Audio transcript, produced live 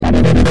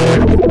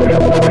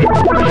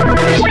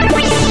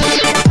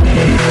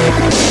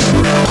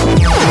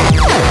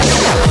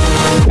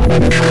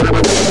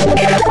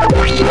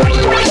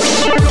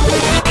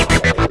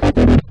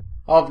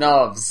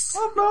Hobnobs!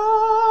 Hobnobs!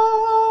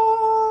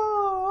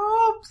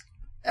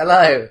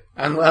 Hello,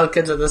 and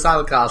welcome to the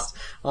Salcast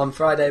on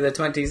Friday the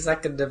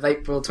 22nd of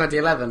April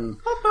 2011.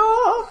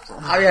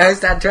 Hobnobs! I'm your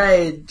host, Dad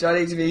Trade.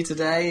 Joining me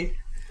today,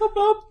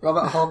 Hobnob!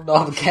 Robert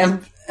Hobnob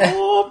Kemp.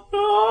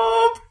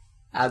 Hobnob!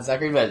 And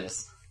Zachary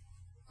Burgess.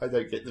 I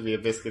don't get to be a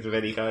biscuit of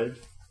any kind.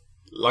 Oh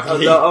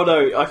Luckily.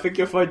 no, I think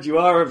you'll find you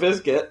are a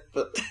biscuit,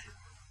 but...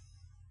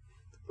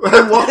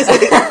 What?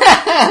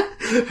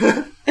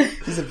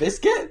 He's a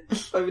biscuit?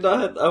 I mean,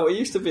 it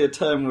used to be a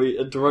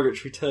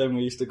derogatory term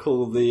we used to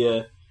call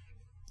the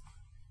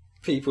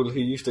people who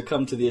used to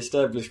come to the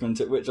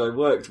establishment at which I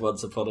worked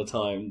once upon a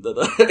time, that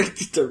I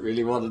don't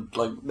really want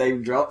to,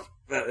 name drop,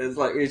 but it's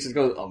like, we used to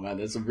go, oh man,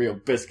 there's some real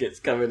biscuits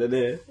coming in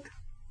here.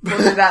 What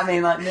did that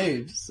mean, like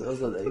noobs or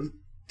something?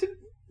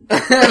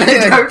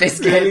 I don't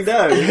really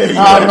know.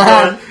 Oh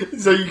man.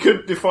 So you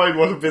couldn't define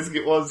what a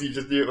biscuit was, you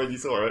just knew it when you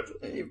saw it.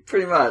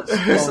 Pretty much.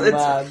 Oh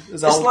man,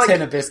 there's a whole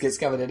tin of biscuits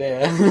coming in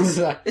here.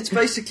 It's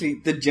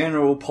basically the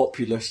general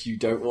populace you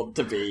don't want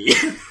to be.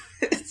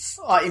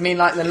 What, you mean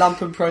like the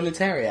lumpen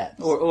proletariat?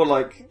 Or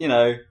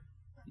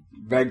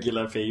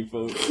regular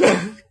people.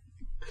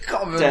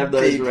 Common Damn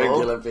those people.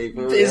 regular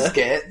people.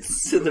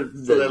 Biscuits. Yeah. So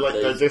they're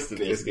like digestive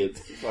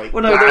biscuits. Like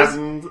Well, no,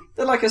 bland.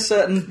 they're like a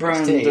certain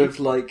brand of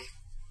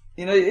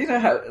you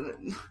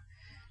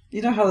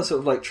know how the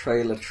sort of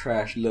trailer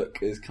trash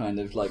look is kind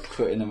of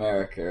put in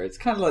America. It's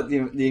kind of like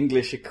the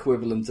English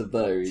equivalent of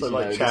those. So you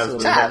know,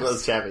 chavs,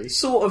 chavvy.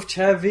 Sort of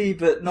chavvy,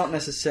 but not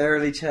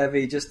necessarily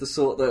chavvy. Just the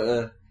sort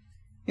that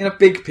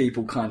big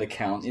people kind of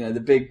count. You know, the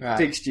big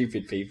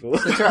stupid people.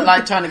 So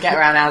trying to get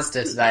around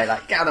Asda today,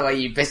 get out of the way,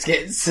 you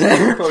biscuits.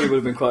 Probably would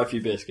have been quite a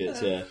few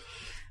biscuits, yeah.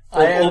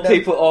 Or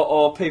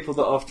people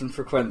that often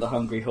frequent the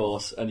Hungry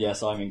Horse, and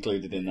yes, I'm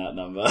included in that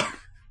number.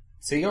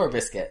 So you're a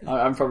biscuit?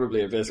 I'm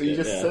probably a biscuit. Well, you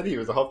just said he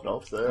was a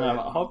hobnob, so... I'm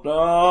a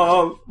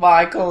hobnob! Well,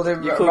 I called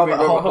him You called me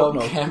Robert Robert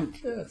Hobnob. Hobnob.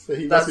 Yeah, so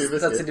he must be a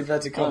biscuit. That's an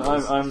inverted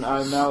commas.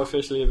 I'm now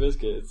officially a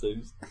biscuit, it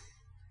seems.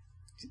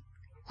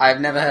 I've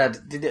never heard...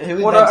 Who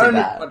invented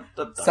that? I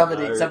don't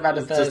Somebody, know. some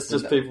random person.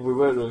 Just people we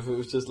worked with. It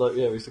was just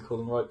we used to call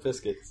them ripe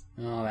biscuits.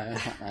 Oh,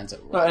 that man's a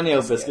Not any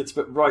old biscuits,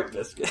 but ripe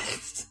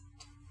biscuits.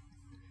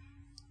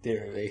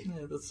 Dear me.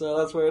 Yeah,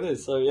 that's where it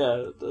is. So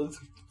yeah,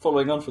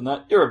 following on from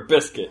that, you're a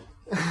biscuit.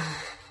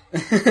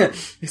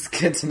 It's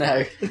good to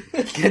know.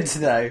 Good to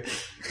know.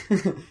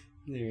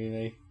 Dear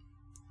me.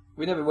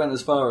 We never went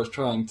as far as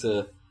trying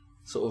to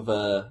sort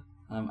of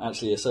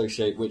actually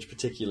associate which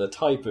particular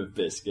type of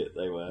biscuit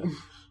they were.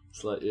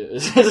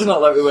 It's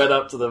not like we went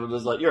up to them and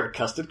was like, "You're a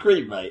custard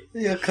cream, mate."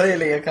 You're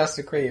clearly a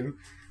custard cream.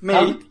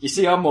 Me, you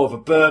see, I'm more of a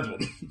bourbon.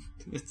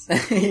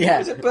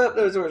 Yeah. Is it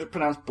bourbon or is it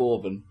pronounced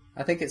bourbon?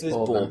 I think it's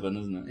bourbon,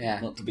 isn't it?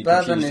 Yeah. Not to be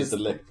Bourbon confused with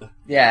the liquor.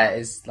 Yeah,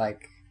 it's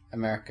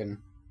American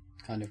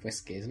kind of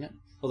whiskey, isn't it?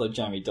 Although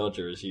Jammy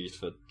Dodger is used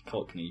for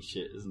Cockney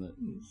shit, isn't it?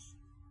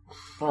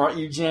 Alright,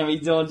 you Jammy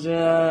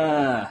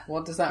Dodger!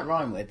 What does that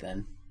rhyme with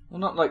then? Well,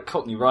 not like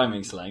Cockney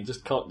rhyming slang,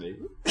 just Cockney.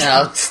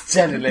 No,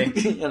 generally.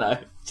 You know.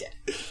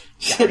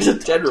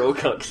 Just general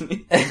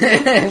Cockney.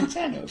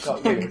 General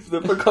Cockney.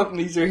 For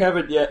Cockneys who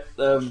haven't yet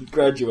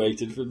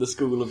graduated from the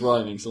School of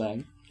Rhyming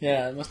Slang.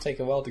 Yeah, it must take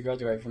a while to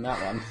graduate from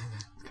that one.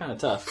 It's kind of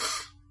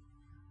tough.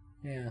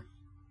 Yeah.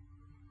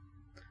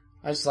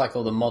 I just like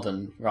all the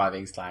modern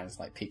rhyming slangs,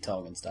 like Pete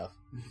Tong and stuff.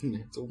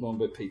 It's all one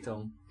bit Pete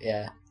Tong.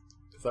 Yeah.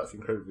 Because that's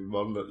incredibly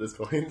modern at this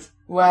point.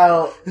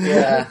 Well,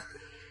 yeah.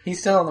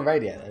 He's still on the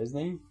radio, though, isn't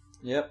he?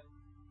 Yep.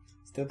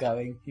 Still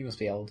going. He must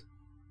be old.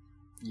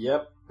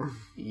 Yep.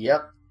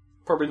 Yep.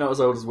 Probably not as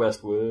old as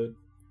Westwood.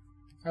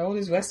 How old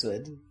is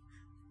Westwood?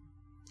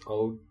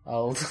 Old.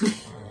 Old.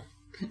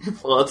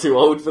 Far too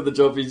old for the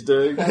job he's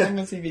doing. How long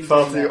has he been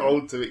Far doing too that?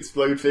 old to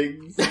explode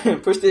things.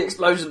 Push the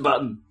explosion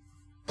button.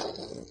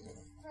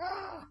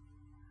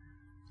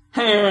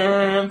 Do you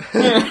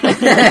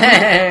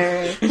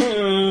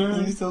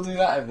still do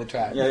that over the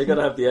track? Yeah, you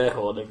gotta have the air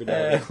horn every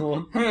Air day.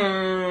 horn.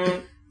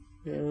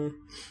 Yeah.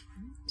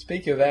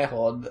 Speaking of air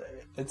horn,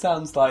 it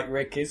sounds like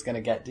Rick is going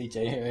to get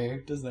DJ Hero,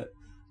 doesn't it?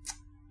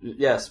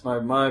 Yes,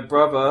 my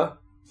brother,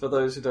 for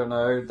those who don't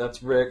know,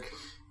 that's Rick.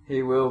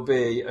 He will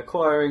be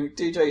acquiring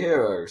DJ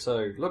Hero,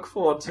 so look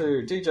forward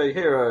to DJ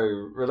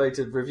Hero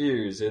related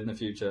reviews in the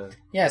future.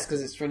 Yes,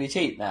 because it's really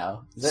cheap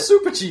now. Is it?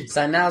 Super cheap!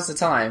 So now's the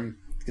time,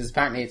 because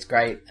apparently it's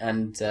great,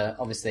 and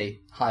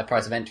obviously higher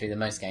price of entry than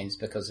most games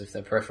because of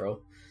the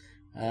peripheral.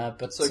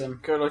 So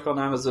go look on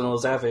Amazon or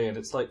Zavvi and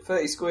it's like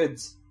 30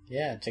 squids.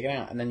 Yeah, check it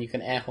out. And then you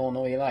can air horn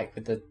all you like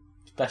with the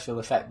special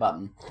effect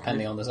button,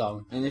 depending on the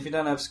song. And if you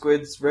don't have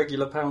squids,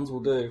 regular pounds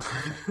will do.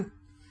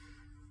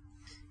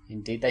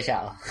 Indeed they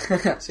shall.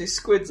 See,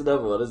 squid's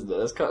another one, isn't it?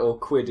 That's kind of, or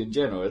quid in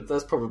general.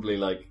 That's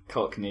probably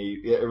Cockney,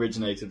 it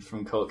originated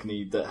from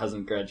Cockney that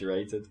hasn't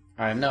graduated.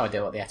 I have no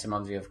idea what the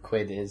etymology of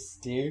quid is.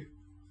 Do you?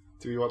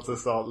 Do we want to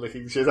start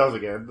looking shit up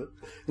again?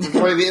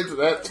 Destroy the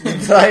internet.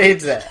 Destroy the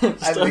internet.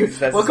 I think it's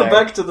necessary. Welcome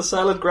back to the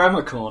Salad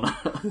Grammar Corner.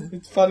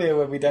 It's funnier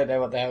when we don't know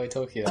what the hell we're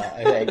talking about,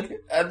 I think.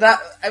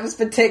 It was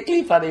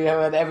particularly funny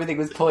when everything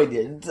was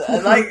poignant.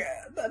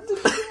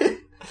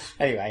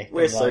 Anyway.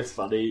 We're so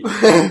funny.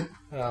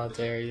 Oh,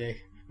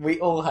 dearie. We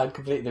all had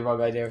completely the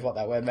wrong idea of what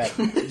that word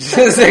meant.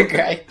 So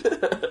great.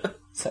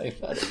 So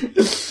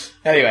funny.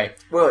 Anyway.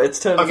 Well, it's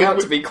turning out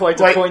to be quite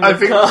a poignant I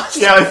think, cast.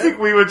 Yeah, I think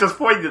we were just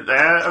poignant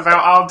there about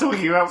Arm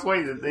talking about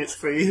poignantness.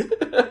 See?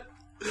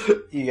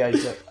 You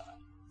guys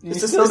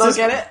still don't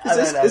get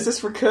it? Is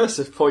this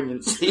recursive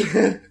poignancy?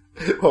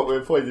 What,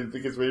 we're poignant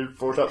because we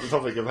brought up the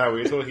topic of how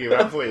we were talking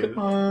about poignant.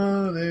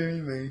 Oh,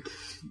 dearie me.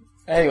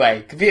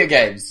 Anyway, computer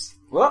games.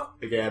 What?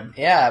 Again.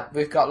 Yeah,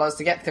 we've got lots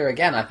to get through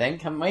again, I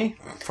think, haven't we?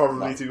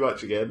 Probably too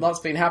much again. Lots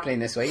been happening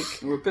this week.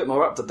 We're a bit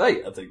more up to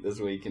date, I think, this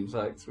week, in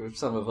fact, with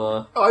some of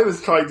our... I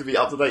was trying to be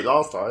up to date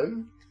last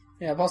time.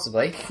 Yeah,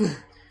 possibly.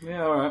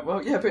 Yeah, alright.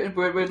 Well, yeah, but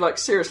we're like,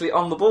 seriously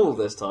on the ball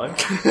this time.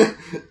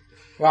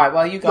 Right,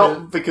 well, you go...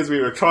 Not because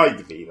we were trying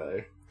to be,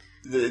 though.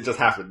 It just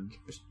happened.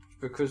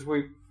 Because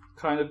we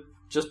kind of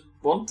just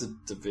wanted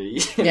to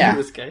be, Yeah. in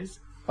this case.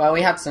 Well,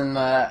 we had some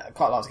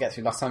quite a lot to get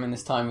through last time, and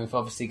this time we've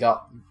obviously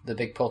got the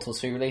big Portal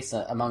 2 release,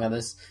 among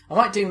others. I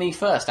might do me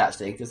first,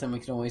 actually, because then we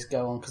can always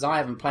go on, because I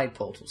haven't played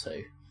Portal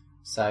 2.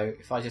 So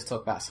if I just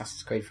talk about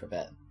Assassin's Creed for a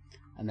bit,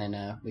 and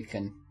then we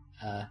can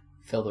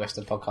fill the rest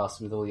of the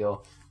podcast with all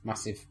your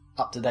massive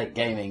up-to-date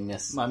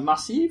gamingness. My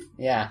massive?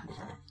 Yeah.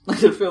 I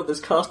can fill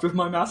this cast with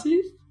my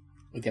massive?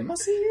 With your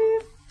massive...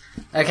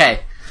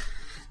 Okay.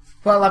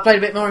 Well, I played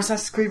a bit more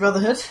Assassin's Creed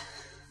Brotherhood.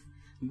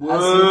 Whoa.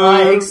 As you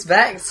might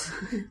expect,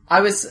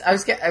 I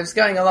was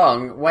going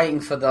along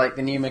waiting for the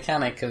new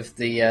mechanic of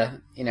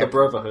the The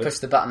Brotherhood. push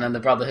the button and the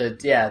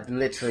Brotherhood. Yeah,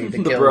 literally the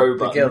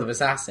The guild of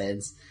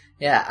assassins.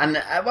 Yeah, and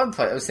at one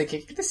point I was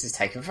thinking, this is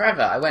taking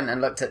forever. I went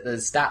and looked at the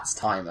stats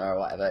timer or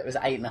whatever. It was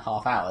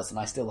 8.5 hours, and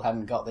I still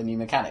hadn't got the new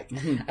mechanic.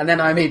 And then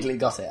I immediately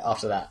got it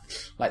after that,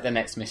 like the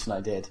next mission I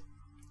did.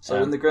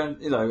 So in the grand,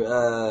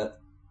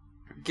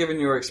 given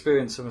your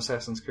experience from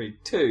Assassin's Creed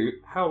 2,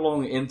 how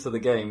long into the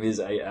game is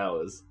 8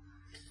 hours?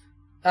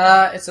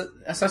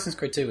 Assassin's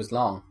Creed 2 was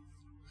long,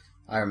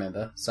 I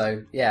remember.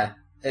 So yeah,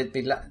 it'd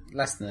be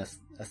less than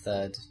a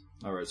third.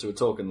 Alright, so we're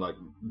talking like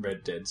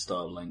Red Dead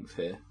style length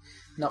here.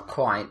 Not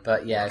quite,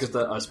 but yeah. Because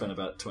I spent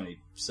about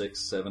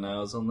 7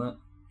 hours on that.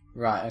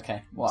 Right,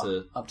 okay.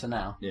 What? Up to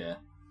now? Yeah.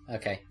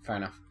 Okay, fair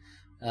enough.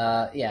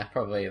 Yeah,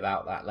 probably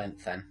about that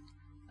length then.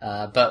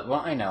 But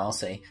what I know, I'll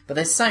see. But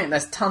there's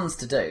tons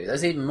to do.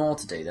 There's even more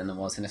to do than there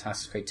was in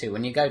Assassin's Creed 2.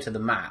 When you go to the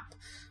map,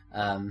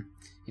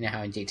 you know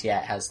how in GTA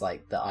it has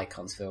like the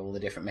icons for all the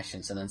different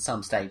missions, and in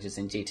some stages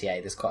in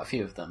GTA there's quite a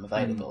few of them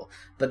available.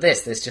 But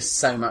there's just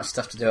so much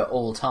stuff to do at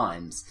all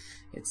times.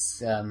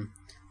 It's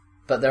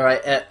but there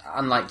are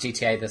unlike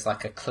GTA, there's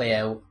like a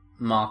clear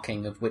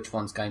marking of which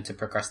one's going to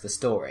progress the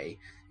story.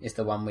 Is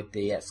the one with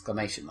the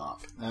exclamation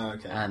mark. Oh,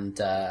 okay. And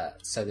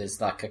so there's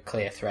like a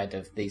clear thread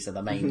of these are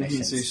the main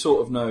missions. So you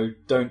sort of know,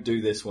 don't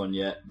do this one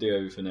yet, do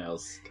everything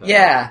else.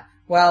 Yeah,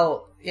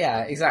 well,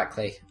 yeah,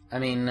 exactly. I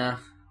mean...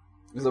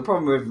 Because the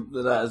problem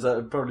with that is that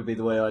would probably be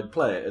the way I'd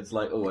play it. It's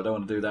like, oh, I don't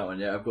want to do that one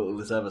yet, I've got all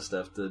this other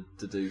stuff to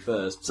do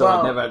first. So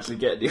I'd never actually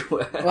get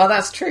anywhere. Well,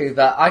 that's true,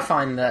 but I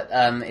find that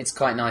it's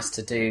quite nice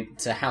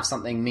to have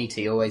something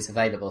meaty always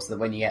available, so that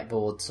when you get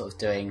bored sort of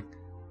doing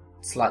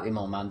slightly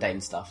more mundane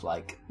stuff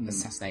like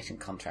assassination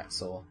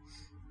contracts or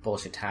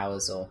bullshit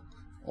towers or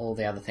all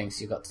the other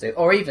things you've got to do,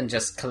 or even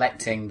just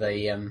collecting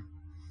the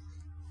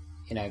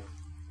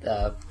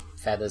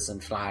feathers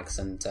and flags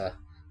and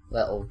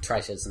little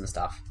treasures and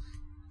stuff.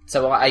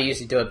 So I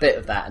usually do a bit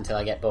of that until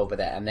I get bored with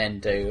it, and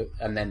then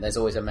there's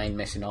always a main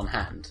mission on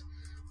hand.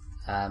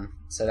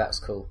 So that's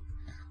cool.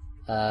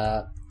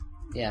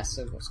 Yeah,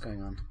 so what's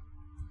going on?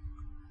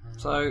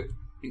 So,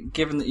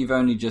 given that you've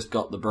only just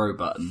got the bro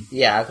button...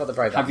 Yeah, I've got the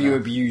bro button. Have you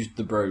abused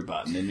the bro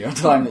button in your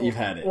time that you've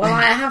had it? Well,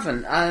 I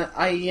haven't.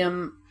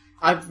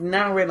 I've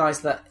now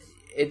realised that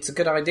it's a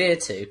good idea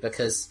to,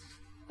 because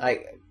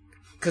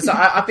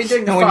I've been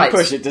doing the And when fights. you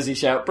push it, does he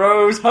shout,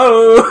 bros,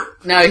 ho!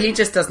 No, he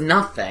just does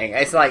nothing.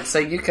 It's like, so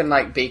you can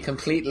like be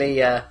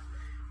completely,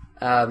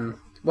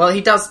 well,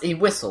 he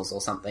whistles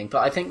or something, but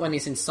I think when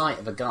he's in sight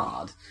of a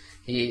guard,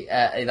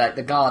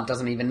 the guard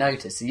doesn't even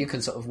notice, so you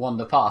can sort of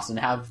wander past and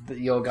have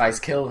your guys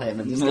kill him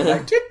and just go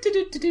like,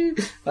 do,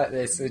 like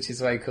this, which is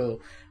very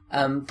cool.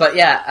 But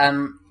yeah,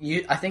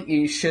 I think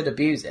you should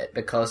abuse it,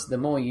 because the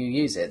more you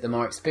use it, the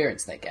more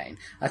experience they gain.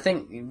 I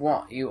think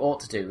what you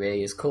ought to do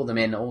really is call them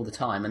in all the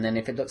time, and then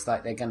if it looks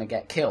like they're going to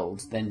get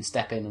killed, then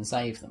step in and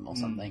save them or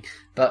something.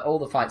 But all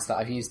the fights that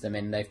I've used them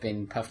in, they've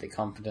been perfectly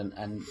competent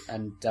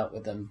and dealt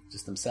with them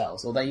just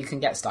themselves, although you can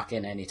get stuck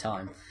in any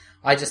time.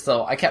 I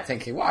kept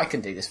thinking, well, I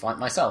can do this fight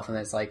myself, and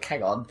it's like,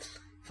 hang on,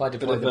 if I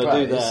deploy the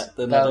bros, do that,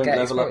 then I don't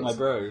level up my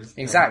bros.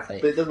 Exactly.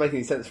 But it doesn't make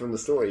any sense from the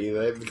story,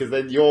 because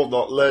then you're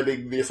not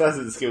learning the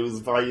assassin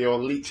skills by you're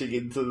leeching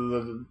into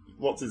the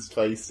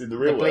what's-his-face in the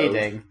real world.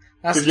 Bleeding.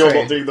 That's Because true.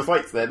 you're not doing the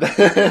fights then.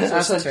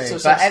 That's true. so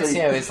But essentially-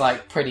 Ezio is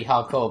like pretty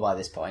hardcore by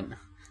this point.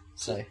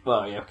 So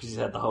Well, yeah, because he's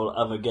had the whole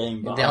other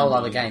game behind the whole him.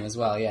 other game as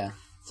well, yeah.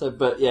 So,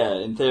 but yeah,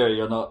 in theory,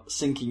 you're not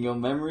syncing your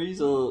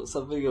memories or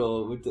something,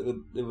 or would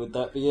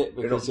that be it?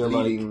 You're not Because you're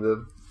bleeding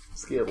the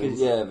skills.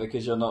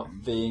 because you're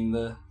not being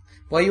the...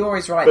 Well, you're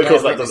always right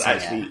Because there. that does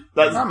witnessing actually... it.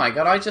 That's, Oh my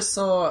god, I just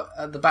saw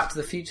the Back to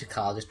the Future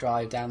car just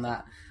drive down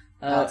that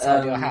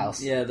outside your house.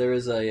 Yeah, there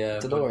is a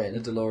DeLorean. A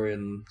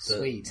DeLorean.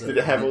 Sweet. did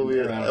it have all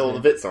the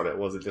bits on it, or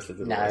was it just a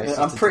DeLorean? No, it's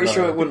I'm just a pretty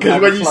sure it DeLorean. wouldn't Because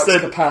have when a you flux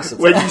said capacitor.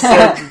 when you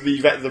said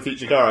the Back to the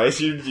Future car, I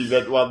assumed you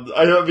meant one.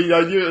 I mean,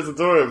 I knew it was a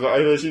DeLorean, but I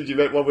assumed you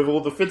meant one with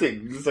all the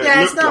fittings. So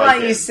Yeah, it it's looked not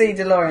like it. you see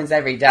DeLoreans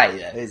every day,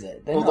 though, is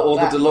it? They're or not the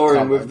that DeLorean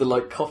common. with the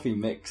like coffee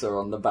mixer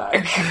on the back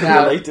in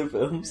No. the later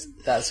films.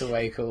 That's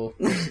way cool.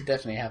 You should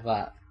definitely have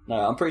that. No,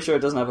 I'm pretty sure it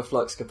doesn't have a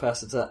flux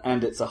capacitor,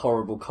 and it's a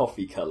horrible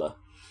coffee colour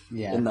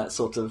Yeah, in that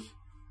sort of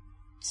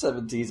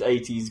 70s,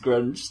 80s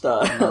grunge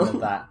style. none of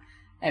that.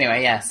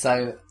 Anyway, yeah.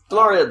 So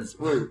DeLoreans,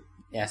 woo.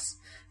 yes.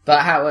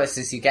 But how it works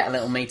is you get a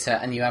little meter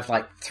and you have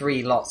like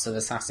 3 lots of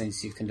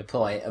assassins you can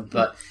deploy,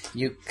 but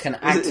you can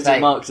activate... Is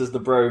it marked as the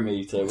bro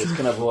meter, which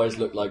can otherwise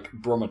look like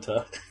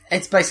brometer?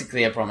 It's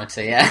basically a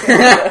barometer, yeah.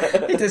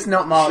 It is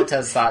not marked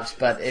as such,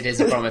 but it is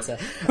a barometer.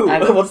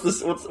 And What's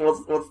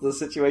the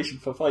situation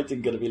for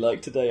fighting going to be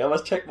like today? I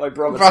must check my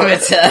brometer.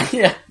 barometer,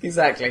 yeah,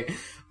 exactly.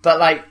 But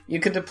like, you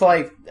could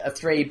deploy a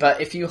 3,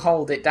 but if you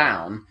hold it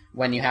down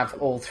when you have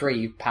all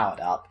 3 powered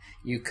up,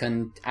 you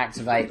can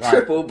activate like...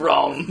 Triple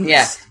bronze.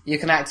 Yeah, you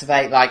can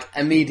activate like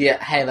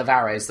immediate hail of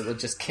arrows that will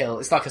just kill.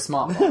 It's like a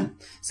smart bomb.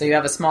 So you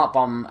have a smart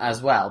bomb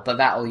as well, but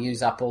that will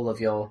use up all of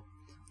your.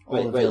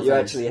 Wait, you things.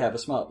 actually have a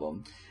smart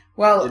bomb?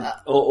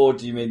 Well, Or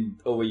do you mean,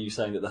 or were you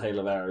saying that the hail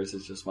of arrows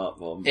is your smart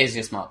bomb? is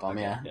your smart bomb,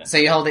 yeah. yeah. So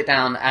you hold it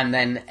down, and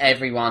then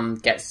everyone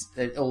gets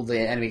all the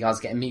enemy guards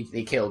get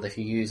immediately killed if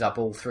you use up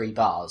all 3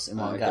 bars in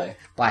one go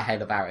by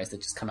hail of arrows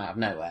that just come out of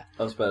nowhere.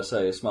 I was about to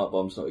say, a smart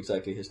bomb's not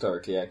exactly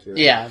historically accurate.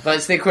 Yeah, but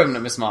it's the equivalent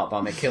of a smart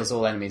bomb. It kills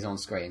all enemies on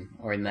screen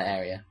or in the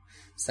area.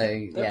 So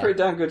They're yeah. pretty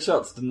damn good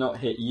shots to not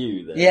hit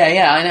you, then.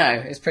 Yeah, I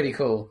know. It's pretty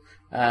cool.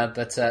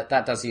 But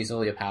that does use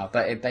all your power,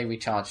 but they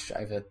recharge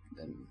over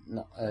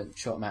not a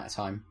short amount of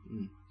time.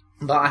 Mm.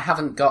 But I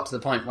haven't got to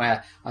the point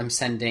where I'm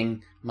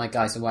sending my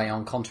guys away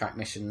on contract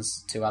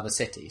missions to other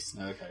cities.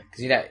 Okay.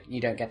 Because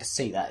you don't get to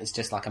see that. It's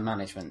just like a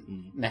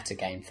management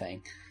metagame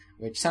thing,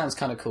 which sounds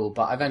kind of cool,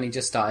 but I've only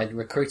just started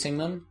recruiting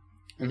them.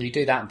 And you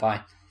do that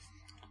by...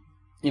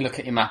 You look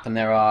at your map and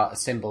there are a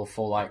symbol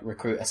for like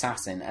recruit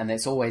assassin, and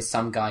it's always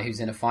some guy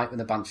who's in a fight with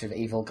a bunch of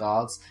evil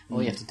guards.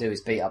 All you have to do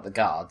is beat up the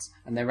guards,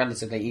 and they're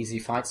relatively easy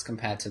fights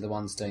compared to the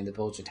ones doing the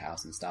Bulged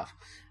House and stuff.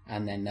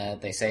 And then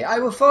they say, "I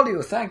will follow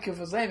you. Thank you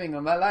for saving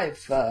my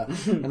life,"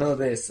 and all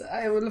this.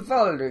 "I will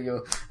follow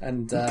you."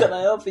 And Can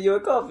I offer you a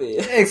coffee?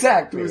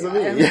 exactly, Who's I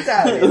me? am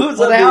Italian. Who's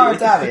Well, they me? are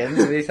Italian,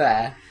 to be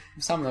fair.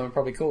 Some of them are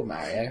probably called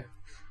Mario.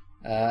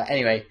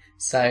 Anyway,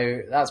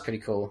 so that's pretty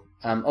cool.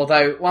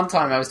 Although one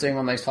time I was doing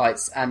one of those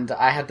fights and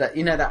I had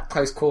that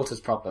close quarters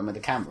problem with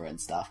the camera and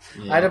stuff.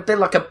 Yeah. I had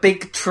a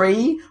big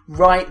tree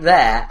right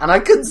there, and I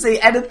couldn't see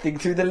anything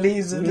through the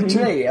leaves of the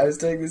tree. I was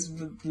doing this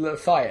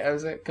fight.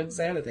 Couldn't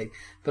see anything.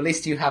 But at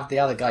least you have the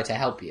other guy to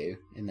help you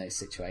in those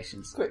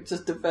situations. Quick,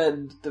 just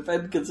defend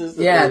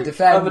consistently. Yeah,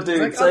 defend. Other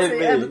dude, It's like, I save can't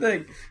me. see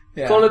anything.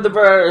 Yeah. Call in the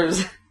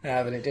bros.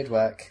 Yeah, but it did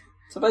work.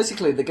 So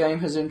basically, the game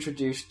has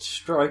introduced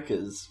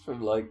strikers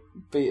from like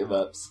beat 'em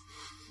ups.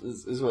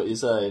 Is what you're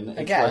saying?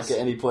 It's guess. like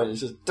at any point, it's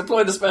just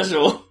deploy the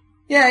special.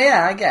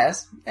 Yeah, I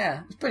guess.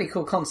 Yeah, it's a pretty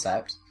cool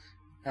concept.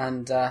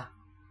 And I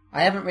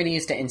haven't really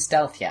used it in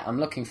stealth yet. I'm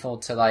looking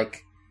forward to,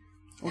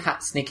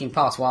 sneaking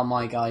past while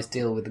my guys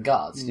deal with the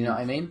guards. Do you know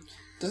what I mean?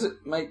 Does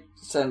it make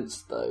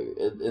sense, though,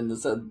 in the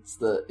sense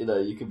that,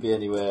 you could be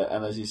anywhere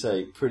and, as you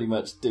say, pretty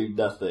much do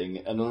nothing,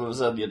 and all of a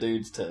sudden your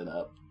dudes turn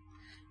up?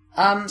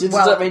 Does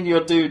that mean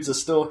your dudes are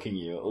stalking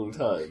you at all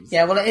times?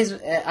 Yeah, well, it is.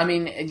 I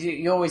mean,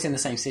 you're always in the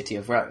same city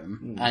of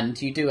Rome, and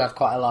you do have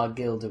quite a large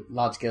guild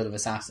of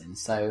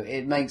assassins, so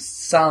it makes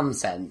some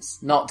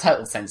sense. Not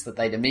total sense that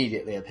they'd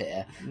immediately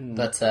appear,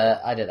 but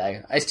I don't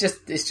know. It's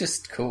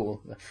just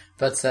cool.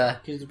 But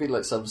Could it be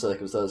like some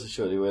circumstances,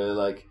 surely, where they're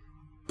like,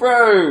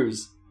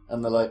 bros!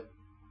 And they're like,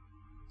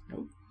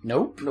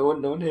 nope. no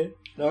one here?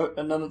 No,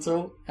 and none at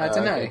all? I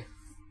don't know. Okay.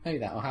 Maybe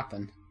that will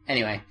happen.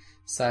 Anyway,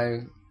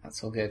 so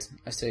that's all good.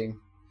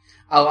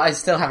 I'm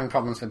still having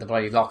problems with the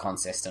bloody lock-on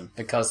system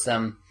because,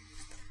 there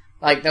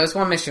was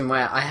one mission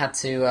where I had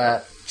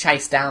to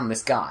chase down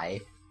this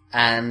guy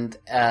and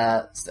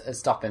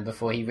stop him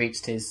before he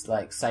reached his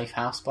safe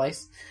house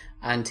place,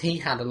 and he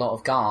had a lot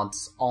of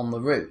guards on the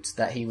route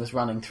that he was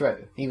running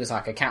through. He was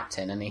like a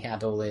captain, and he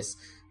had all his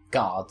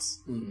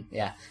guards.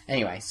 Yeah.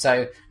 Anyway,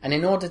 and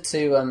in order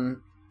to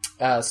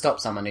stop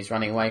someone who's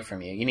running away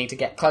from you, you need to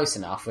get close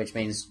enough, which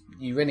means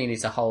you really need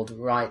to hold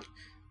right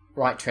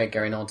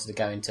trigger in order to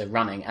go into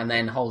running, and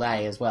then hold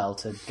A as well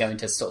to go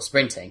into sort of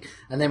sprinting.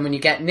 And then when you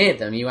get near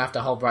them, you have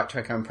to hold right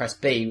trigger and press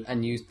B,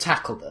 and you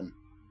tackle them.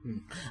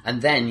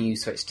 And then you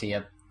switch to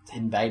your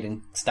hidden blade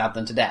and stab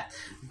them to death.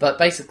 But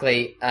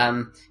basically,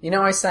 I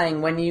was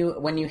saying when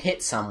you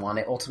hit someone,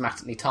 it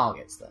automatically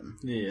targets them.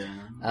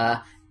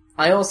 Yeah.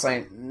 I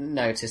also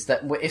noticed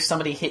that if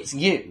somebody hits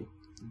you,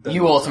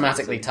 you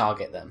automatically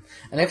target them.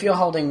 And if you're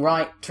holding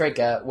right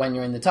trigger when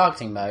you're in the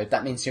targeting mode,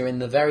 that means you're in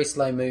the very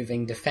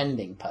slow-moving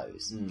defending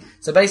pose.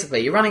 So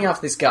basically, you're running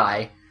after this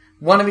guy,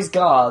 one of his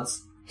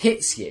guards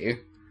hits you,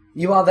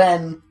 you are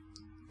then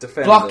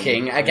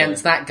blocking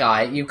against that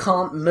guy. You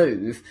can't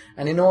move,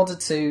 and in order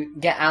to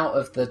get out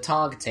of the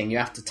targeting, you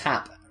have to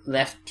tap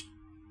left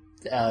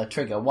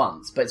trigger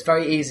once. But it's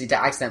very easy to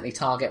accidentally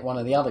target one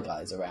of the other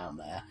guys around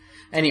there.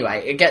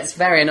 Anyway, it gets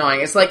very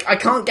annoying. It's like, I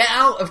can't get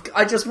out of...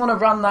 I just want to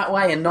run that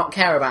way and not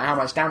care about how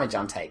much damage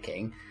I'm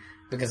taking,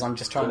 because I'm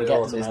just trying to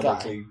get to this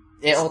guy.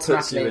 It automatically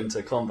puts you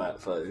into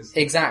combat phase.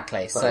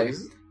 Exactly. So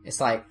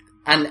it's like...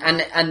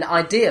 And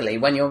ideally,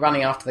 when you're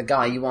running after the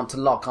guy, you want to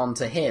lock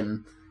onto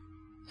him.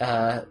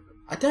 I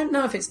don't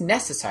know if it's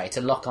necessary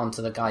to lock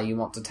onto the guy you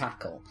want to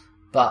tackle,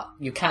 but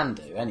you can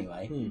do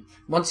anyway.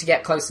 Once you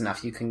get close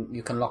enough, you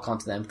can lock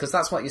onto them, because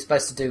that's what you're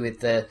supposed to do with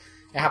the...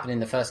 It happened in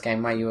the first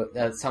game where you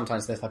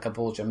sometimes there's like a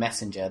Borgia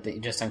messenger that you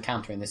just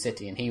encounter in the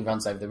city, and he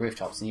runs over the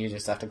rooftops, and you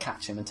just have to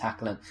catch him and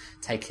tackle him,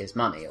 take his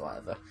money or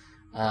whatever.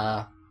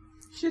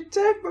 You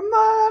take my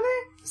money.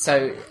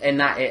 So in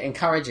that, it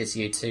encourages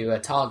you to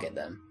target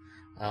them.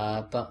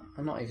 But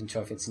I'm not even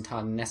sure if it's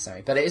entirely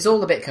necessary. But it is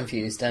all a bit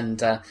confused,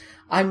 and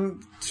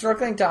I'm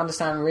struggling to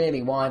understand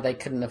really why they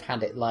couldn't have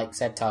had it like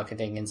Z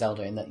targeting in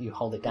Zelda, in that you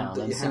hold it down,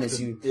 and as soon as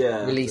you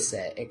release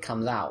it, it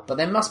comes out. But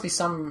there must be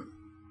some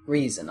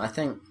reason, I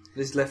think.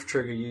 Is left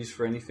trigger used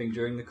for anything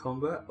during the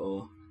combat,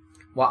 or...?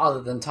 Well,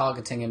 other than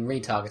targeting and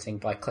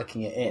retargeting by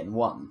clicking it in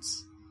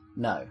once.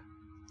 No.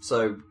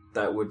 So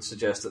that would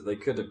suggest that they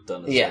could have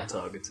done a Z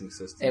targeting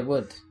system. It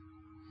would.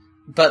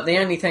 But the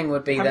only thing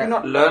would be Have you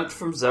not learnt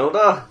from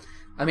Zelda?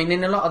 I mean,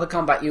 in a lot of the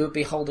combat, you would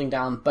be holding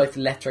down both the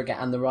left trigger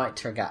and the right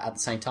trigger at the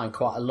same time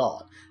quite a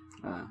lot.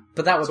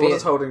 But that would be... So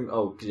what's holding...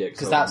 Oh, yeah,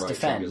 because that's right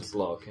defend.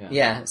 Block,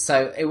 yeah,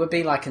 so it would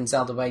be like in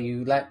Zelda where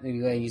you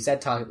Z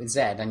target with Z,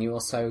 and you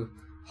also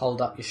hold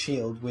up your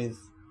shield with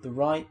the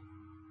right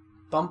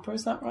bumper,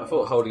 is that right? I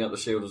thought holding up the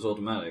shield was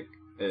automatic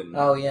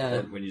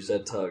when you Z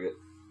target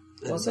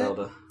in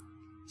Zelda.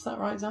 Is that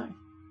right, Zach?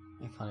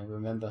 I can't even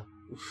remember.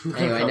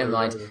 Anyway, never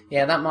mind.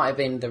 Yeah, that might have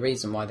been the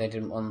reason why they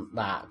didn't want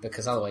that,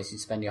 because otherwise you'd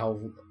spend your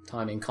whole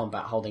time in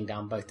combat holding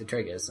down both the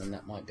triggers, and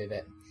that might be a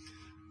bit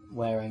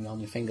wearing on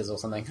your fingers or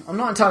something. I'm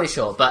not entirely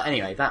sure, but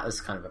anyway, that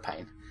was kind of a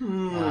pain.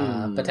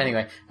 But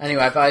anyway,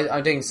 but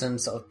I'm doing some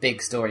sort of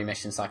big story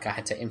missions, like I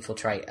had to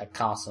infiltrate a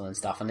castle and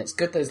stuff, and it's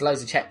good there's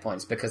loads of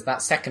checkpoints, because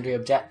that secondary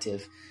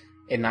objective,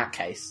 in that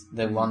case,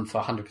 the one for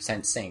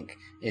 100% sync,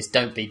 is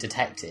don't be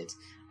detected.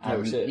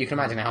 You can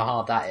imagine how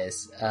hard that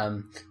is.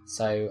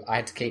 So I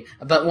had to keep...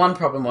 But one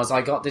problem was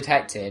I got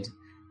detected,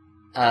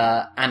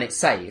 and it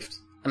saved,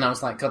 and I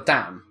was like, God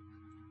damn,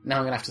 now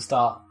I'm going to have to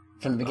start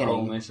from the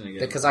beginning,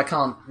 because I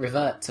can't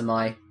revert to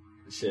my...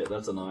 Shit,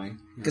 that's annoying.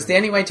 Because the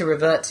only way to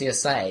revert to your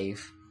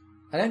save,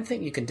 I don't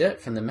think you can do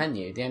it from the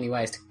menu. The only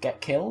way is to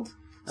get killed.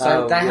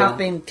 So there have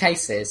been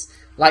cases,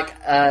 like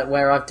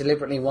where I've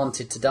deliberately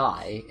wanted to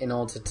die in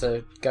order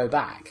to go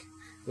back,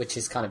 which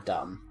is kind of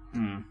dumb.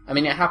 I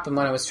mean, it happened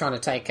when I was trying to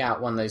take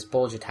out one of those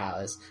Borgia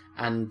towers,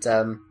 and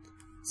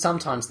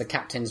sometimes the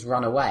captains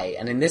run away,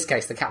 and in this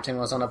case the captain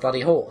was on a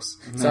bloody horse.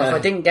 So if I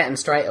didn't get him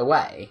straight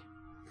away...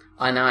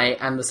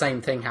 And the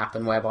same thing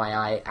happened whereby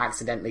I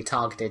accidentally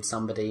targeted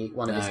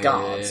one of his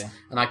guards,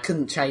 and I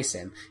couldn't chase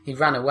him. He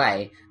ran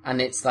away,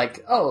 and it's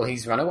like, oh,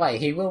 he's run away.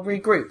 He will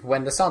regroup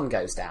when the sun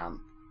goes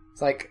down.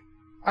 It's like,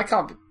 I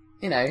can't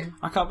be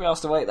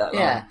asked to wait that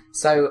long. Yeah,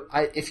 so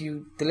if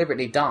you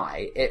deliberately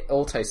die, it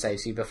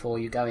auto-saves you before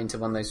you go into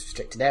one of those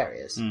restricted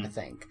areas, I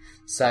think.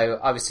 So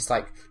I was just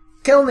like,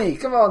 kill me,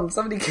 come on,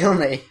 somebody kill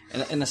me.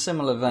 In a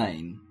similar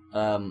vein,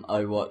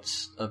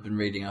 I've been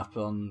reading up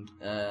on...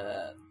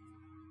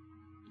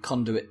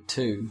 Conduit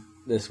 2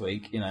 this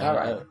week, a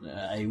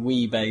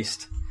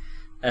Wii-based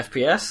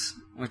FPS,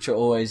 which are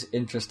always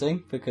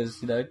interesting because,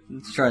 to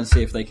try and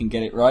see if they can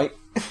get it right.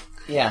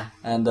 Yeah.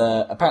 And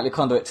apparently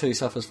Conduit 2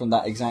 suffers from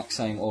that exact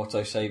same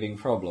auto-saving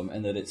problem,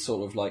 in that it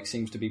sort of like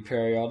seems to be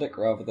periodic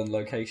rather than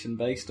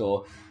location-based,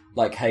 or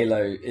like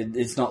Halo,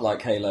 it's not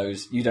like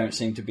Halo's you don't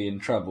seem to be in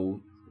trouble,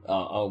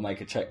 I'll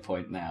make a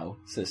checkpoint now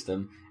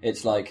system.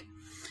 It's like,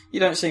 you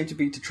don't seem to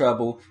be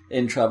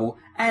in trouble,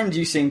 and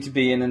you seem to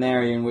be in an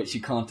area in which you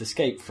can't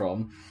escape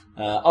from.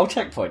 I'll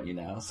checkpoint you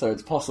now. So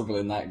it's possible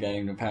in that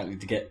game, apparently,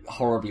 to get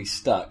horribly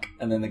stuck,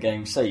 and then the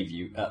game save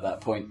you at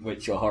that point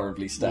which you're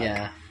horribly stuck.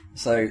 Yeah.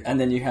 So, and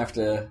then you have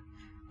to...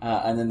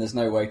 and then there's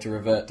no way to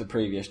revert to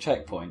previous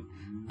checkpoint.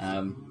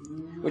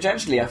 Which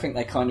actually I think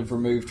they kind of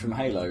removed from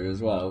Halo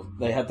as well.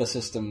 They had the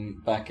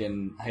system back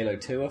in Halo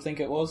 2, I think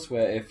it was,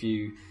 where if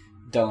you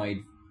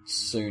died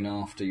soon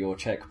after your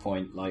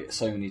checkpoint, like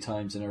so many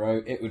times in a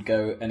row, it would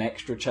go an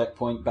extra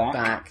checkpoint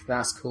back.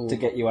 That's cool. To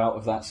get you out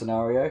of that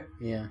scenario.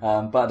 Yeah.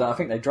 But I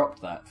think they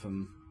dropped that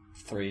from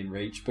 3 in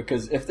Reach,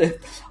 because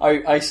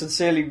I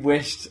sincerely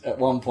wished at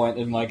one point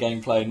in my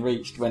gameplay in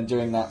Reach, when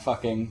doing that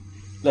fucking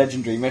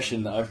legendary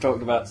mission that I've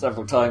talked about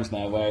several times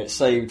now, where it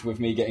saved with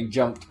me getting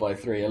jumped by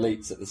 3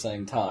 elites at the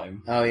same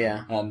time. Oh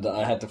yeah. And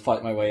I had to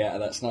fight my way out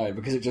of that scenario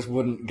because it just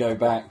wouldn't go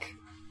back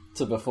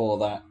to before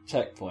that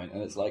checkpoint,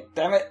 and it's like,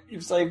 damn it,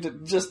 you've saved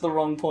at just the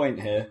wrong point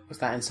here. Was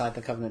that inside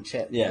the Covenant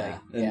ship? Yeah,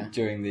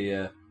 during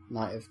the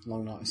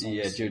Long Night of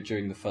Songs.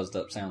 during the fuzzed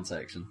up sound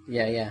section.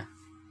 Yeah.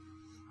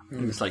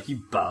 And it's like,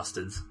 you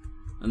bastards.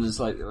 And it's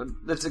like, it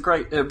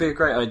would be a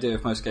great idea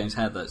if most games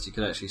had that, so you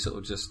could actually sort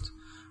of just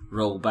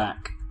roll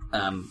back.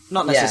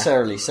 Not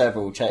necessarily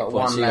several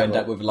checkpoints, so you end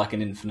up with like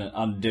an infinite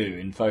undo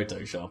in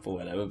Photoshop or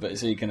whatever, but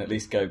so you can at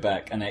least go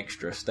back an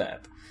extra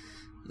step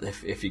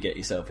if you get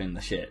yourself in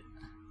the shit.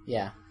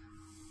 Yeah.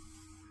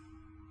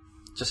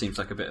 Just seems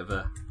like a bit of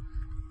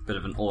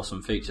an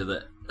awesome feature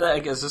that,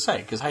 as I say,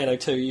 because Halo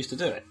 2 used to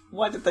do it.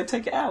 Why did they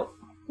take it out?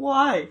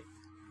 Why?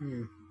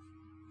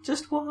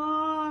 Just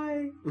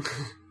why?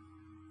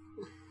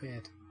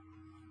 Weird.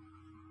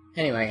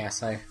 Anyway, yeah,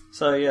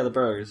 So yeah, the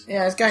bros.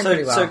 Yeah, it's going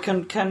pretty well. So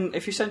can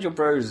if you send your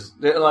bros,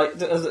 like,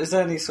 is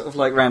there any sort of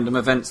like random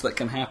events that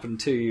can happen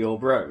to your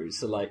bros?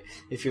 So like,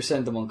 if you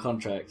send them on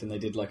contract and they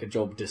did like a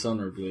job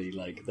dishonorably,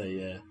 like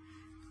they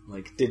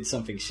like did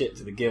something shit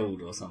to the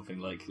guild or something,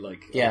 like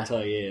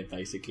Altair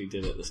basically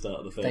did at the start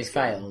of the first. They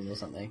failed or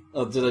something.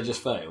 Oh, did they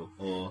just fail?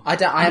 Or I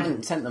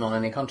haven't sent them on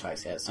any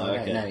contracts yet, so I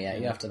don't know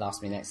yet. You have to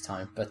ask me next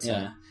time. But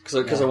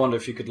because I wonder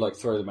if you could like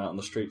throw them out on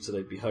the street so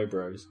they'd be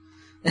hobros.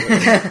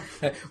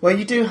 Well,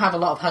 you do have a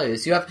lot of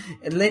hoes. You have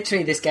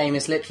literally, this game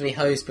is literally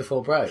hoes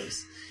before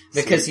bros,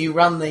 because you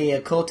run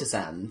the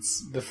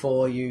courtesans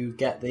before you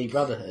get the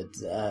Brotherhood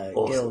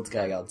guild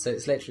going on. So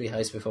it's literally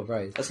hoes before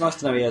bros. It's nice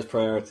to know he has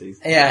priorities.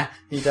 Yeah,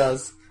 he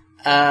does.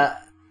 And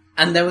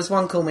there was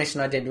one cool mission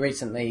I did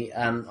recently,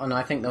 and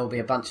I think there will be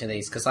a bunch of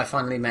these, because I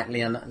finally met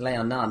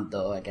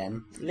Leonardo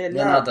again.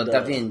 Leonardo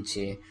da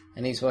Vinci.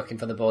 And he's working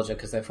for the Borgia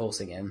because they're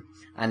forcing him.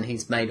 And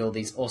he's made all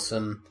these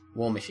awesome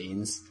war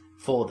machines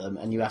for them,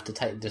 and you have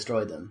to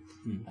destroy them.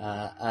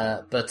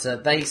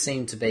 But they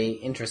seem to be,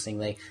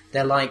 interestingly,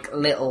 they're like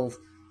little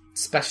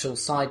special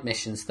side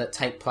missions that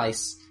take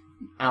place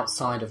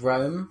outside of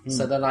Rome.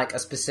 So they're like a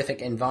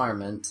specific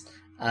environment,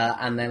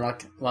 and they're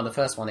like, well, the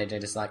first one they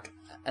did is like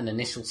an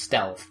initial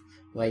stealth,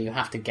 where you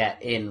have to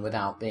get in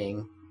without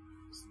being...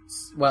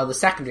 Well, the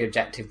secondary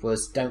objective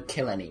was don't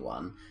kill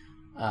anyone.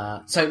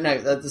 So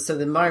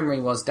the primary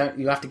was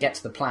you have to get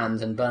to the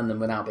plans and burn them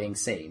without being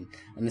seen,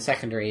 and the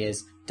secondary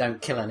is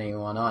don't kill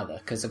anyone either,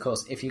 because of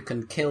course if you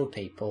can kill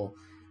people,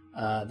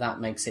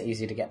 that makes it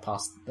easier to get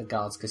past the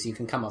guards, because you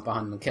can come up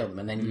behind them and kill them,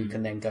 and then you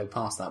can then go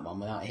past that one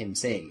without him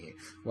seeing you,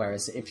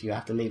 whereas if you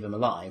have to leave him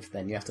alive,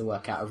 then you have to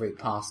work out a route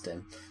past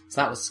him.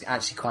 So that was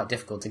actually quite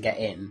difficult to get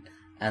in,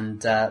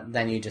 and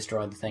then you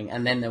destroy the thing.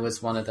 And then there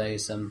was one of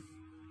those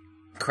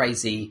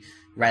crazy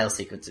rail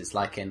sequences,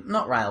 like in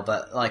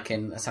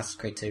Assassin's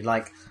Creed 2,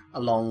 like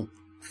a long,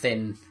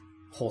 thin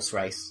horse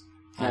race.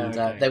 And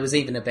there was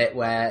even a bit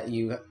where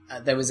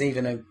there was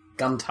even a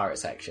gun turret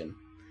section,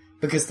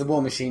 because the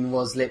war machine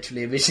was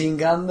literally a machine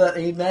gun that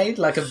he'd made,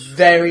 like a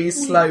very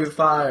slow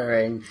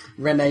firing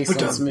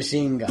Renaissance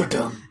machine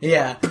gun.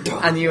 Yeah,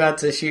 and you had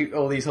to shoot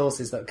all these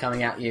horses that were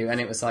coming at you, and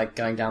it was like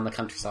going down the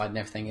countryside and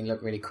everything. It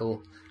looked really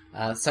cool.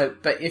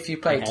 But if you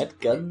played, they had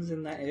guns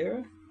in that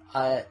era.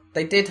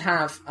 They did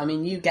have. I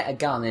mean, you get a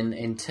gun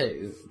in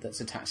 2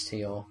 that's attached to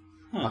your,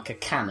 like a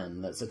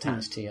cannon that's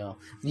attached to your.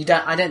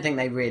 I don't think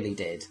they really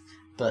did,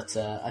 but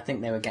I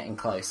think they were getting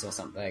close or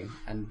something.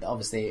 And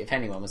obviously, if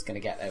anyone was going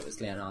to get there, it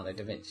was Leonardo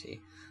da Vinci.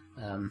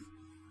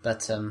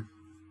 But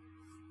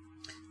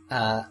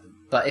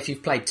if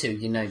you've played 2,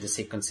 you know the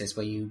sequences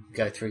where you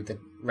go through the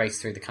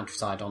race through the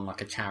countryside on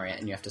like a chariot,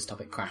 and you have to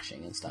stop it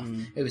crashing and stuff.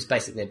 It was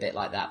basically a bit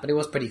like that, but it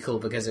was pretty cool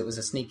because it was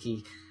a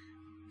sneaky.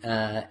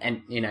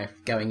 And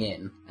going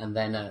in, and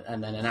then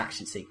an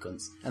action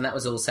sequence, and that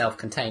was all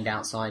self-contained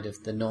outside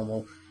of the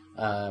normal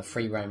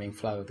free roaming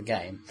flow of the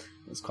game.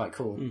 It was quite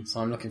cool. So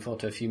I'm looking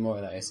forward to a few more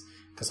of those,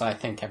 because I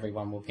think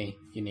everyone will be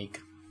unique.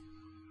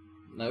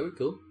 No,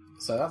 cool.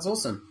 So that's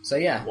awesome. So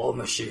yeah, War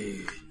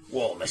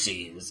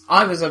machines.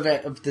 I was a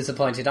bit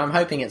disappointed. I'm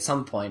hoping at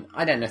some point,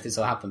 I don't know if this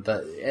will happen,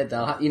 but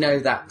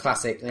that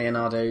classic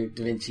Leonardo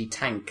da Vinci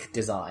tank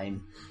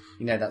design.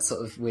 That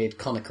sort of weird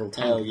conical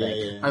tank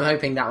thing. Yeah. I'm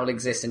hoping that will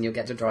exist and you'll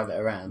get to drive it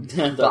around.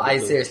 But I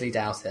seriously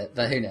doubt it.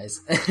 But who knows?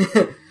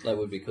 That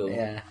would be cool.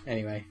 Yeah,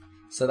 anyway.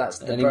 So that's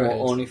the Any more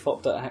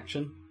Ornithopter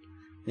action?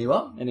 Any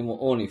what? Any more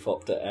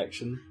Ornithopter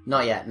action?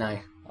 Not yet, no.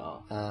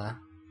 Oh.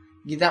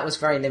 That was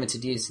very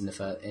limited use in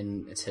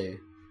 2.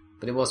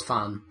 But it was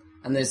fun.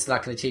 And there's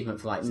like an achievement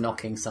for like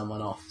knocking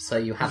someone off. So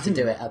you had to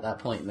do it at that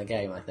point in the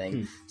game, I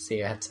think. So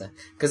you had to...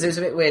 Because it was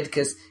a bit weird,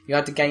 because you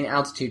had to gain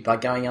altitude by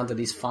going under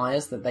these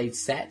fires that they'd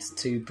set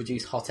to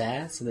produce hot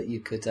air, so that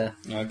you could...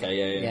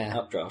 Okay, yeah.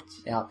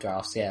 Updrafts. Yeah,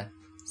 updrafts, yeah.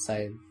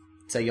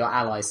 So your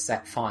allies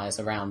set fires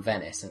around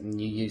Venice,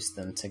 and you used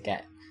them to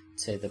get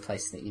to the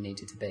place that you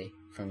needed to be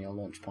from your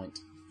launch point.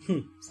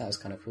 So that was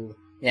kind of cool.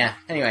 Yeah,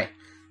 anyway.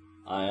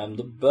 I am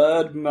the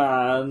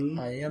Birdman.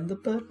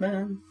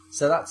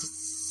 So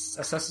that's...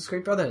 Assassin's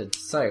Creed Brotherhood.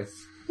 So,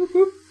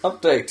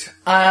 update.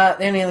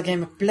 The only other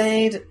game I've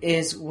played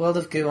is World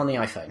of Goo on the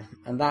iPhone,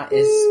 and that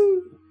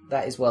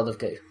is World of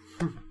Goo.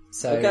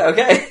 So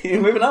okay,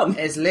 moving on.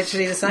 It's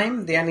literally the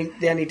same. The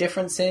only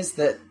difference is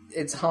that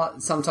it's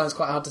sometimes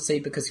quite hard to see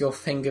because your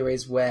finger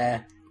is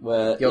where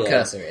your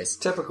cursor is.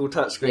 Typical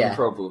touchscreen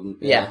problem.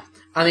 Yeah.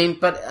 I mean,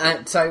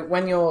 but so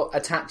when you're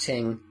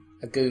attaching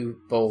a goo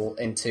ball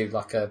into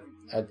like a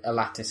a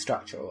lattice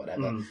structure or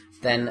whatever,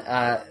 then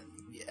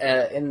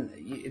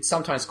it's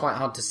sometimes quite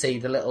hard to see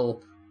the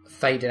little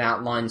faded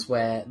out lines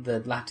where the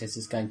lattice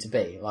is going to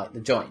be, like the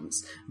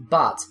joints.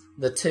 But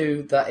the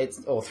 2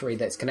 or 3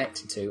 that it's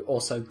connected to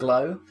also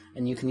glow,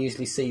 and you can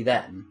usually see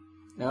them.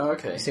 Oh,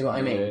 okay. You see what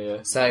I mean? Yeah.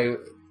 So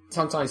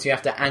sometimes you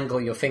have to angle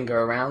your finger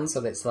around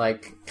so that it's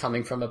like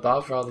coming from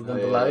above rather than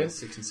below. Yeah,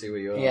 so you can see where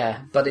you are.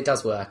 Yeah, but it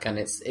does work, and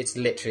it's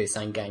literally the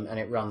same game, and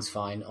it runs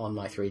fine on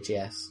my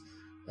 3GS.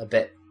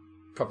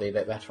 Probably a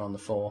bit better on the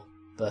 4,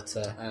 but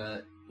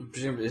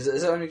presumably, is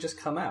it only just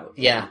come out?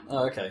 Yeah.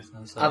 Oh, okay.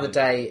 Other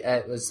day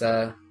it was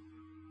on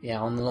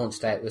the launch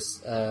day it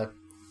was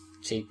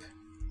cheap,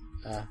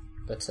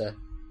 but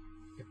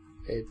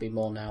it'd be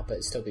more now, but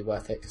it'd still be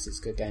worth it because it's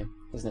a good game,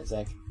 isn't it,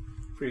 Zeg?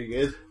 Pretty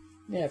good.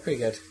 Yeah, pretty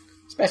good,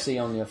 especially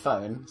on your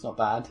phone. It's not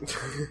bad.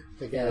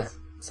 Yeah.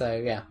 So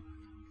yeah.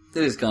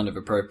 It is kind of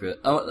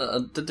appropriate.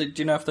 Do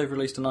you know if they've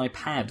released an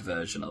iPad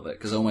version of it?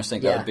 Because I almost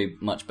think that would be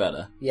much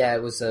better. Yeah,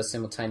 it was a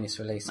simultaneous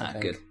release, I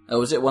think. Good. Oh,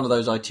 was it one of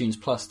those iTunes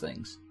Plus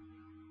things?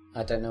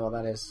 I don't know what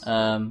that is.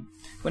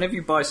 Whenever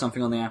you buy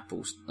something on the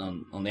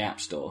on the App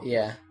Store,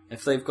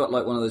 if they've got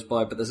like one of those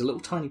but there's a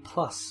little tiny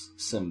plus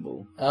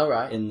symbol. Oh,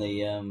 right. In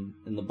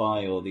the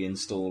buy or the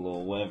install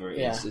or whatever it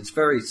is. Yeah. It's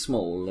very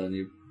small, and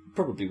you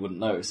probably wouldn't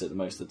notice it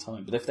most of the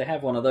time. But if they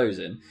have one of those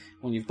in,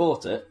 when you've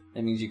bought it,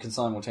 it means you can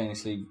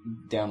simultaneously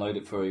download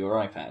it for your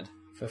iPad.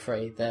 For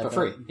free. The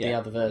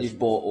other version. You've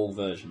bought all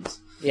versions.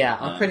 Yeah,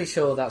 I'm pretty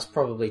sure that's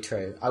probably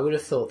true. I would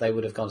have thought they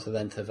would have gone to the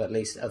length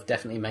of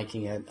definitely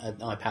making an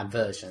iPad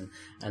version,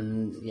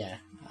 and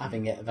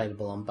having it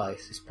available on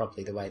both is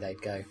probably the way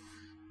they'd go.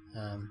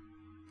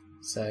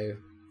 So,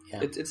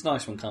 yeah. It's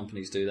nice when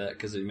companies do that,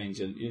 because it means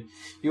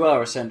you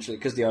are essentially,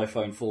 because the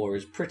iPhone 4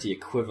 is pretty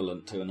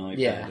equivalent to an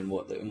iPad in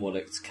what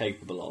it's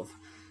capable of.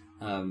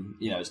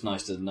 It's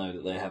nice to know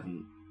that they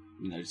haven't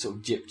sort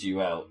of gypped you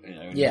out.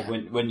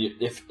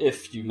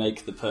 If you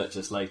make the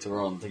purchase later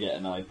on to get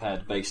an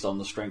iPad based on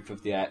the strength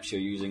of the apps you're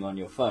using on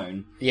your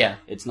phone,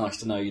 it's nice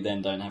to know you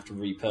then don't have to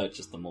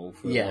repurchase them all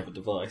for another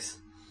device.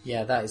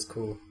 Yeah, that is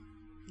cool.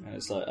 And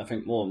it's like, I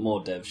think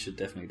more devs should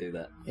definitely do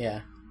that.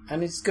 Yeah.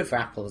 And it's good for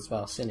Apple as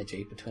well,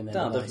 synergy between their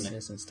devices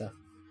definitely. and stuff.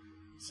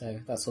 So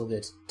that's all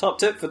good. Top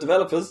tip for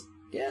developers.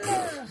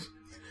 Yeah.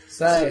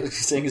 So,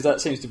 seeing as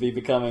that seems to be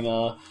becoming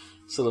our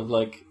sort of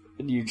like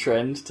new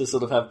trend to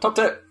sort of have top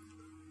tip.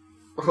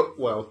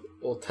 Well,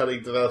 or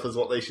telling developers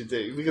what they should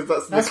do, because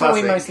that's the what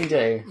classic. we mostly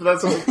do.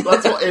 That's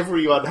what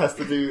everyone has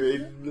to do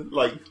in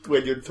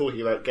when you're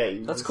talking about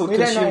games. That's called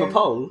consumer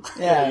poll.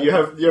 Yeah. You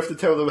have to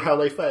tell them how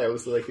they fail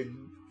so they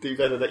can do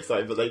better next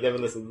time, but they never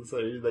listen, so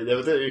they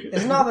never do.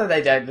 It's not that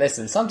they don't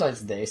listen.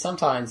 Sometimes they do.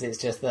 Sometimes it's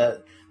just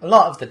that a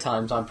lot of the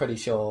times, I'm pretty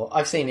sure,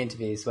 I've seen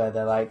interviews where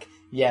they're like,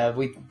 yeah,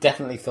 we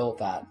definitely thought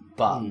that,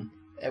 but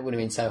it would have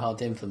been so hard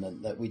to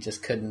implement that we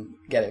just couldn't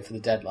get it for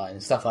the deadline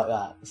and stuff like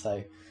that.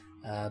 So,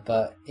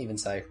 but even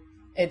so,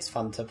 it's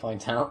fun to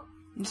point out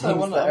things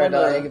that are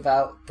annoying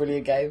about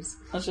brilliant games.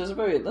 Actually,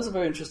 that's a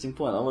very interesting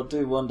point. I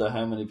do wonder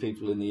how many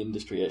people in the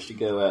industry actually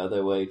go out of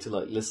their way to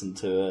like listen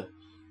to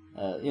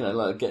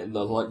like getting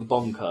like the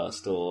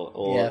Bombcast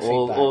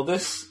or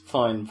this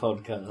fine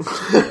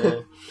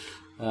podcast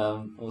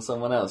or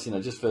someone else,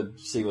 just to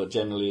see what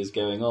generally is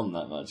going on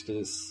that much,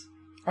 because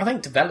I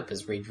think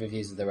developers read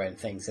reviews of their own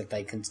things if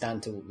they can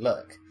stand to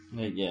look.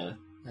 Yeah.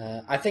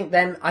 I think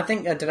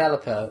a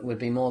developer would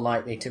be more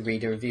likely to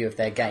read a review of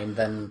their game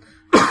than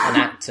an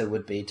actor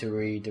would be to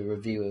read a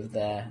review of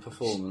their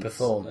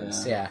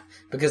performance. Yeah,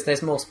 because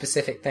there's more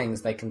specific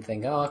things they can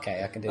think. Oh,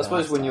 okay, I can do. I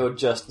suppose when you're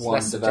just it's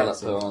one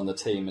developer on the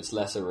team, it's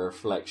less a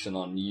reflection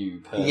on you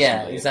personally.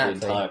 Yeah, exactly.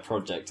 The entire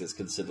project is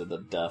considered a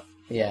duff.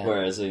 Yeah.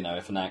 Whereas,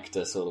 if an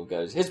actor sort of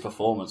goes, his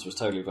performance was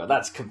totally bad,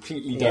 that's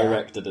completely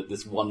directed at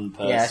this one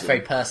person. Yeah, it's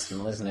very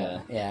personal, isn't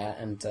it? Yeah,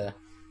 and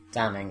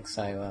damning.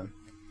 So,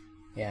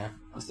 yeah.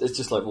 It's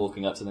just like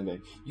walking up to them and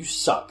going, "You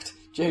sucked.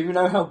 Do you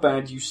know how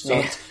bad you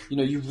sucked?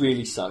 Yeah. You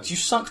really sucked. You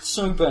sucked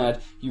so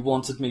bad, you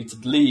wanted me to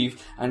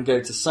leave and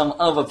go to some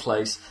other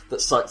place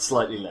that sucked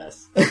slightly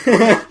less."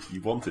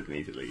 You wanted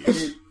me to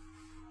leave.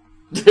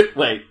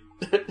 Wait.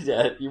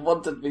 Yeah, you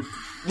wanted me...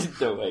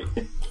 No, wait.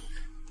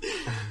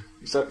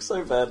 You sucked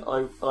so bad,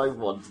 I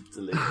wanted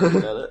to leave.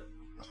 You get it?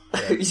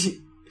 Yeah.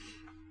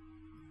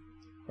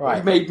 Right.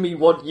 You made me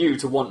want you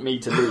to want me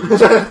to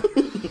leave.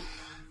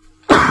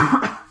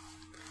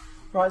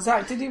 Right,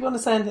 Zach, did you want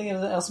to say anything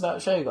else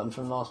about Shogun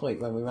from last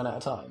week when we ran out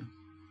of time?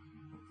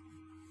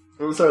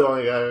 It was so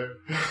long ago.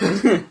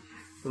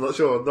 I'm not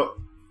sure.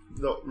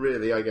 Not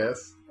really, I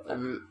guess. I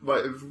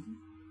might have...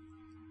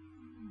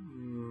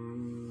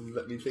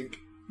 let me think.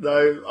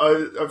 No,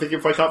 I think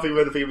if I can't think of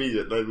anything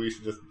immediate, then we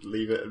should just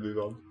leave it and move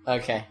on.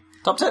 Okay.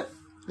 Top tip.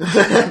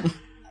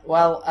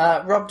 Well,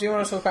 Rob, do you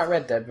want to talk about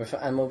Red Dead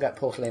and we'll get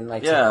Portal in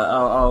later? Yeah,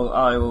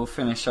 I will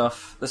finish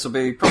off. This will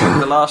be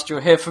probably the last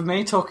you'll hear from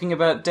me talking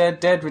about Dead.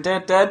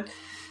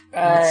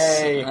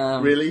 Hey!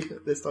 Really?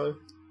 This time?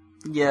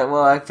 Yeah,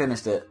 well, I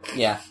finished it.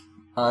 Yeah.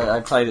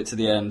 I played it to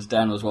the end.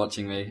 Dan was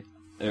watching me.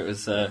 It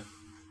was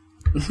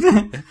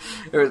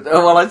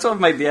Well, I sort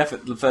of made the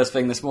effort the first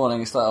thing this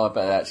morning. It's like, I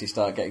better actually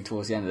start getting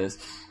towards the end of this.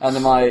 And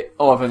then I've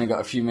only got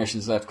a few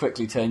missions left,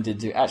 quickly turned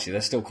into, actually,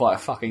 there's still quite a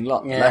fucking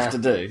lot left to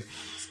do.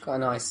 It's quite a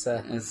nice...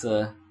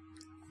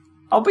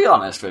 I'll be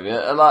honest with you,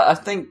 I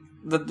think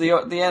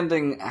the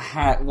ending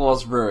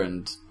was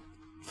ruined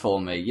for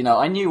me. You know,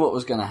 I knew what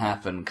was going to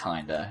happen,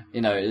 kinda.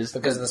 You know,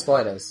 because of the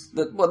spoilers.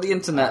 The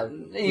internet,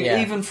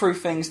 even through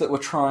things that were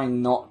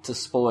trying not to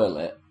spoil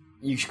it,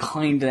 you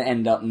kind of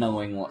end up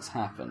knowing what's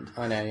happened.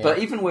 I know, yeah. But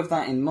even with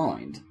that in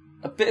mind,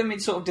 a bit of me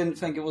sort of didn't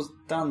think it was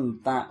done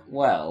that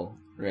well,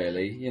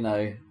 really. You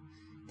know,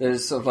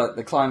 there's sort of like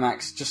the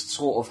climax just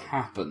sort of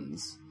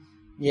happens.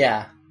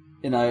 Yeah.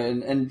 You know,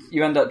 and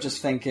you end up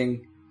just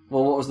thinking,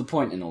 well, what was the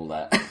point in all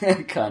that?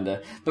 kind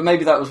of. But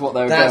maybe that was what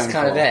they were going for. That's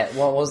kind of it.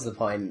 What was the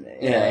point?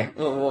 Yeah.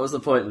 What was the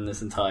point in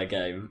this entire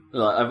game?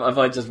 Like, have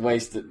I just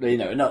wasted... You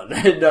know, not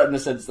in the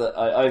sense that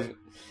I've...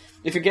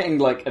 If you're getting,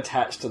 like,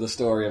 attached to the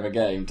story of a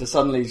game, to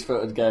suddenly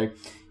sort of go,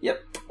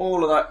 yep,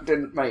 all of that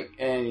didn't make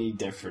any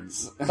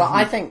difference. But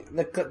I think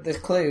the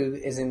clue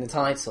is in the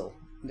title.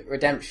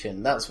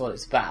 Redemption, that's what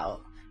it's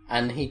about.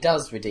 And he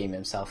does redeem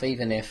himself,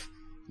 even if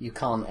you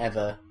can't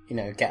ever, you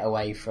know, get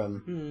away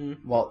from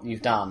what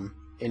you've done.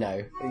 You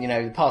know,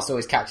 the past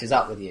always catches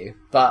up with you,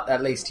 but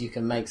at least you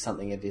can make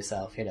something of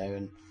yourself, you know,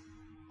 and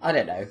I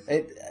don't know.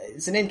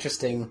 It's an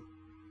interesting...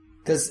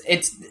 Because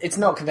it's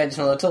not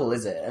conventional at all,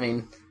 is it? I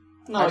mean...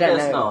 No, I don't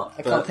know. not.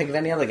 I can't think of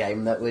any other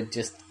game that would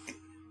just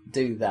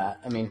do that.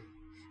 I mean...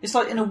 It's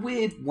like, in a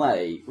weird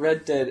way,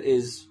 Red Dead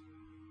is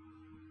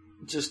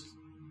just,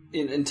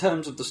 in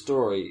terms of the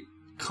story,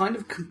 kind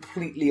of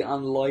completely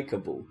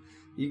unlikable.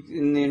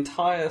 In the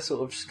entire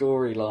sort of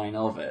storyline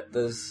of it,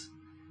 there's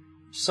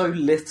so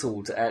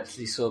little to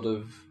actually sort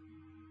of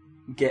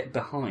get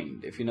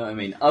behind, if you know what I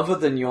mean. Other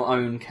than your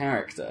own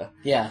character.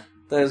 Yeah.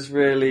 There's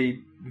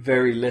really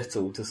very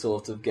little to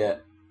sort of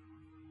get...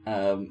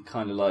 kind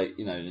of like,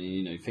 you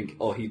know, think,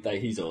 oh,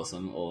 he's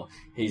awesome, or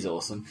he's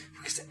awesome,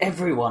 because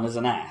everyone is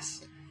an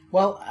ass.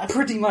 Well,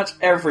 pretty much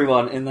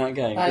everyone in that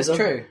game is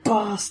true. A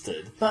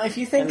bastard. But if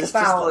you think about, just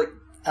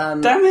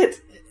like, damn it,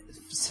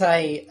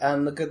 say,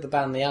 The Good, the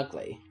Bad, and the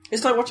Ugly.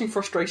 It's like watching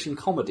frustration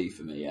comedy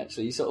for me,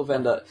 actually. You sort of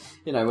end up,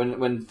 you know,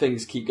 when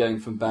things keep going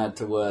from bad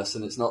to worse,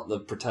 and it's not the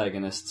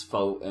protagonist's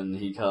fault, and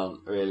he can't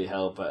really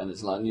help it, and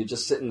it's like, and you're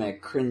just sitting there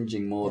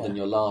cringing more than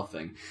you're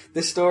laughing.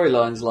 This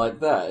storyline's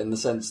like that, in the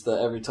sense that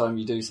every time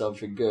you do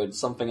something good,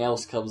 something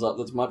else comes up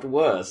that's much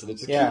worse, and it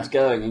just keeps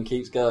going and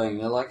keeps going, and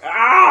you're like,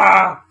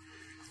 ah!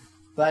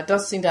 But it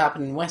does seem to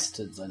happen in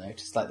westerns, I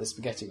noticed, like the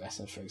spaghetti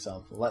westerns, for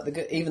example.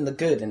 Like even the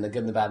good in The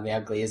Good, the Bad, and the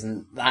Ugly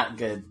isn't that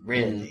good,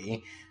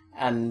 really,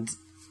 and...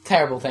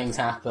 terrible things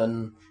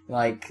happen,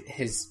 like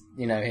him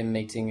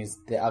meeting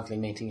the Ugly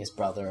meeting his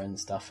brother and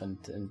stuff, and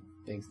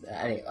things.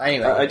 Anyway,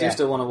 I do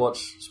still want to watch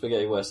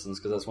spaghetti westerns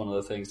because that's one of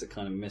the things that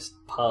kind of missed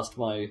past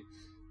my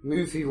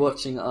movie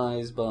watching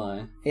eyes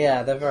by.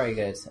 Yeah, they're very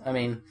good. I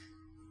mean,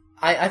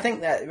 I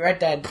think that Red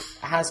Dead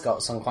has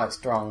got some quite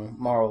strong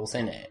morals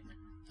in it,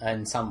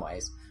 in some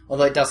ways.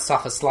 Although it does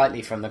suffer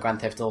slightly from the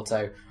Grand Theft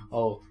Auto.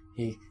 Oh,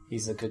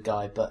 he's a good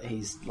guy, but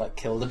he's like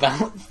killed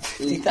about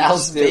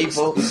 50,000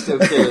 people. He's still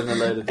killing a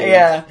load of people.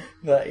 Yeah,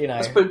 but you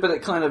know, but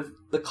it kind of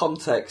the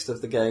context of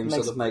the game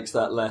sort of makes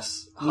that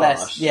less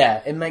harsh.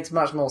 Yeah, it makes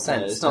much more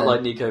sense. Yeah, it's not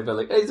like Nico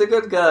Bellic. Hey, he's a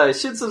good guy.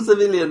 Shoot some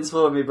civilians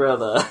for me,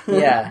 brother.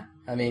 Yeah,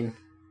 I mean,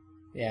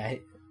 yeah,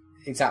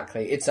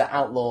 exactly. It's an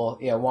outlaw.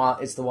 You know,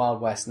 it's the Wild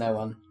West.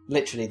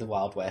 Literally the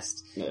Wild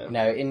West. Yeah. You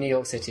know, in New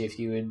York City, if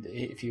you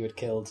had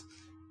killed,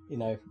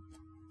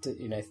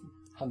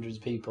 hundreds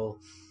of people.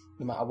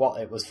 No matter what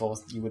it was for,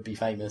 you would be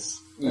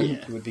famous. Yeah.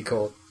 You would be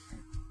caught.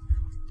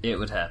 It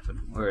would happen.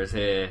 Whereas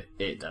here,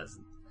 it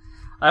doesn't.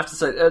 I have to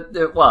say,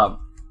 while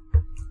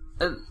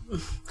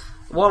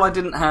I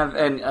didn't have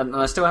any, and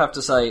I still have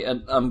to say,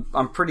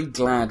 I'm pretty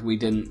glad we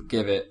didn't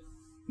give it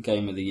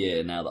Game of the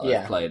Year now that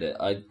I've played it.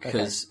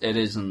 Because it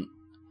isn't...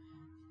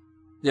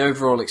 The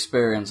overall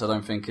experience, I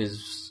don't think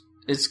is...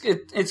 It's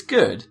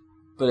good.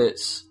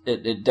 But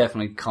it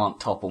definitely can't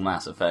topple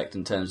Mass Effect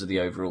in terms of the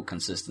overall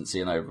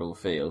consistency and overall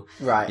feel.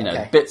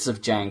 Right, Bits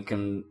of jank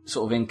and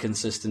sort of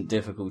inconsistent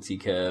difficulty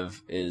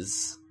curve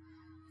is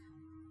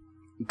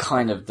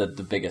kind of the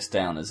biggest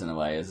downers in a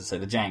way. As I say,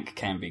 the jank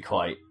can be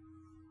quite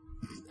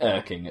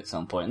irking at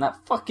some point. And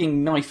that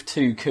fucking knife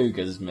 2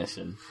 cougars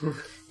mission.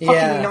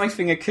 Fucking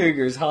knifing a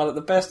cougar is hard at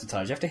the best of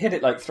times. You have to hit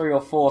it like 3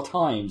 or 4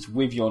 times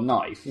with your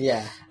knife.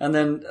 Yeah. And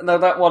then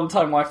that one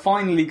time I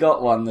finally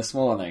got one this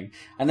morning,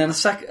 and then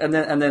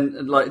and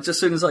then like just as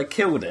soon as I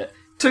killed it,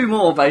 2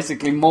 more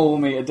basically maul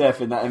me to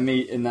death in that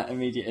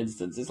immediate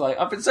instance. It's like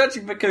I've been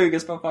searching for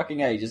cougars for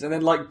fucking ages, and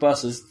then like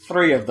buses,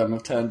 3 of them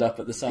have turned up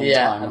at the same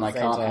time, and I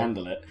can't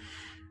handle it.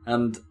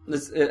 And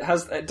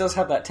it does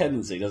have that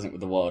tendency, doesn't it,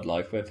 with the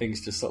wildlife, where things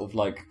just sort of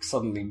like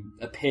suddenly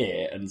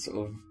appear and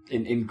sort of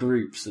in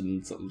groups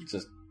and sort of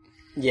just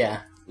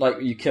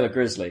like you kill a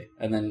grizzly,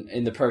 and then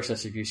in the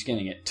process of you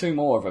skinning it, 2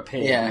 more have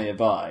appeared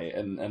nearby,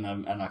 and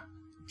I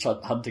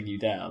hunting you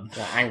down.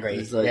 They're angry.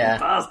 It's like, yeah.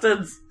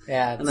 bastards!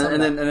 Yeah. And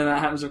then that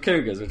happens with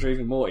cougars, which are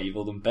even more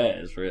evil than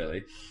bears,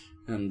 really.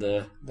 And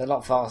they're a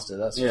lot faster,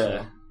 that's for yeah.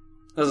 sure.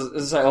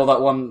 As I say,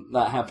 that one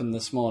that happened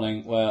this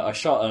morning where I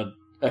shot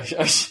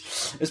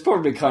it's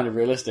probably kind of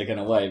realistic in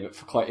a way, but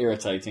quite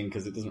irritating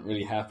because it doesn't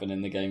really happen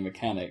in the game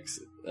mechanics.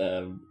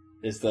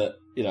 Is that,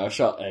 I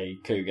shot a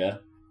cougar,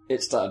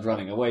 it started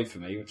running away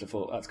from me, which I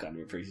thought, that's kind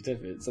of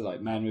appreciative. It's a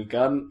man with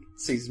gun,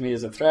 sees me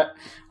as a threat,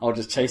 I'll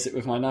just chase it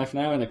with my knife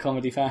now in a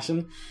comedy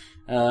fashion,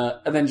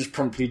 and then just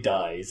promptly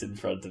dies in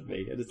front of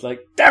me. And it's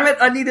like, damn it,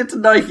 I needed to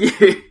knife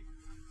you!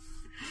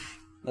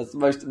 That's the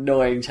most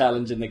annoying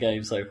challenge in the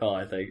game so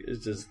far, I think.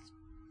 It's just...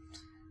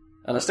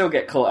 And I still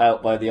get caught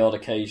out by the odd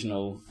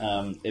occasional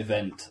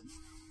event.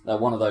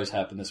 One of those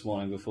happened this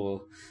morning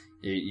before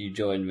you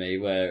joined me,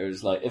 where it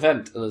was like,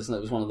 event, it was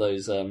one of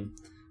those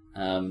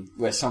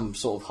where some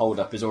sort of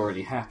hold-up is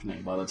already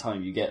happening by the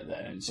time you get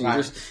there. And so you're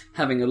just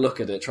having a look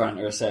at it, trying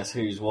to assess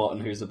who's what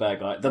and who's the bad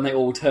guy. Then they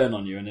all turn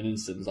on you in an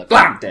instant. It's like,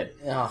 blam, dead!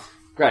 Oh.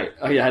 Great.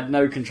 Oh, you had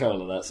no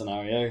control of that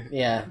scenario.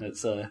 Yeah.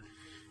 It's...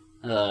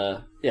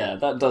 yeah,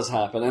 that does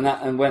happen,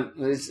 and when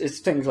it's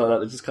things like that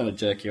that just kind of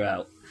jerk you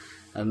out,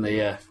 and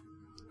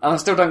I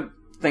still don't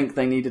think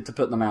they needed to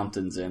put the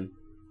mountains in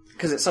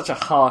because it's such a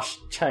harsh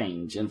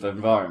change in the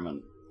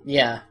environment.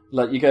 Yeah,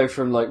 like you go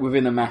from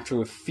within a matter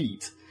of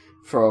feet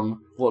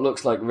from what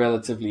looks like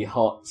relatively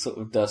hot, sort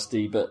of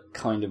dusty but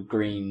kind of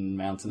green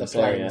mountainous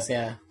area,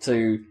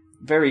 to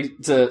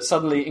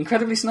suddenly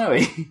incredibly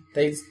snowy.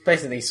 They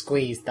basically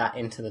squeezed that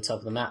into the top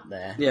of the map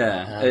there.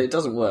 Yeah, it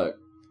doesn't work.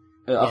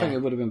 I think it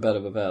would have been better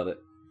without it.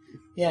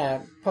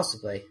 Yeah,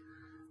 possibly.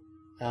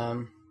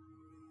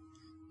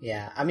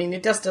 Yeah, I mean,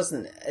 it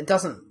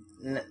doesn't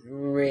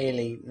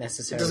really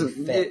necessarily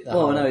fit.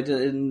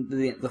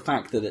 The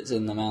fact that it's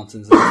in the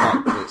mountains and the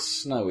fact that it's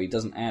snowy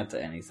doesn't add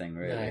to anything,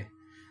 really. No.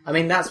 I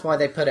mean, that's why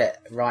they put it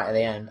right at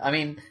the end. I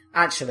mean,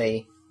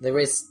 actually, there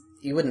is...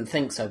 You wouldn't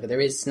think so, but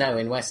there is snow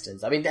in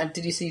Westerns. I mean,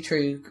 did you see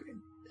True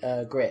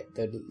Grit,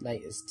 the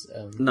latest?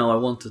 No, I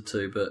wanted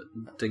to, but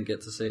didn't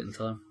get to see it in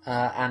time.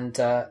 And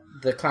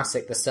the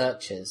classic The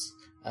Searchers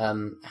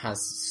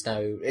has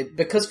snow,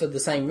 because for the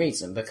same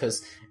reason,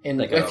 because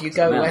if you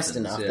go west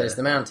enough, there's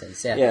the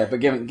mountains. Yeah, yeah,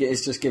 but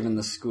it's just given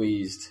the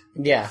squeezed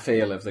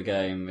feel of the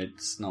game,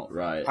 it's not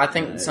right. I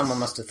think someone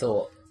must have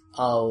thought,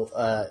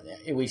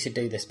 we should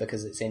do this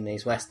because it's in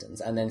these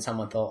westerns, and then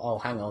someone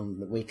thought, hang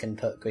on, we can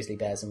put grizzly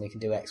bears and we can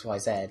do X, Y,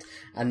 Z,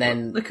 and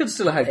then they could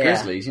still have had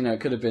grizzlies. It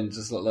could have been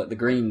just like the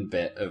green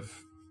bit of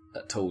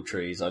tall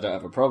trees. I don't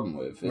have a problem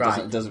with.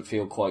 It doesn't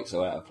feel quite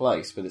so out of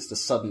place, but it's the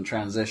sudden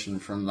transition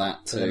from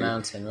that to the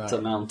mountain. Right. To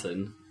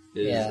mountain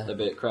is a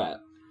bit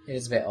crap. It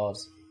is a bit odd.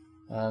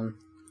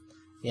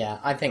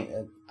 I think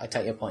I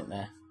take your point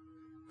there.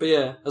 But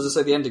yeah, as I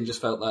say, the ending just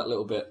felt that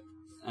little bit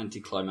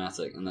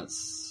anticlimactic, and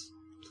that's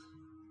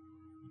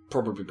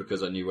probably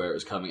because I knew where it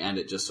was coming, and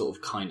it just sort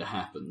of kind of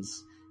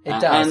happens. It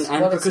does.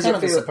 And well, because it's kind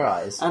of a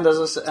surprise. And as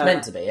I said, it's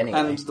meant to be anyway.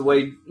 And the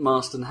way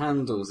Marston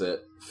handles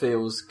it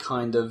feels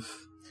kind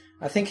of.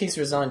 I think he's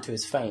resigned to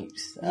his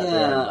fate. I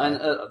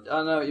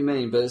know what you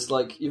mean, but it's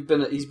like he's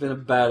been a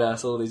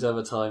badass all these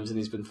other times, and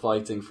he's been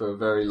fighting for a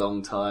very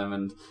long time,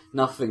 and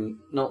not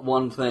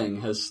one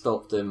thing has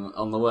stopped him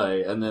on the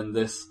way. And then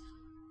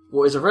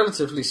what is a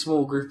relatively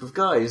small group of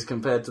guys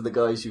compared to the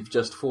guys you've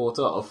just fought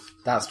off.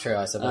 That's true,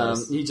 I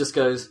suppose. He just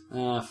goes,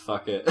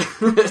 fuck it.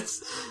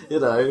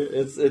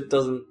 It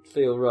doesn't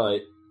feel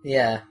right.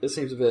 Yeah. It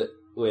seems a bit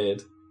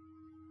weird.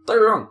 Don't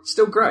get me wrong,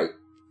 still great.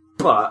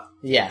 But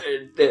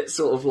it's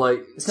sort of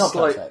like... It's not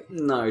perfect.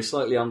 No,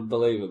 slightly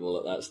unbelievable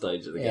at that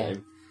stage of the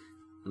game.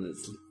 And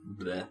it's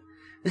bleh.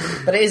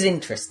 But it is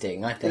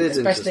interesting, I think. It is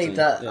especially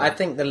I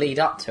think the lead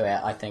up to it,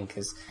 I think,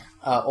 is...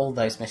 all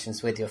those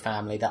missions with your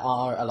family that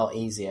are a lot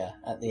easier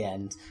at the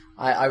end.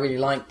 I really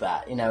like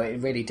that.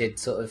 It really did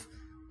sort of...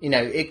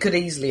 it could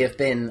easily have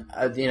been,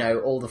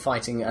 all the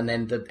fighting and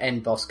then the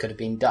end boss could have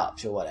been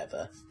Dutch or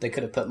whatever. They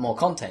could have put more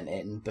content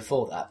in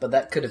before that, but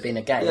that could have been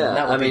a game. And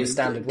that would be the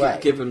standard way.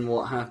 Given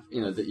what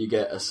happened, that you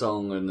get a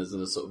song and there's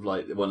a sort of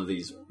like one of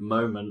these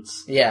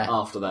moments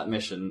after that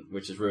mission,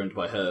 which is ruined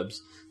by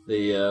herbs.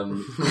 They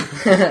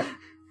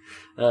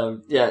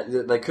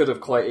could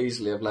have quite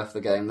easily have left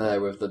the game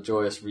there with the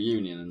joyous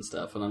reunion and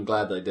stuff, and I'm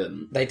glad they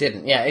didn't. They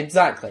didn't, yeah,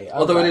 exactly.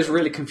 Although it is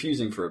really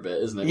confusing for a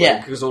bit, isn't it? Yeah.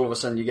 Because all of a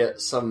sudden you get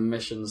some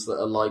missions that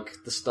are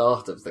like the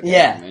start of the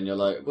game, and you're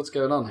like, what's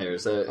going on here?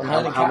 Is there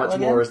how much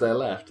more is there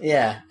left?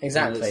 Yeah,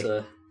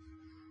 exactly.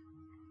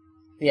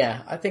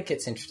 Yeah, I think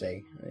it's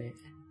interesting.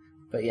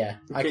 But yeah.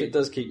 It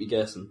does keep you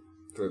guessing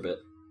for a bit.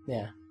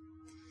 Yeah.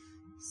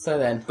 So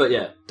then... But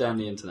yeah, damn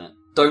the internet.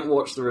 Don't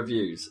watch the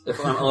reviews.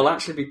 I'll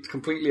actually be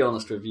completely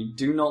honest with you.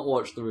 Do not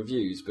watch the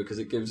reviews because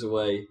it gives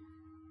away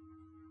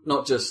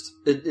not just...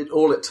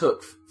 all it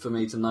took for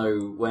me to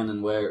know when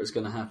and where it was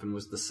going to happen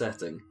was the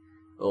setting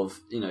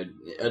of,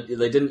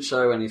 they didn't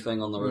show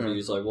anything on the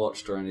reviews I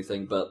watched or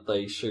anything, but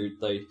they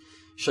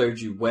showed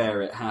you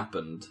where it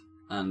happened,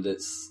 and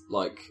it's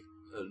like,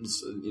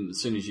 as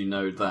soon as you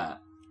know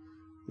that,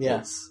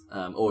 Yeah.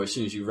 Or as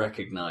soon as you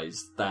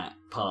recognise that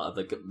part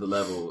of the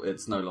level,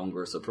 it's no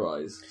longer a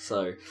surprise.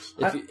 So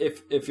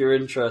if you're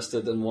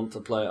interested and want to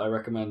play it, I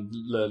recommend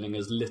learning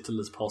as little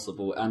as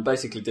possible and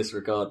basically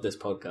disregard this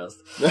podcast.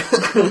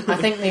 I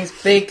think these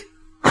big...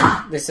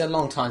 This is a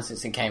long time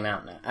since it came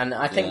out now. And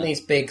I think these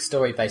big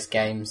story-based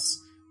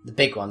games, the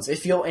big ones,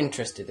 if you're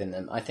interested in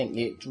them, I think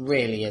it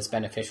really is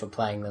beneficial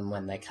playing them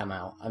when they come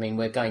out. I mean,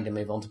 we're going to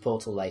move on to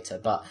Portal later,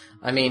 but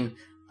I mean...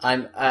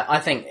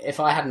 I think if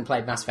I hadn't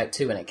played Mass Effect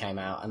 2 when it came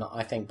out, and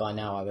I think by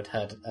now I would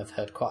have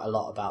heard quite a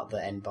lot about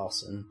the end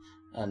boss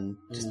and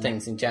just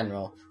things in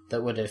general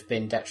that would have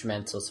been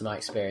detrimental to my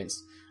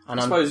experience. And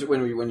I suppose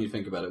when you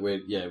think about it,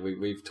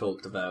 we've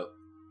talked about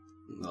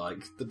like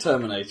the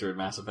Terminator in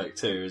Mass Effect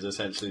 2 is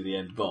essentially the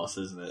end boss,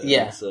 isn't it?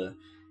 Yeah.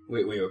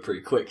 We were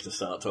pretty quick to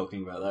start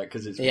talking about that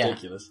because it's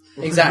ridiculous.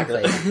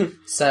 Exactly.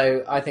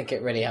 So I think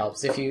it really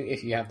helps if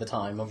you have the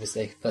time,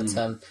 obviously. But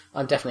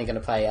I'm definitely going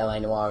to play LA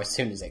Noire as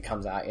soon as it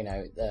comes out,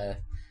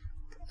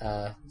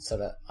 so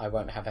that I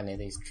won't have any of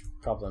these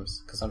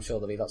problems, because I'm sure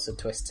there'll be lots of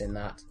twists in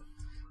that,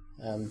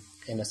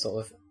 in a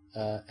sort of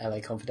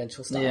LA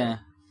Confidential style. Yeah.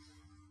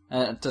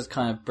 It does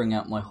kind of bring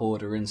out my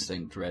hoarder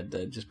instinct, Red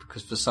Dead, just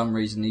because for some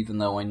reason, even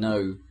though I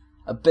know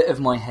a bit of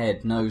my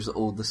head knows that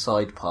all the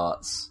side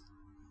parts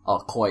are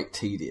quite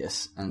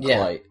tedious and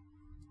quite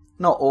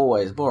not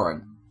always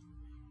boring,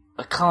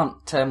 I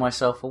can't tear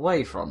myself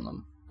away from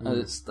them.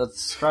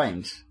 That's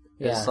strange.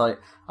 It's like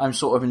I'm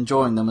sort of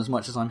enjoying them as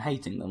much as I'm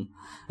hating them.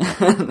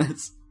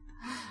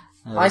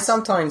 I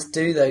sometimes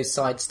do those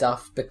side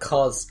stuff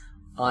because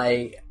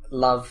I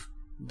love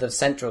the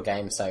central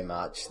game so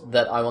much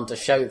that I want to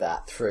show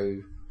that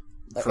through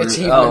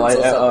achievements.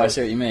 I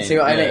see what you mean. See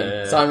what I mean?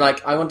 Yeah. So I'm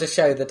like, I want to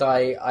show that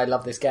I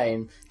love this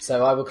game,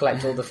 so I will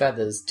collect all the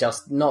feathers,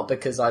 just not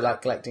because I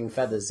like collecting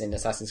feathers in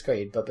Assassin's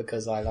Creed, but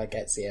because I like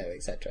Ezio,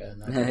 etc.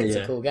 And I think it's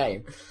a cool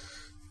game.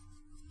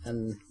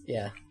 And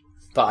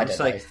but I don't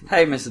know. Like,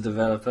 hey, Mr.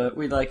 Developer,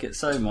 we like it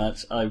so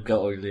much, I've got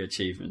all the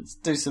achievements.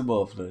 Do some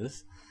more,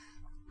 please.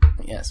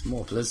 Yes,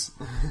 more, please.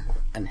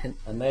 and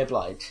they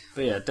oblige.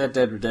 But yeah,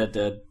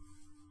 Dead,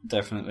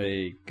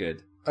 definitely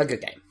good. A good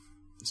game.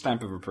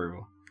 Stamp of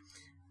approval.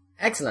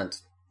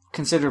 Excellent.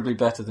 Considerably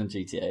better than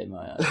GTA in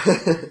my eyes.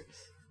 Can't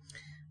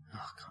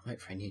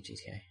wait for a new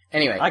GTA.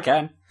 Anyway. I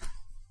can.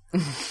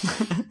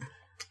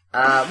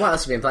 What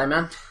else have you been playing,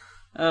 man?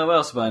 What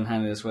else have I been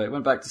handling this week?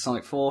 Went back to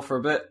Sonic 4 for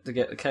a bit to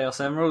get the Chaos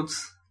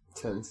Emeralds.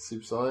 Turn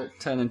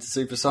into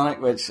Super Sonic,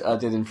 which I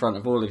did in front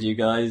of all of you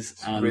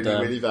guys. And,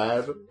 really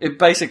bad. It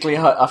basically,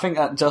 I think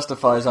that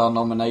justifies our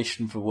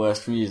nomination for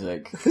worst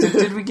music.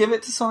 Did we give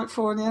it to Sonic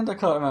 4 in the end? I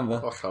can't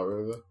remember. I can't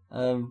remember.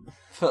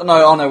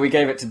 No, we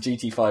gave it to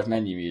GT5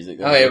 menu music.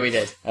 We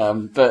did.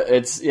 But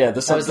it's, that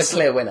was the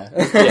clear winner.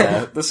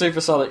 The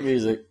Super Sonic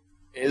music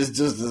is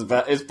just as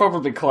bad. It's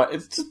probably quite,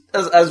 it's just,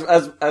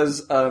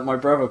 as my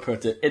brother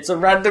put it, it's a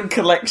random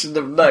collection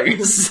of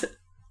notes.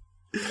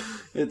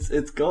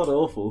 It's god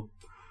awful,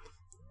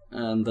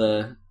 and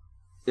but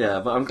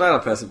I'm glad I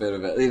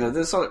persevered with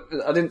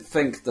it. I didn't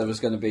think there was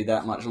going to be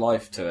that much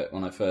life to it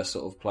when I first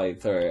sort of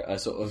played through it. I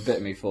sort of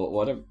bit me thought,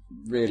 well, I don't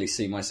really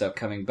see myself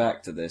coming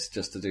back to this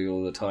just to do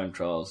all the time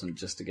trials and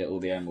just to get all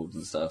the emeralds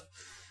and stuff.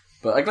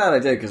 But I'm glad I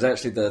did, because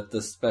actually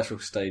the special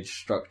stage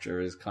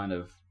structure is kind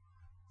of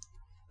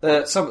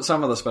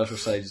some of the special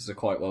stages are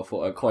quite well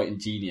thought, are quite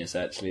ingenious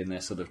actually in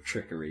their sort of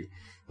trickery.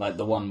 Like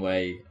the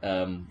one-way,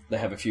 they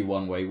have a few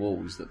one-way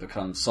walls that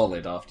become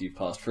solid after you've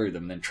passed through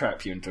them and then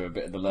trap you into a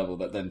bit of the level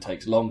that then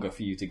takes longer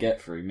for you to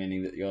get through,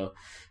 meaning that you're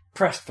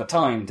pressed for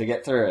time to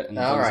get through it and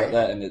things like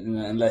that, and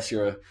unless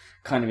you're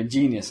kind of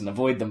ingenious and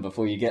avoid them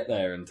before you get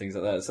there and things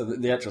like that. So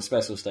the actual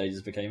special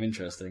stages became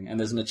interesting. And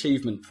there's an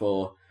achievement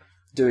for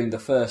doing the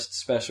first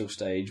special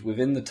stage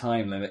within the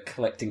time limit,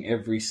 collecting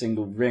every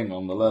single ring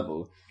on the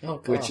level,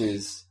 which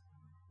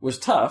was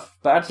tough,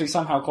 but actually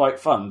somehow quite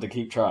fun to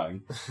keep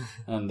trying.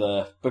 And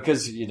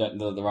because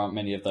there aren't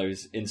many of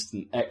those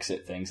instant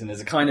exit things, and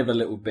there's a kind of a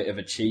little bit of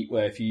a cheat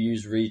where if you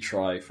use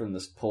retry from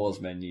the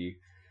pause menu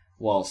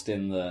whilst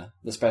in the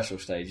special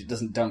stage, it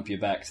doesn't dump you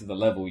back to the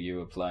level you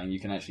were playing. You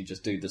can actually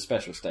just do the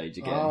special stage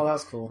again. Oh,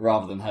 that's cool.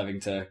 Rather than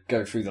having to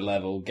go through the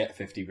level, get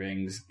 50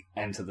 rings,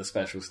 enter the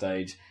special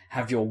stage,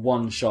 have your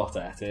one shot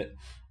at it,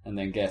 and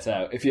then get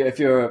out. If you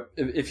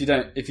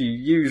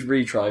use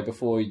retry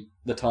before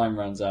the time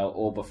runs out,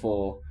 or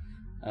before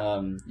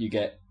you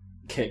get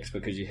kicked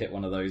because you hit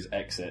one of those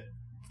exit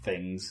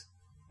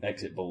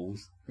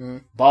balls,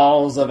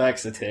 balls of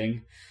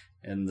exiting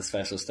in the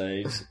special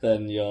stage,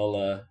 then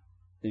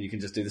you can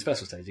just do the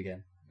special stage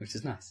again, which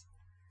is nice.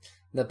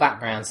 The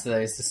backgrounds to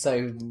those are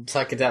so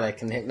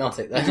psychedelic and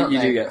hypnotic. You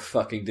do get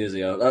fucking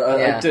dizzy.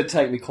 It did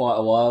take me quite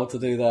a while to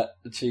do that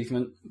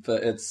achievement,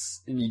 but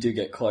you do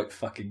get quite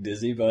fucking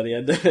dizzy by the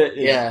end of it.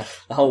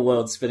 The whole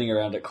world's spinning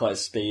around at quite a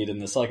speed, and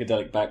the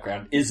psychedelic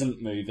background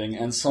isn't moving,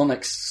 and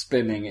Sonic's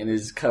spinning in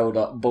his curled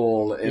up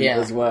ball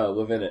as well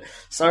within it.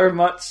 So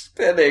much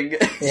spinning.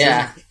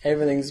 Yeah,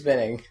 everything's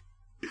spinning.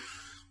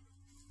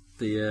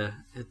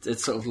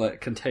 It's sort of like a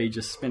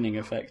contagious spinning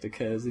effect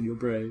occurs in your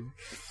brain.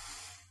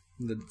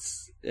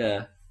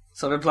 Yeah.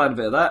 So I've been playing a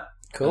bit of that.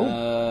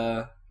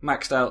 Cool.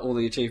 Maxed out all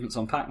the achievements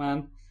on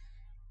Pac-Man,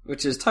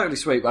 which is totally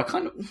sweet. But I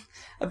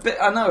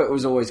know it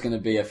was always going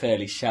to be a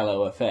fairly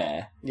shallow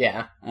affair.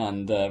 Yeah.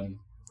 And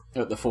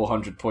at the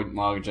 400-point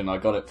margin I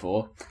got it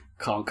for,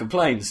 can't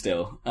complain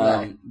still.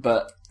 Right.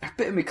 But a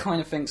bit of me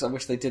kind of thinks I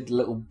wish they did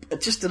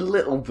just a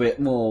little bit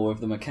more with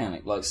the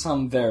mechanic, like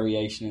some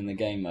variation in the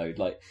game mode.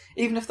 Like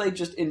even if they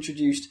just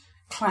introduced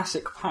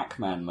classic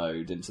Pac-Man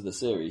mode into the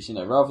series,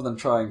 rather than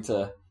trying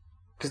to.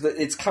 Because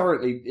it's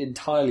currently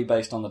entirely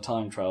based on the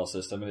time trial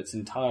system, and it's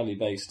entirely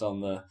based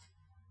on the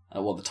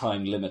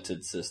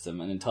time-limited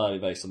system, and entirely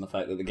based on the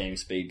fact that the game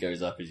speed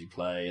goes up as you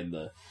play, and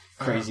the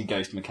crazy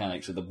ghost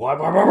mechanics with the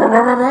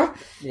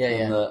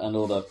and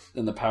all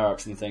the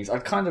power-ups and things. I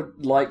kind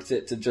of liked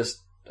it to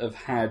just have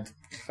had,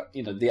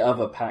 the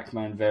other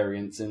Pac-Man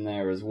variants in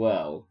there as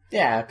well.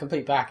 Yeah, a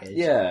complete package.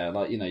 Yeah,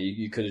 like,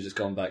 you could have just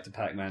gone back to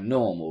Pac-Man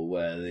normal,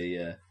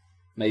 where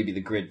maybe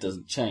the grid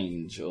doesn't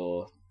change,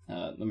 or...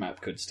 the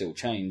map could still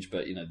change,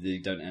 but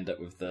you don't end up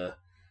with the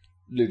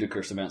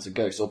ludicrous amounts of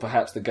ghosts, or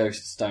perhaps the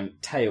ghosts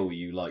don't tail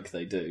you like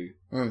they do.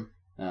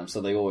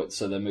 So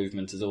their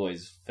movement is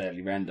always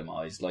fairly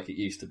randomised, like it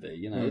used to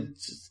be.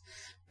 It's just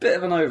a bit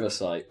of an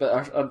oversight.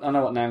 But I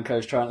know what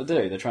Namco's trying to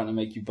do. They're trying to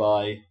make you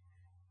buy,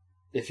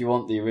 if you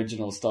want the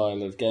original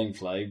style of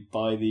gameplay,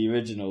 buy the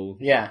original.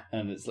 Yeah,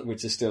 and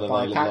which is still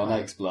available on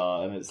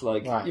XBLA, and it's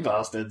like, you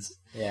bastards.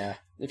 Yeah.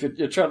 If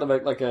you're trying to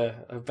make like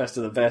a best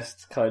of the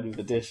best kind of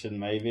edition,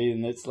 maybe,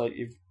 and it's like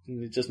you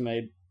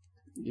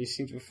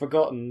seem to have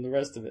forgotten the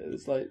rest of it.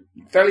 It's like,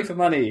 value for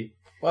money.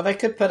 Well, they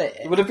could put it...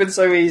 It would have been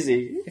so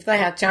easy. If they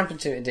had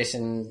Championship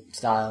Edition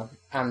style,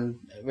 and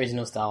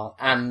original style,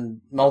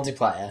 and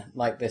multiplayer,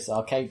 like this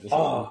arcade machine.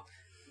 Oh.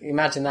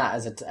 Imagine that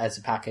as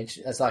a package,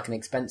 as like an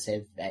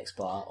expensive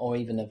XBLA, or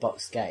even a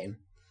boxed game.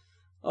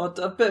 Oh,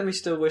 I bet me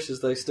still wishes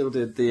they still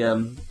did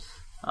the...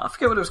 I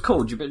forget what it was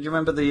called. Do you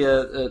remember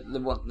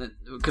the one?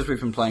 Because we've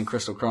been playing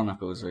Crystal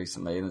Chronicles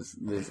recently, and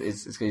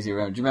it's easy to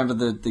remember. Do you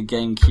remember the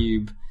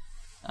GameCube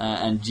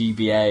and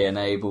GBA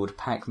enabled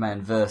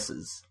Pac-Man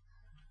Versus?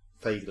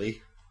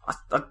 Vaguely.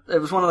 It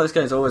was one of those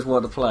games I always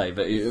wanted to play,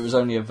 but it was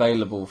only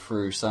available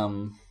through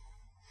some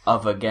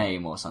other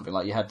game or something.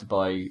 Like you had to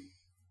buy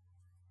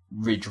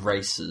Ridge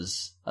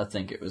Racers, I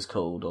think it was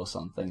called, or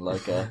something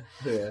like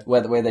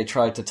where they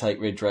tried to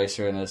take Ridge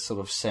Racer in a sort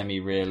of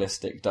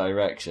semi-realistic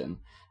direction.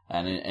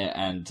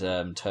 And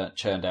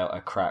turned out a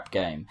crap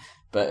game,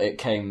 but it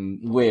came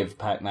with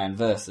Pac-Man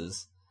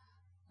Versus,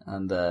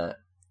 and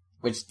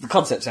which the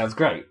concept sounds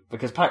great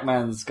because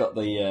Pac-Man's got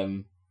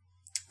the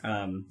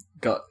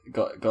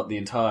got the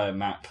entire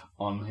map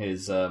on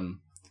his no,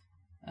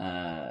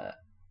 I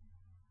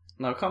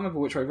can't remember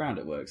which way round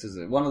it works. Is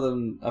it one of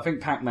them? I think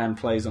Pac-Man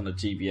plays on a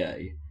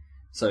GBA,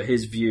 so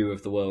his view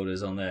of the world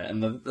is on there,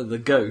 and the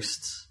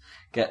ghosts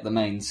get the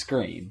main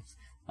screen.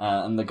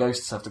 And the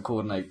ghosts have to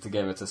coordinate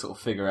together to sort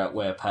of figure out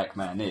where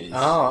Pac-Man is.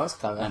 Oh, that's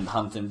clever. And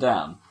hunt him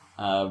down.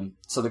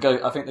 So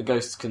I think the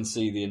ghosts can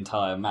see the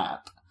entire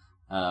map.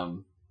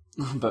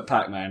 But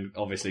Pac-Man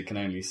obviously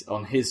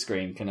on his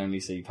screen can only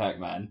see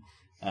Pac-Man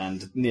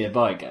and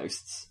nearby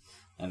ghosts.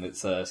 And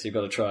it's so you've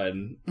got to try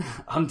and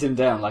hunt him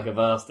down like a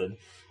bastard.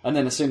 And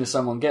then as soon as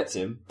someone gets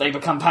him, they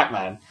become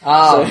Pac-Man.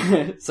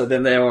 Oh. So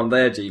then they're on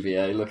their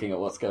GBA looking at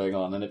what's going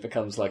on, and it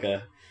becomes like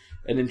an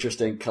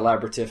interesting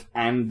collaborative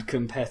and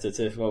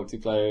competitive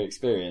multiplayer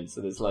experience.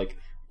 And it's like,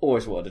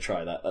 always wanted to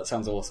try that. That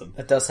sounds awesome.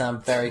 That does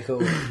sound very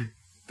cool.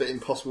 Bit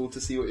impossible to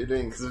see what you're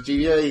doing because of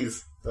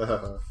GBAs.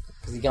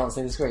 Because you can't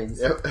see the screens.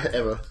 Yep,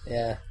 ever.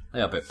 Yeah.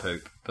 They are a bit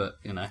poop, but,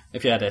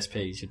 if you had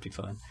SPs, you'd be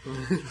fine.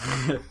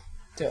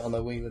 Do it on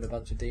the Wii with a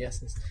bunch of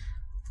DSs.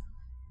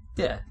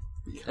 Yeah.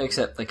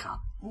 Except they can't.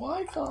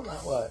 Why can't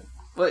that work?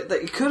 Well,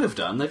 they could have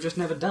done, they've just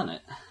never done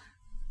it.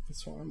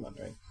 That's what I'm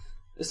wondering.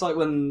 It's like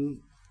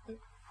when...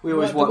 We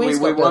always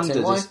we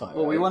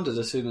wondered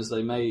as soon as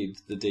they made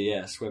the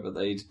DS whether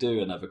they'd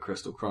do another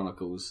Crystal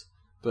Chronicles,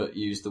 but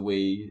use the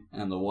Wii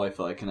and the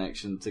Wi-Fi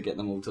connection to get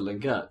them all to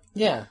link up.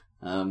 Yeah.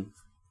 And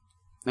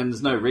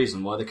there's no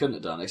reason why they couldn't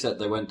have done,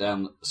 except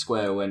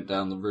Square went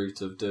down the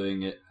route of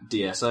doing it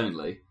DS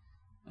only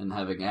and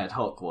having ad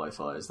hoc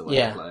Wi-Fi as the way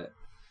to play it.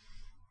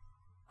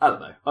 I don't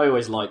know. I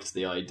always liked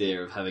the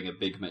idea of having a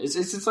big...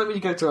 It's like when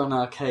you go to an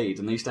arcade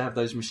and they used to have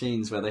those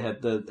machines where they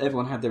had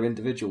everyone had their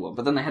individual one,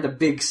 but then they had a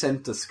big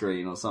centre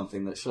screen or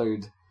something that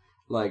showed,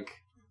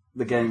 like,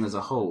 the game as a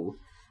whole.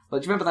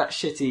 Like, do you remember that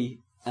shitty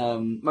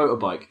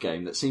motorbike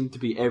game that seemed to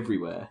be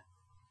everywhere?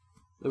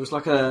 There was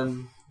like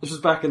this was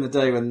back in the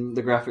day when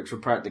the graphics were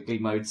practically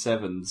Mode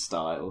 7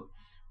 style.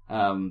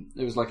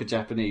 It was like a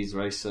Japanese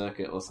race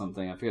circuit or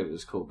something. I forget what it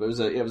was called, but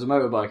it was a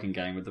motorbiking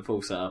game with the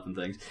full setup and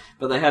things.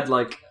 But they had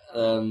like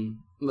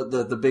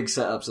the big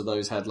setups of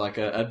those had like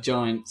a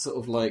giant sort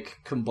of like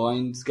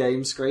combined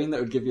game screen that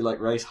would give you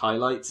like race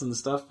highlights and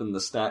stuff and the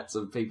stats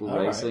of people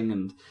racing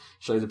and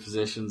show the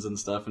positions and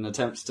stuff, and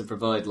attempts to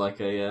provide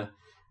like a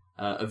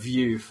a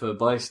view for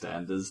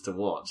bystanders to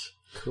watch.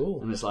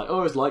 Cool. And it's like, I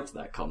always liked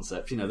that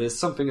concept. There's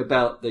something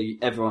about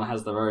everyone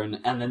has their own,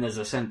 and then there's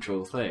a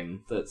central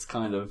thing that's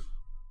kind of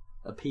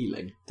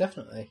appealing.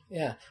 Definitely,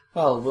 yeah.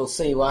 Well, we'll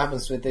see what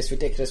happens with this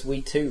ridiculous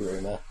Wii 2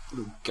 rumour.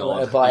 Oh, God.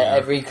 Whereby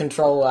every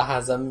controller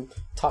has a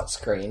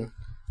touchscreen,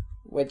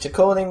 which,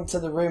 according to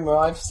the rumour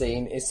I've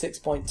seen, is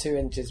 6.2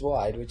 inches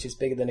wide, which is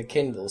bigger than a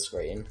Kindle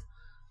screen.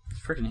 It's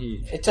freaking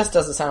huge. It just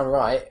doesn't sound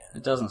right.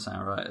 It doesn't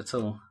sound right at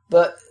all.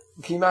 But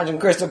can you imagine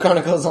Crystal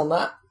Chronicles on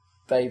that,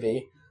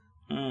 baby?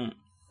 Mm.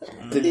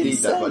 Didn't need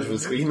that much of a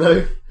screen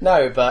though.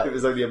 No, but... It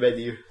was only a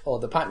menu. Or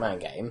the Pac-Man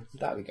game.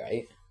 That'd be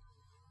great.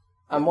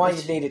 And why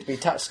you'd need it to be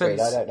touchscreen,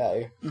 I don't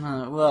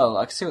know. Well,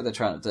 I can see what they're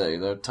trying to do.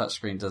 The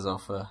touchscreen does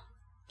offer...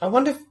 I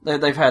wonder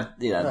if... They've had...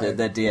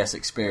 their DS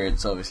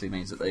experience obviously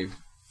means that they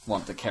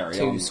want to carry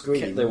on.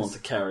 Screens. They want to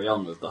carry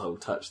on with the whole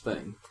touch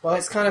thing. Well,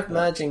 it's kind of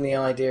merging the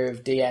idea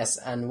of DS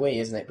and Wii,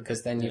 isn't it?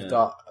 Because then you've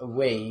got a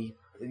Wii...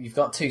 You've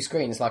got two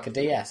screens like a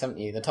DS, haven't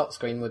you? The top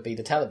screen would be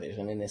the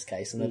television in this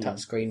case, and the touch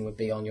screen would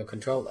be on your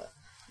controller.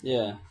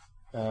 Yeah.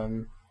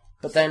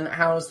 But then,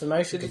 how is the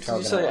motion control?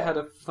 Did you say it had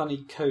a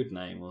funny code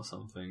name or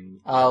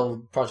something?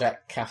 Oh,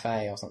 Project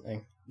Cafe or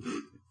something.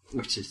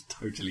 Which is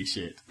totally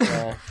shit.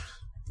 Yeah.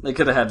 They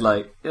could have had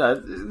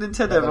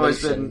Nintendo have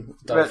always been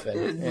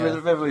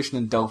Dolphin. Revolution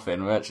and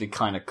Dolphin were actually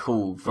kind of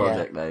cool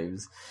project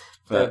names.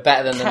 They're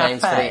better than the Cafe.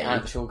 names for the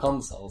actual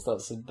consoles.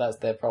 That's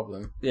their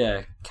problem.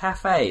 Yeah,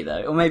 Cafe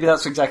though, or maybe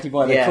that's exactly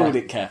why they called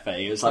it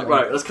Cafe. It was like,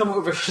 right, let's come up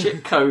with a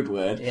shit code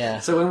word.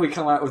 Yeah. So when we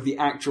come out with the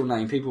actual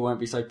name, people won't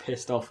be so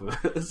pissed off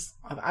with us.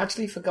 I've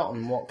actually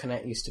forgotten what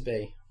Kinect used to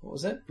be. What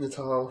was it?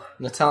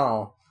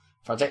 Natal.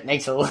 Project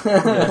Natal.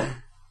 Yeah.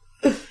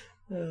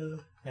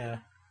 Yeah.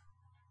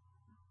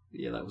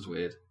 Yeah, that was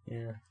weird.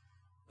 Yeah.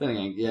 Then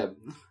again, yeah.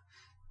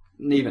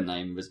 Neither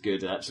name was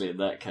good, actually, in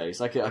that case.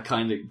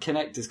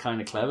 Kinect is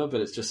kind of clever,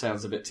 but it just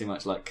sounds a bit too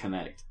much like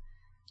Connect.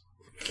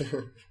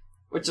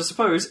 Which I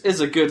suppose is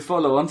a good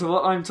follow-on to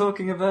what I'm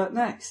talking about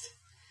next.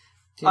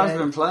 I've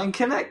been playing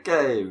Kinect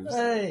games.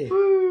 Hey!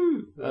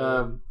 Woo!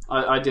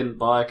 I didn't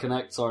buy a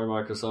Kinect, sorry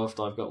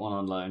Microsoft, I've got one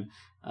on loan.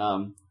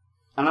 And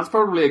that's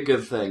probably a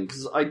good thing,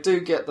 because I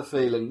do get the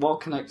feeling, while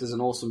Kinect is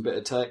an awesome bit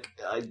of tech,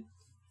 I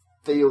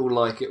feel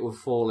like it will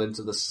fall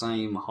into the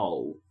same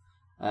hole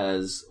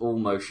as all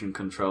motion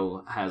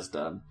control has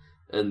done,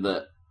 in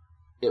that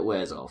it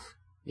wears off.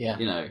 Yeah.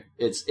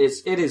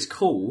 It is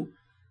cool,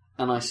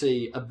 and I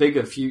see a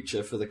bigger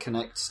future for the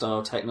Kinect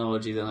style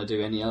technology than I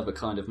do any other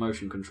kind of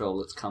motion control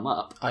that's come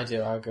up. I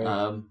agree.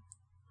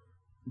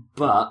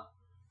 But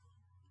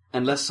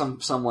unless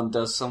someone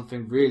does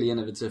something really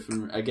innovative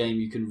and a game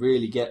you can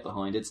really get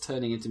behind, it's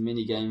turning into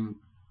minigame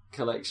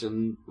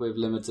collection with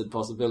limited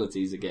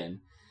possibilities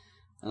again.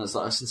 And it's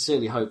like, I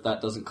sincerely hope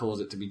that doesn't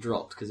cause it to be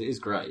dropped, because it is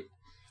great.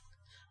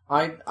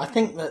 I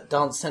think that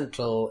Dance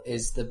Central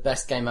is the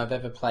best game I've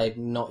ever played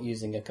not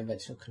using a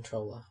conventional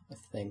controller, I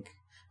think.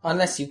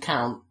 Unless you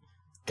count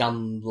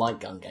light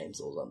gun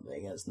games or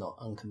something as not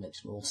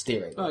unconventional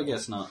steering. I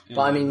guess not. Yeah.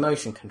 But I mean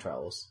motion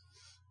controls.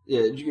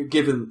 Yeah,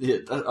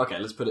 okay,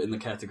 let's put it in the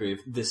category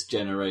of this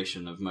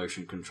generation of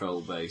motion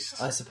control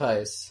based. I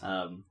suppose.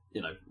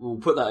 We'll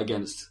put that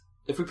against...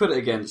 If we put it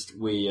against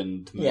Wii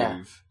and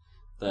Move,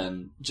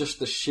 then just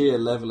the sheer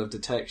level of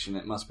detection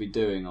it must be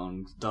doing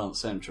on Dance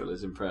Central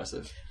is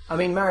impressive. I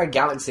mean, Mario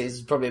Galaxy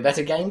is probably a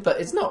better game, but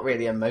it's not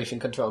really a motion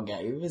control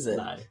game, is it?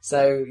 No.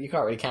 So you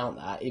can't really count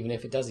that, even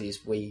if it does use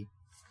Wii.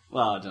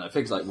 Well, I don't know,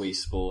 things like Wii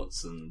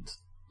Sports and,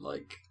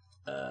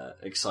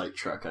 Excite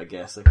Truck, I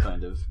guess, are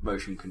kind of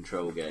motion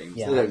control games.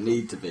 Yeah. They don't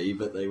need to be,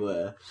 but they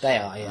were. They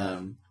are,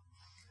 yeah.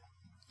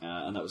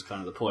 And that was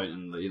kind of the point,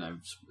 and,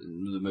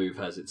 the Move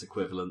has its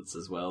equivalents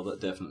as well that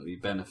definitely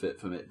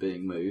benefit from it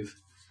being Move.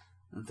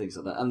 And things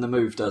like that. And the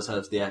Move does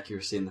have the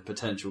accuracy and the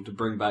potential to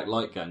bring back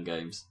light gun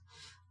games.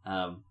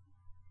 I'm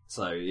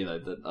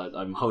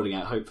holding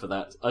out hope for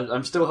that.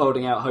 I'm still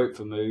holding out hope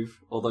for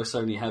Move, although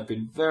Sony have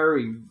been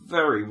very,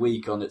 very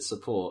weak on its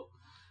support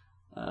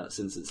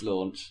since its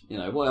launch.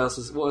 What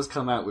has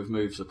come out with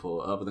Move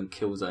support other than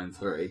Killzone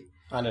 3?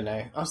 I don't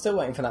know. I'm still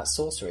waiting for that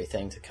sorcery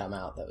thing to come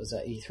out that was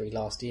at E3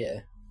 last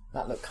year.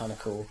 That looked kind of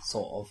cool,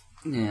 sort of.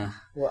 Yeah.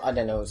 Well, I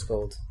don't know what it's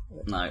called.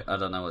 No, I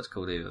don't know what it's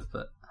called either,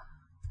 but...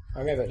 I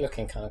remember it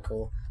looking kind of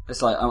cool.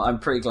 It's like, I'm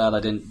pretty glad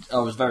I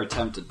was very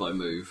tempted by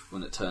Move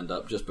when it turned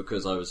up, just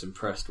because I was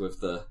impressed with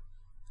the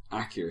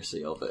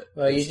accuracy of it.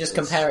 Well, you just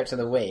compare it to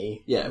the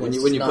Wii. Yeah, when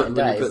you put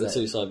the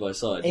two side by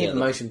side. Even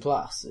Motion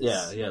Plus.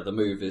 The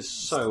Move is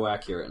so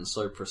accurate and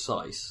so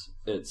precise.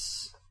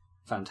 It's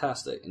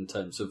fantastic in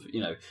terms of,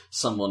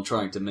 someone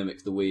trying to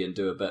mimic the Wii and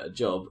do a better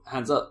job.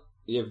 Hands up,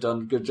 you've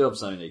done a good job,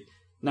 Sony.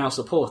 Now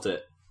support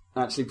it.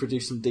 Actually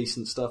produce some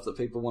decent stuff that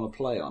people want to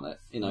play on it,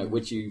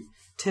 which you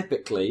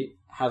typically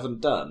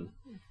haven't done.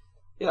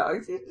 They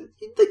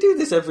do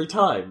this every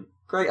time.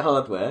 Great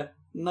hardware,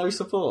 no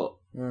support.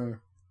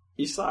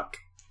 You suck.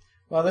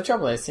 Well, the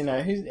trouble is,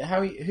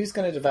 who's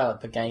going to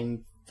develop a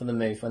game for the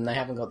Move when they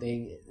haven't got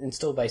the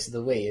install base of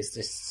the Wii is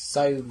just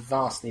so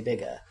vastly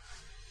bigger.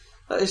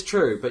 That is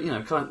true, but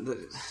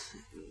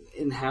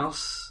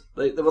in-house.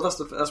 That's the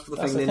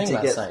thing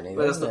Ninty gets.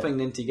 That's the thing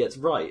Ninty gets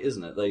right,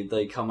 isn't it?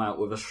 They come out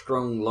with a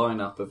strong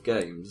lineup of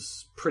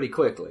games pretty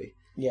quickly.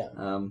 Yeah.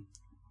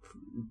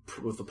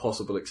 With the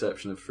possible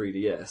exception of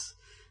 3DS,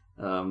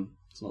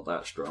 it's not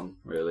that strong,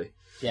 really.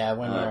 Yeah,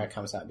 when Mirror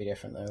comes out, it'll be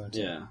different though. Won't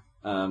it? Yeah.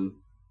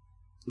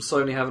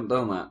 Sony haven't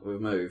done that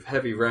with Move.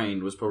 Heavy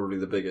Rain was probably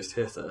the biggest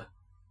hitter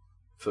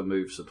for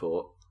Move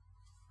support,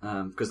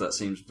 because that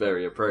seems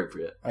very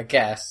appropriate. I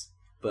guess.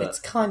 But it's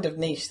kind of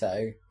niche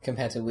though,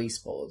 compared to Wii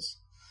Sports.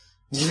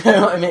 Do you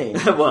know what I mean?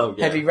 Well,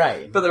 yeah. Heavy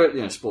Rain. But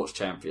they're sports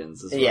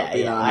champions as well.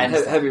 Yeah, I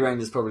mean, Heavy Rain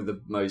is probably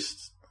the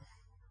most.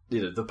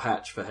 The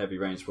patch for Heavy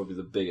Rain is probably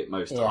the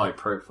most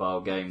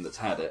high-profile game that's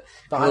had it.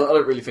 But I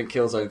don't really think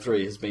Killzone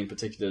 3 has been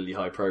particularly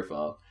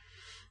high-profile.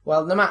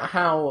 Well, no matter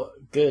how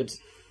good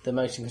the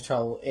motion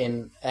control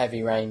in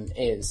Heavy Rain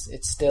is,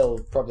 it's still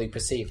probably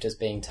perceived as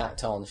being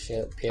tacked on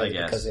purely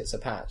because it's a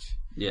patch.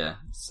 Yeah.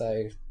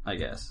 So I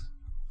guess.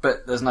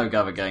 But there's no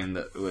other game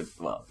that would,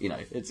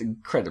 it's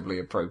incredibly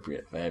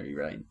appropriate for Heavy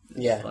Rain.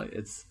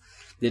 It's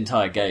the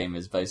entire game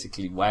is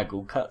basically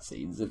waggle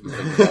cutscenes, if you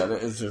think about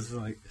it. It's just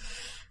like...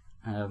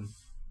 that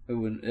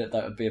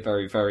would be a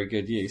very, very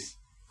good use.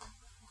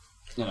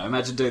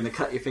 Imagine doing the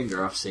cut your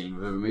finger off scene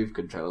with a Move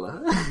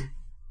controller.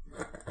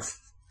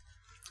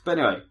 But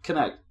anyway,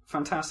 Kinect,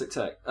 fantastic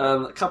tech.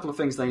 A couple of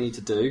things they need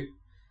to do.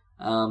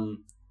 Although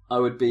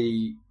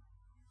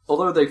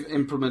they've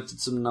implemented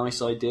some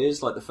nice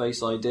ideas, like the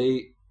Face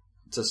ID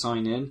to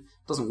sign in,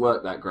 doesn't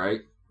work that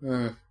great.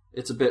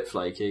 It's a bit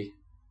flaky.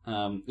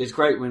 It's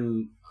great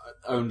when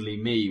only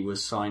me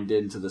was signed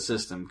into the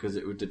system because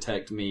it would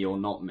detect me or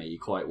not me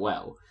quite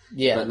well.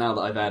 Yeah. But now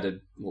that I've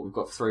added, we've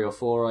got 3 or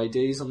 4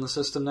 IDs on the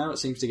system now, it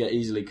seems to get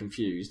easily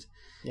confused.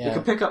 Yeah. It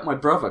can pick up my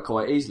brother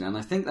quite easily, and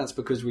I think that's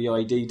because we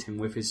ID'd him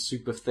with his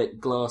super thick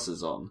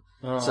glasses on.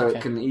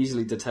 It can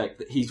easily detect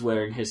that he's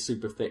wearing his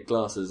super thick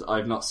glasses.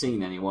 I've not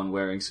seen anyone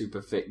wearing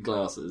super thick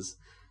glasses.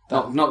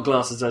 Not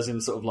glasses as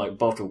in sort of like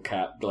bottle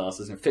cap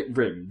glasses, thick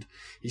rimmed.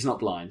 He's not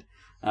blind.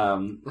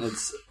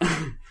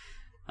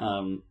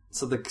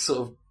 So the sort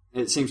of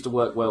it seems to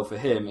work well for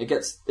him. It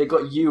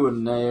got you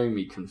and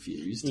Naomi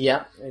confused.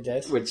 Yeah, it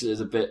did. Which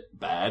is a bit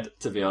bad,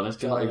 to be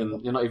honest.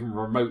 You're not even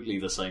remotely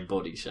the same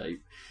body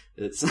shape.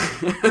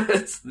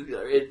 That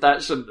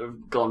shouldn't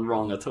have gone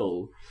wrong at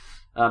all.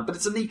 But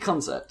it's a neat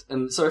concept,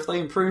 and so if they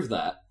improve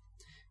that,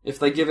 if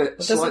they give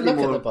it slightly more... Does it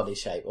look at the body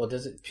shape, or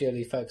does it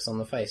purely focus on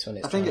the face when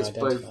it's trying to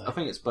identify? I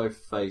think it's both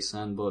face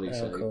and body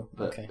shape. Cool.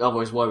 But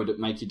otherwise, why would it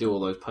make you do all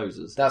those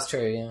poses? That's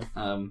true, yeah.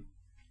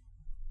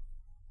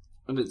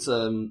 And it's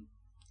so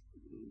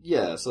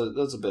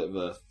that's a bit of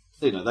a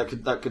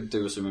that could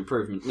do with some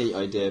improvement. Neat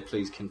idea.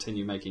 Please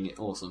continue making it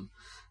awesome.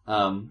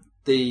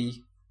 The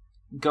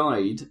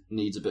guide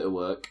needs a bit of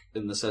work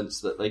in the sense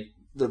that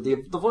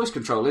the voice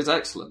control is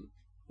excellent.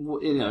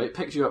 It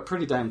picks you up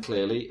pretty damn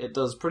clearly. It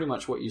does pretty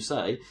much what you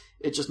say.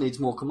 It just needs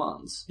more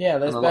commands. Yeah,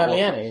 there's barely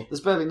any.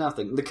 There's barely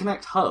nothing. The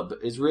Kinect hub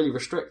is really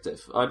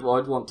restrictive. I'd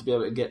want to be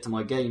able to get to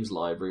my games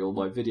library or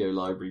my video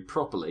library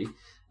properly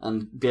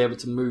and be able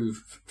to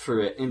move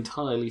through it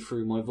entirely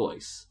through my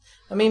voice.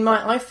 I mean,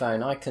 my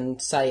iPhone, I can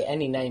say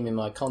any name in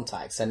my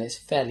contacts, and it's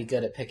fairly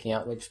good at picking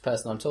up which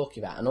person I'm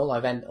talking about. And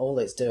all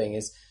it's doing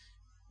is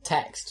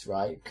text,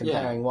 right?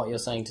 Comparing what you're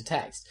saying to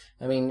text.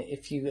 I mean,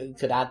 if you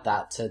could add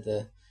that to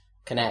the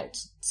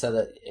Kinect, so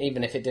that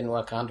even if it didn't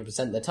work 100%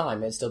 of the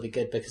time, it'd still be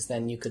good, because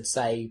then you could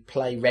say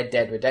play Red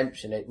Dead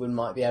Redemption, it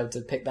might be able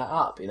to pick that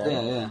up,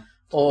 Yeah.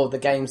 Or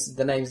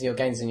the names of your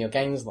games in your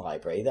games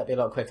library. That'd be a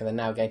lot quicker than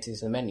navigating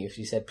to the menu. If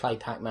you said play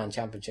Pac-Man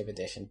Championship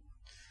Edition,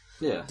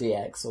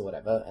 DX or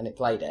whatever, and it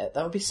played it,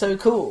 that would be so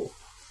cool.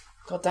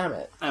 God damn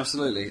it!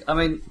 Absolutely. I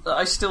mean,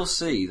 I still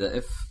see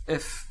that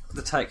if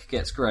the tech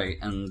gets great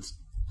and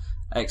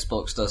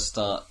Xbox does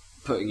start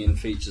putting in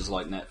features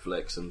like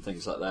Netflix and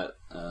things like that,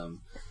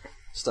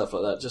 stuff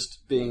like that,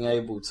 just being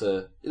able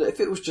to...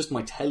 If it was just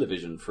my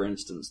television, for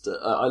instance,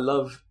 I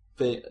love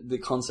the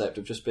concept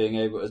of just being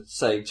able to,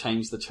 say,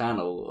 change the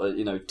channel,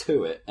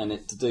 to it, and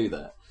it to do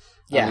that.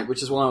 Yeah.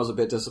 Which is why I was a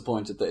bit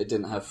disappointed that it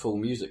didn't have full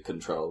music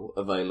control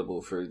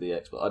available through the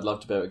Xbox. I'd love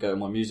to be able to go in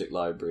my music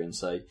library and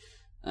say...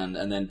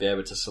 And then be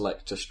able to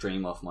select to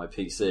stream off my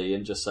PC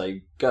and just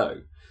say,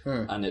 go.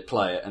 And it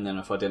play it, and then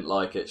if I didn't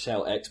like it,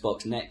 shout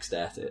Xbox Next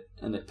at it,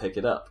 and it pick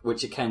it up,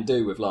 which it can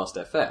do with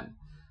Last.fm.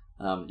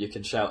 You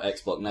can shout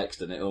Xbox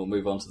Next and it will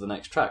move on to the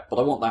next track. But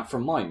I want that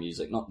from my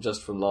music, not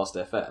just from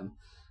Last.fm,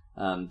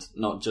 and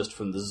not just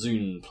from the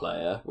Zune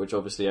player, which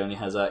obviously only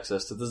has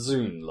access to the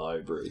Zune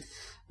library.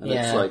 And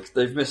it's like,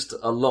 they've missed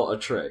a lot of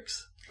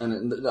tricks.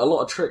 And a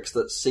lot of tricks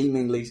that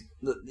seemingly,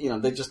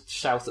 they just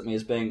shout at me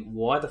as being,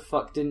 why the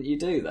fuck didn't you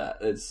do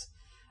that?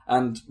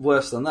 And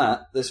worse than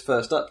that, this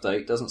first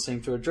update doesn't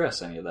seem to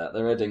address any of that.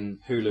 They're adding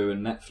Hulu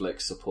and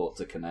Netflix support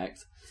to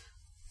Kinect,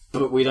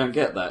 but we don't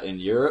get that in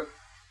Europe.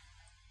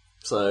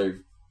 So,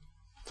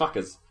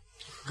 fuckers.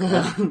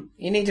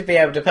 You need to be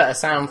able to put a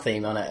sound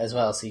theme on it as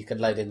well, so you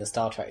could load in the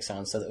Star Trek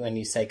sound, so that when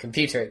you say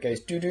computer, it goes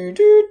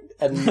doo-doo-doo,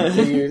 and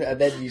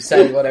then you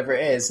say whatever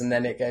it is, and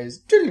then it goes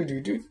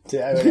doo-doo-doo-doo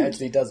when it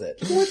actually does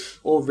it.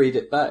 Or read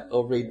it back,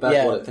 or read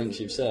back what it thinks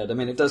you've said. I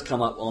mean, it does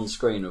come up on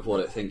screen with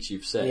what it thinks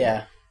you've said.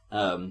 Yeah.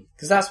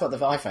 Because that's what the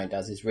iPhone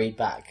does, is read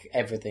back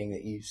everything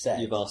that you've said.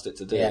 You've asked it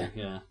to do,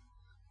 yeah.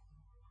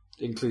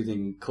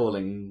 Including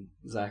calling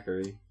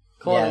Zachary.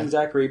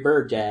 Zachary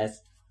Birdjazz.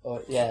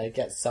 Or, it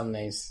gets some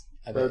names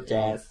a bit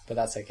wrong, but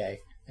that's okay.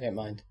 I don't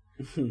mind.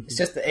 It's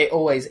just that it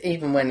always,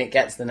 even when it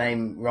gets the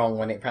name wrong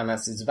when it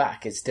pronounces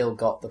back, it's still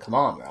got the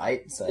command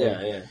right. So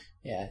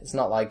yeah, it's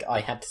not like I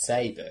had to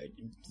say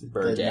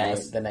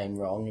the name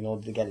wrong in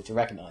order to get it to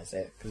recognise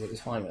it, because it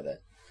was fine with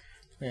it.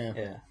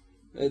 Yeah.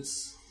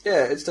 It's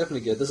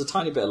definitely good. There's a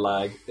tiny bit of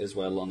lag as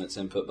well on its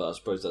input, but I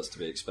suppose that's to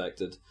be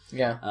expected.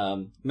 Yeah.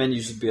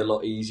 Menus would be a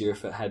lot easier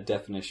if it had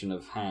definition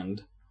of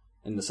hand,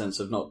 in the sense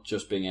of not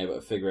just being able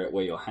to figure out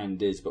where your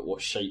hand is, but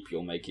what shape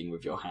you're making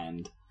with your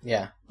hand.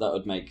 Yeah. That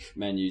would make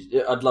menus...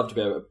 I'd love to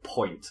be able to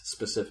point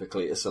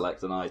specifically to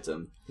select an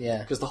item. Yeah.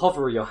 Because the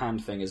hover of your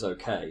hand thing is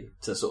okay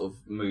to sort of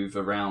move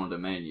around a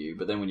menu,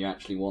 but then when you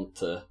actually want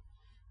to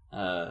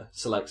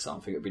select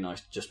something, it would be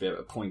nice to just be able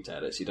to point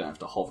at it so you don't have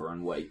to hover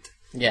and wait.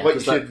 Yeah.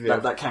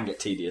 That can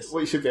get tedious. What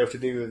you should be able to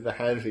do with the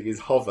hand thing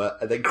is hover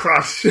and then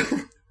crush.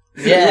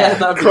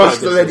 Crush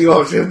the menu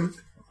option.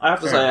 I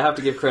have to say, I have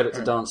to give credit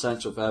to Dance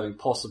Central for having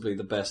possibly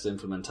the best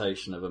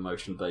implementation of a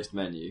motion-based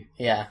menu.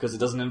 Yeah. Because it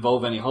doesn't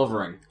involve any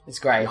hovering. It's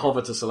great. You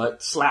hover to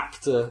select, slap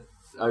to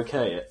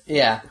okay it.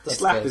 Yeah. The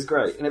slap is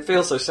great. And it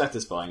feels so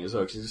satisfying as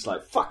well, because you're just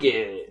like, fuck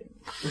it!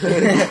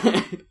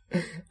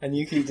 And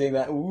you keep doing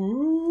that,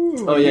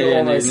 ooh. Oh yeah,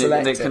 and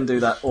it can do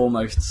that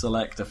almost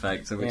select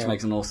effect, which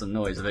makes an awesome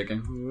noise of it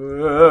going,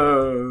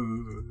 whoa.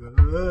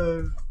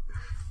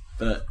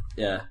 But,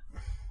 yeah.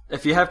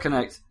 If you have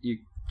Kinect, you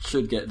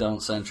should get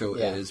Dance Central.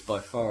 It is by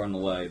far and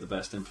away the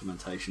best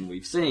implementation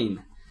we've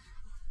seen.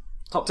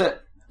 Top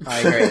tip. I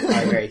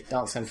agree.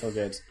 Dance Central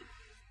good.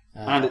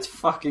 And it's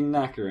fucking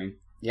knackering.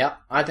 Yeah,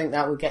 I think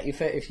that would get you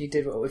fit if you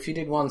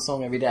did one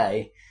song every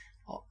day.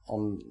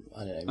 On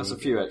I don't know. That's a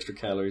few extra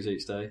calories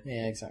each day.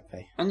 Yeah,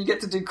 exactly. And you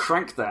get to do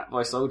 "Crank That"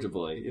 by Soulja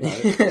Boy. You know,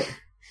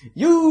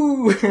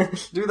 you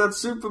do that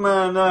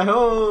Superman.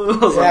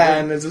 Oh, yeah,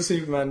 and there's a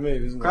Superman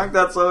move, isn't Crank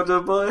that,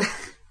 Soulja Boy.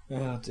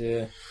 Oh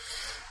dear.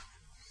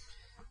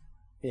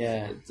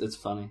 Yeah, it's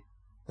funny.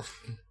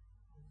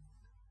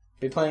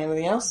 Be playing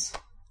anything else?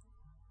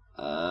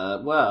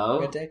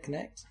 Well, Red Dead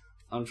Connect.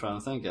 I'm trying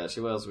to think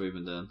actually. What else have we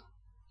been doing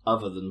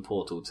other than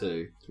Portal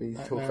 2? We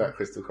talk about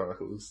Crystal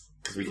Chronicles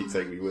because we keep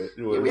saying we were.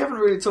 Yeah, we haven't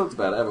really talked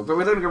about it ever, but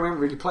we haven't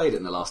really played it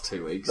in the last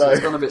 2 weeks. So it's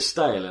gone a bit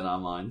stale in our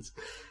minds.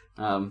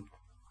 We'll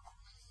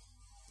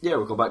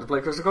go back to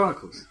play Crystal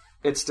Chronicles.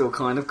 It's still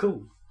kind of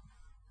cool.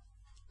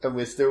 And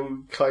we're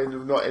still kind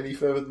of not any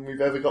further than we've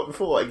ever got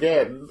before,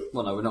 again.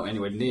 Well, no, we're not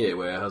anywhere near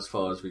as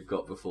far as we've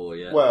got before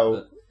yet.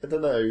 Well, I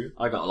don't know.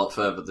 I got a lot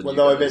further than you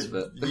guys. guys.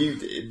 Well, no, I meant you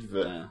did,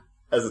 but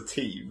as a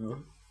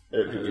team, I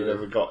don't think we've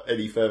ever got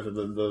any further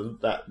than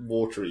that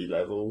watery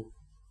level.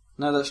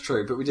 No, that's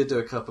true, but we did do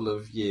a couple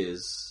of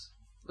years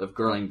of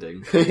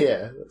grinding.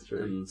 Yeah, that's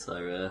true. And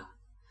so,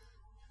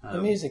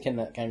 the music in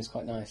that game is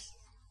quite nice.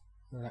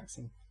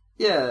 Relaxing.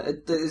 Yeah,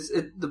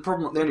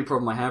 the only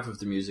problem I have with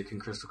the music in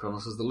Crystal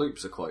Chronicles is the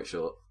loops are quite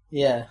short.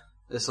 Yeah.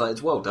 It's like,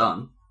 it's well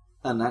done.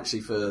 And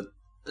actually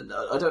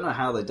I don't know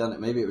how they've done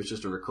it. Maybe it was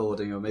just a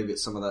recording, or maybe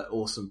it's some of that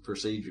awesome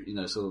procedure,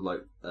 sort of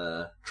like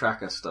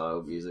tracker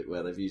style music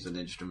where they've used an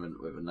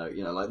instrument with a note,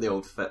 like the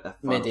old Final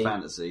MIDI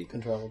Fantasy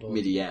controlled,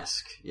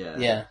 MIDI-esque,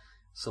 yeah,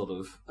 sort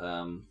of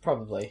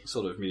probably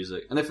sort of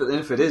music. And if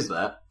it is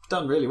that,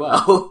 done really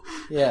well.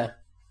 Yeah.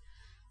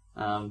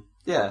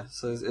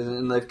 So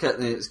and they've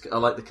kept it. I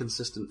like the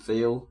consistent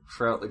feel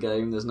throughout the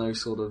game. There's no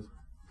sort of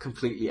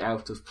completely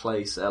out of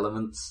place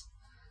elements.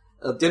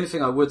 The only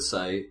thing I would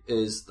say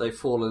is they've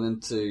fallen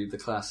into the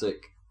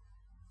classic.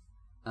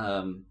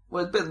 Well,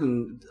 a bit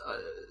than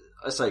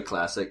I say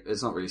classic.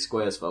 It's not really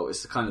Square's fault.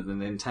 It's kind of the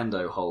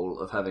Nintendo hole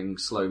of having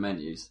slow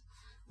menus.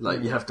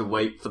 Like you have to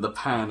wait for the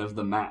pan of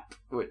the map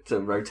to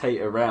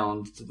rotate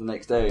around to the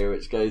next area,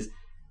 which goes,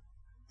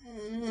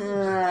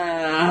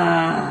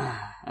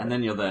 and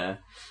then you're there.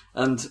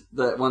 And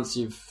that once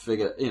you've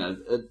figured,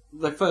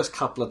 the first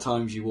couple of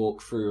times you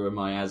walk through a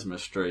miasma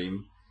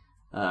stream,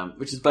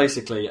 which is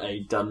basically a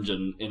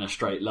dungeon in a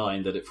straight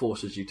line that it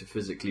forces you to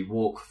physically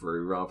walk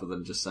through rather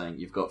than just saying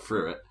you've got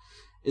through it,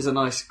 is a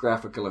nice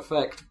graphical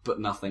effect,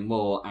 but nothing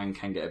more, and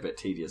can get a bit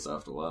tedious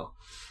after a while.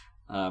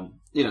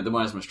 The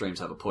miasma streams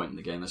have a point in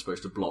the game. They're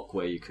supposed to block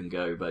where you can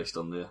go based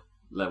on the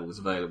levels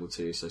available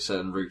to you, so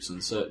certain routes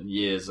and certain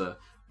years are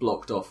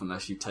blocked off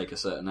unless you take a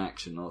certain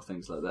action or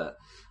things like that.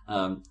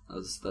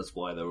 That's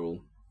why they're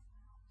all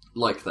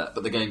like that.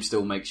 But the game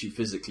still makes you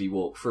physically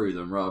walk through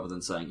them rather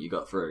than saying you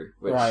got through,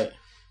 which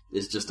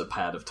is just a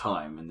pad of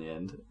time in the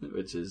end,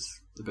 which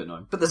is a bit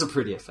annoying. But there's a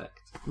pretty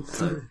effect,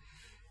 so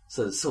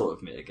it sort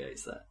of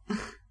mitigates that.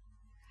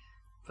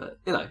 But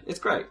it's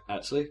great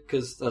actually,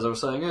 because as I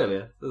was saying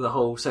earlier, the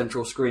whole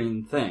central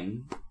screen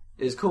thing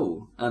is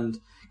cool, and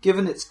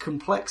given its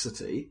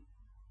complexity,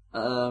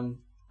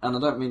 and I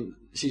don't mean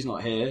she's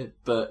not here,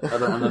 but I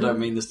don't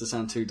mean this to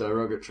sound too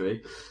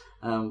derogatory.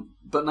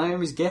 But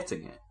Naomi's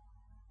getting it.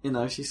 You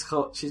know, she's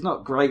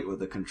not great with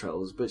the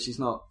controls, but she's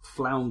not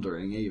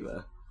floundering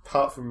either.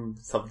 Apart from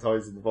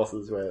sometimes in the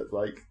bosses where it's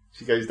like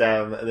she goes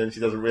down and then she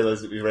doesn't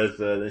realise that we've rezzed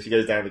her, and then she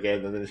goes down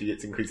again, and then she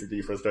gets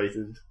increasingly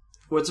frustrated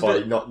by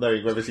not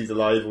knowing whether she's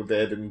alive or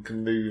dead and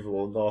can move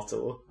or not.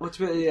 Or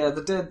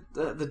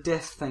the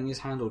death thing is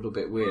handled a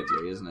bit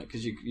weirdly, isn't it?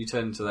 Because you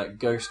turn into that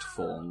ghost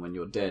form when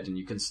you're dead, and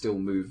you can still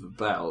move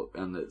about,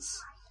 and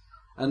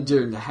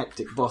during the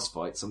hectic boss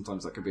fight,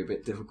 sometimes that can be a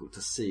bit difficult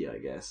to see, I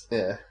guess.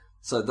 Yeah.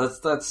 So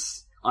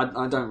that's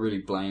I don't really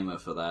blame her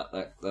for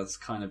that. That's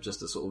kind of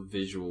just a sort of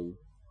visual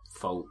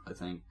fault, I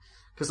think,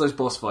 because those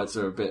boss fights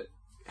are a bit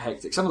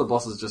hectic. Some of the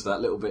bosses are just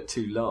that little bit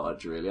too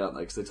large, really, aren't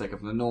they? Because they take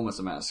up an enormous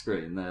amount of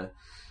screen.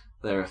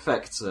 Their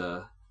effects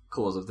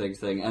cause a big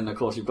thing, and of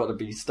course you've got to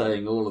be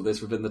staying all of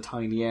this within the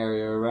tiny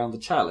area around the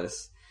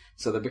chalice,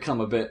 so they become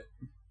a bit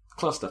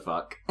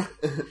clusterfuck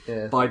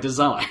by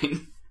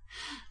design.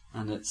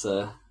 And it's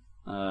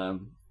I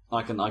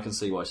can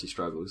see why she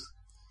struggles.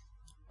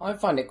 I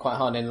find it quite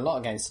hard in a lot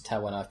of games to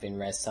tell when I've been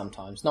rezzed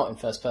sometimes. Not in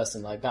first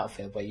person like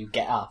Battlefield where you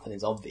get up and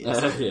it's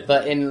obvious. Yeah.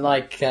 But in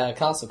like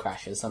Castle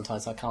Crashers,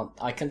 sometimes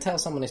I can tell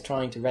someone is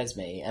trying to res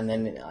me, and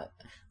then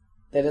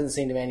there doesn't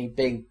seem to be any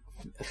big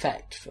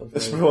effect.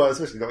 Especially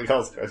not in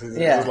Castle Crashers.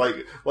 Yeah. It's just like,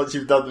 once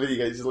you've done the video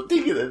game, it's just like,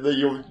 ding it, and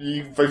then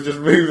you both just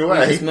move away.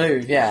 You just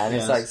move, yeah. And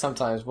it's like,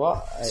 sometimes,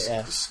 what?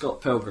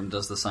 Scott Pilgrim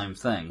does the same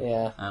thing.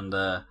 Yeah. And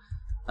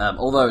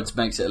although it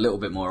makes it a little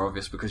bit more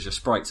obvious because your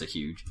sprites are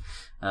huge.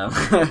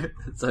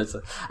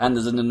 And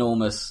there's an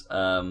enormous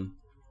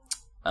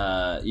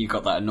you've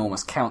got that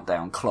enormous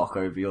countdown clock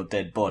over your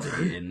dead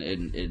body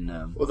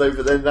in although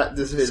but then that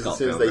disappears as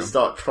soon as they Pilgrim.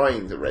 start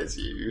trying to res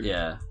you.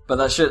 Yeah, but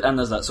there's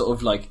that sort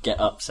of like get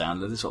up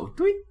sound, there's sort of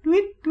tweet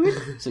tweet tweet.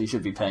 So you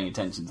should be paying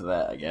attention to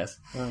that, I guess.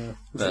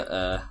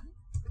 But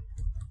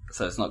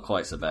so it's not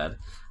quite so bad.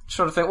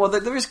 Trying to think. Well,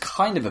 there is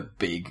kind of a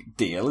big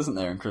deal, isn't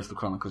there, in Crystal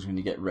Chronicles when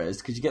you get rezzed,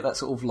 because you get that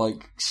sort of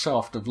like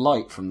shaft of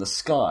light from the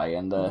sky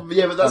and but that's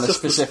and a just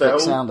specific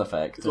sound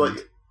effect. It's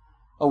like,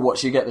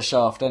 what? You get the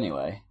shaft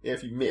anyway? Yeah,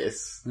 if you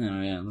miss.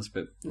 Oh yeah, that's a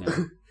bit.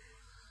 Yeah.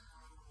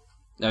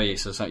 Oh yeah,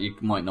 so you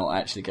might not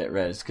actually get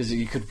rezzed because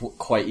you could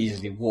quite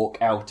easily walk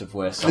out of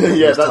where someone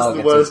yeah, was that's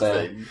targeted the worst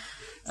there. thing.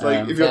 It's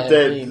like if you're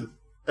dead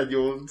and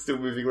you're still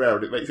moving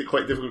around, it makes it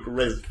quite difficult to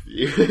res for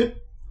you.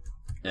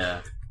 Yeah.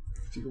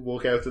 You can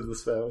walk out of the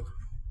spell.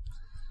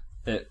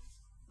 That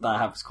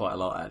happens quite a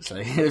lot,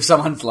 actually. If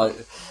someone's like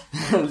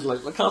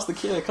cast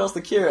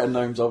the cure, and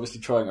Gnome's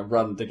obviously trying to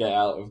run to get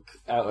out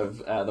of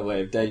the way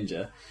of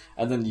danger,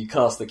 and then you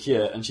cast the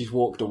cure, and she's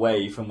walked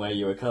away from where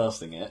you were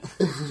casting it.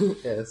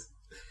 Yes.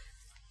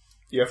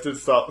 You have to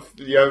start.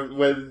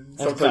 When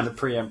sometimes have to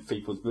preempt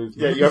people's movement.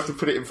 Yeah, you have to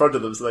put it in front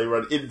of them so they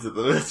run into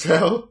them as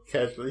well,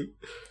 casually.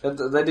 And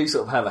they do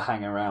sort of have a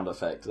hang around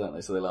effect, don't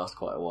they? So they last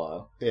quite a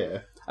while. Yeah.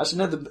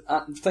 Actually,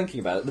 no. Thinking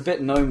about it, the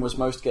bit Gnome was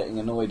most getting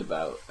annoyed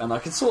about, and I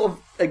can sort of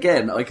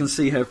I can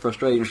see her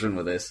frustration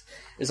with this,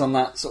 is on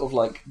that sort of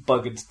like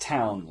buggered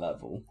town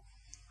level.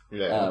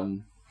 Yeah.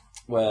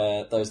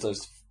 Where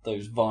those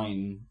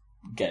vine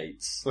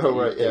gates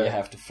that you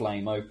have to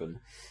flame open.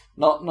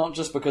 Not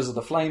just because of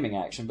the flaming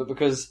action, but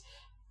because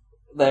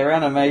their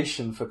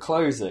animation for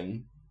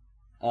closing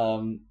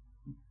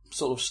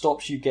sort of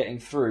stops you getting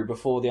through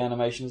before the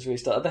animation is really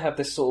started. They have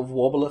this sort of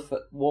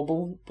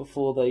wobble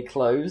before they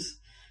close,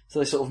 so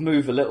they sort of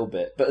move a little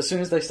bit. But as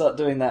soon as they start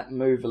doing that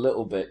move a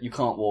little bit, you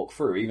can't walk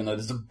through, even though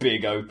there's a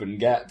big open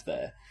gap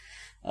there.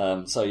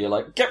 So you're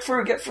like, get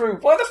through!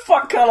 Why the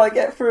fuck can't I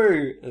get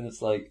through? And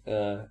it's like...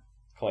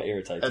 quite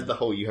irritating. And the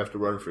hole you have to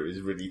run through is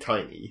really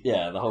tiny.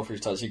 Yeah, the hole through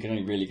is tiny, so you can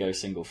only really go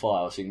single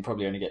file, so you can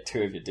probably only get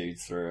 2 of your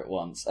dudes through at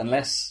once,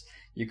 unless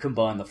you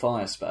combine the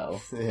fire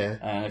spell. Yeah.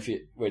 And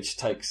which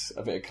takes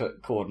a bit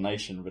of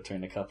coordination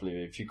between a couple of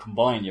you. If you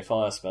combine your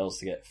fire spells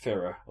to get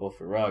Fira or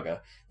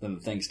Firaga, then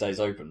the thing stays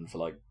open for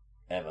like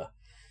ever.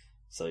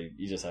 So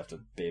you just have to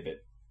be a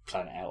bit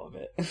plan it out a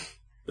bit.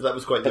 But that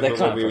was quite difficult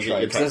when we were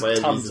getting attacked by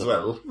enemies as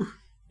well.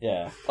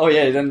 Yeah. Oh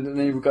yeah, then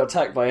we got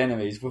attacked by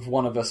enemies with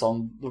one of us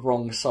on the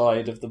wrong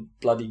side of the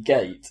bloody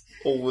gate.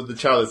 Or with the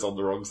chalice on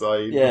the wrong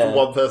side. Yeah. With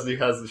one person who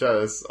has the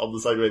chalice on the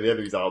side where the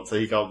enemies aren't, so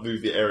he can't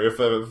move the area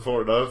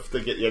far enough to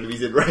get the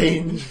enemies in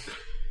range.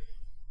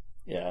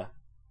 Yeah.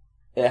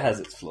 It has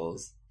its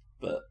flaws,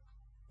 but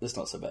it's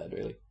not so bad,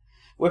 really.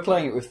 We're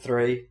playing it with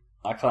 3.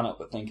 I kind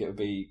of think it would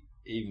be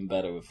even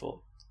better with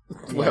 4.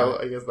 Well,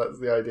 I guess that's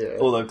the idea.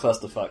 Although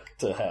clusterfuck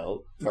to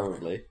hell,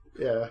 probably.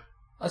 Yeah.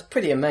 I was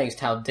pretty amazed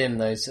how dim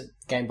those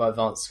Game Boy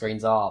Advance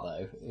screens are,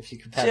 though, if you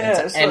compare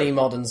them to any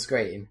modern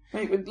screen.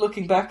 I mean,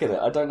 looking back at it,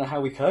 I don't know how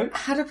we cope.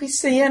 How did we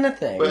see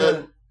anything?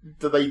 But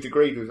do they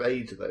degrade with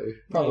age, though?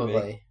 Probably.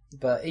 Maybe.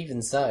 But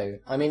even so,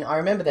 I mean, I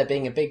remember there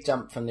being a big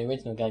jump from the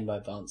original Game Boy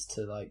Advance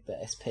to, like, the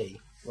SP.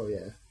 Oh,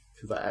 yeah.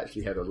 Because that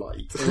actually had a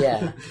light.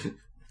 Yeah.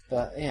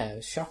 But, yeah, it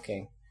was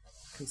shocking.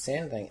 couldn't see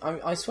anything.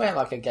 I swear,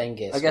 like a Game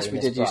Gear. I guess we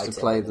did used to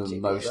play them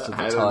most of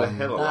the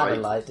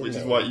time. Which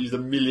is why it used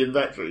 1 million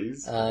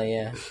batteries.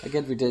 Yeah. I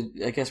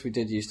guess we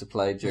did used to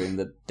play during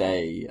the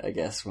day. I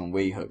guess when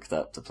we hooked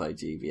up to play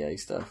GBA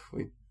stuff,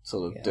 we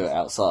sort of do it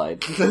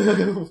outside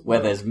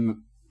where there's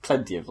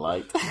plenty of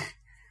light.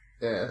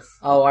 Yes.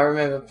 Oh, I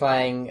remember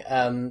playing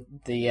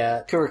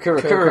the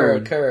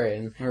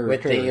Kurin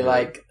with the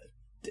like.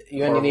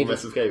 You only need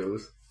mess of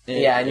cables.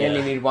 Yeah, and you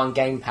only need one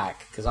game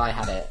pack because I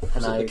had it.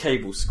 And the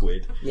cable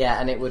squid? Yeah,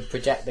 and it would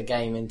project the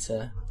game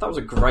into. That was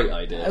a great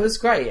idea. It was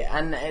great,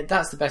 and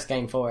that's the best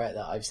game for it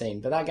that I've seen.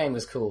 But that game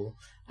was cool,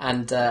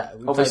 and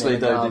obviously,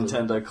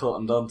 Nintendo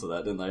cottoned onto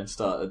that, didn't they? And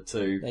started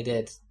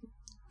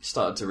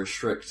to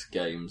restrict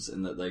games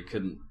in that they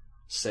couldn't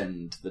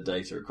send the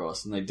data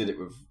across, and they did it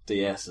with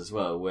DS as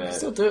well. Where they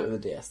still do it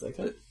with the DS,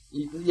 though.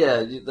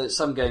 Yeah,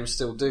 some games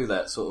still do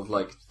that sort of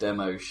like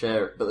demo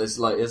share, but there's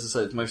like, as I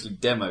said, it's mostly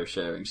demo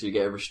sharing, so you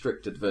get a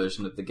restricted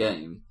version of the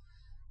game.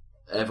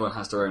 Everyone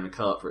has to own a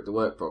cart for it to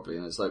work properly,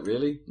 and it's like,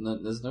 really? No,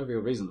 there's no real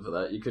reason for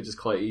that. You could just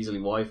quite easily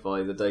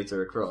Wi-Fi the data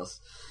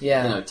across.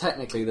 Yeah.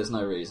 Technically there's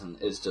no reason,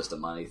 it's just a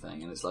money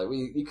thing, and it's like,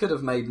 you could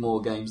have made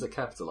more games that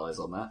capitalise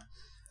on that.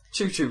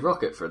 Choo Choo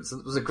Rocket, for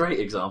instance, was a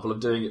great example of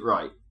doing it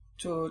right.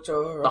 Choo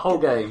Choo Rocket. The whole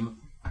game,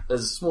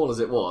 as small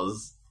as it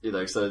was,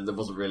 so there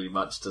wasn't really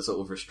much to sort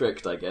of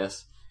restrict, I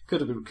guess.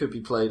 Could be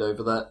played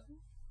over that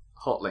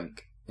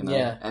hotlink,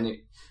 Yeah. And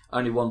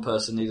only one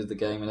person needed the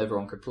game and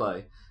everyone could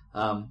play.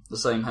 The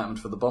same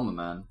happened for the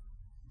Bomberman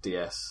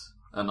DS.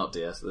 Not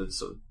DS, the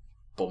sort of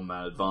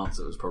Bomberman Advance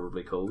it was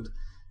probably called.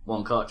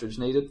 One cartridge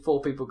needed, 4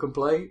 people can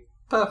play.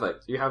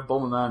 Perfect. You have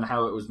Bomberman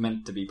how it was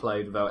meant to be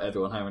played without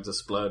everyone having to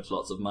splurge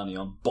lots of money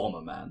on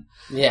Bomberman.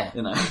 Yeah.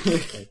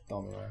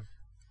 Bomberman.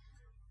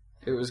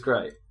 It was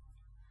great.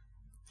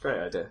 Great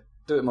idea.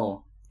 Do it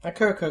more.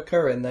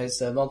 Kurin,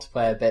 those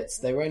multiplayer bits,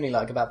 they were only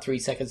like about 3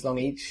 seconds long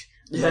each.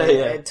 Yeah.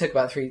 It took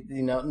about 3,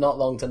 not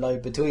long to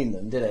load between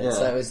them, did it? Yeah.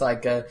 So it was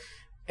like it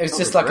was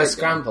just like a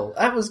scramble. Game.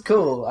 That was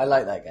cool. I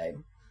like that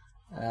game.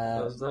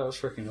 That was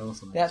freaking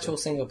awesome. The actual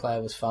single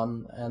player was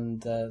fun,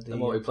 and the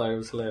multiplayer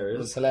was hilarious. It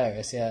was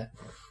hilarious, yeah.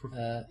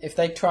 If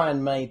they try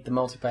and made the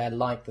multiplayer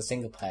like the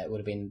single player, it would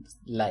have been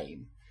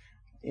lame.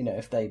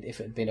 If it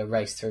had been a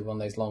race through one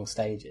of those long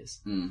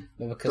stages. Mm.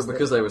 But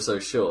because they were so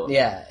short.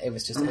 Yeah, it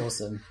was just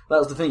awesome. That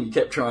was the thing, you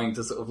kept trying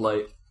to sort of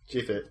like...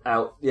 Jiff it.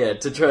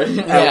 To try and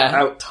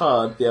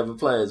out-tard the other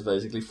players,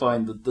 basically.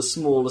 Find the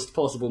smallest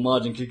possible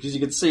margin, because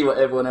you could see what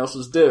everyone else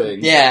was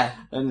doing. Yeah.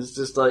 And it's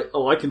just like,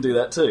 oh, I can do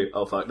that too.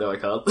 Oh, fuck, no, I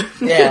can't.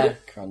 Yeah,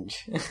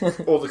 crunch.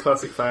 Or the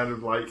classic fan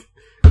of, like...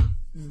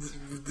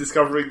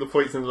 discovering the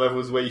points in the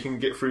levels where you can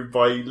get through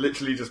by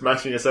literally just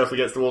mashing yourself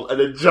against the wall and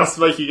then just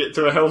making it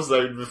to a health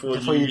zone before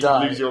you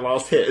lose your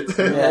last hit.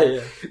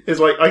 Yeah. It's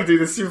like, I can do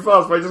this super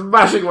fast by just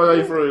mashing my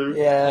way through.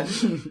 Yeah.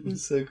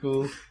 It's so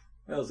cool.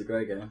 That was a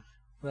great game.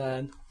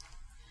 Man.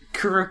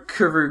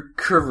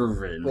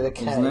 Kurin. With a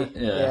K. Isn't it?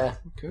 Yeah.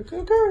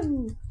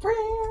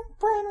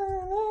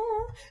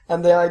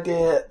 And the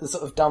idea, the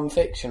sort of dumb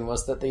fiction,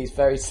 was that these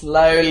very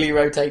slowly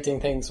rotating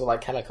things were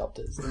like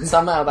helicopters. And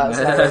somehow that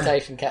slow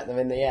rotation kept them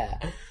in the air.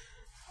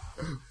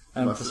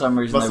 And for some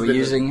reason they were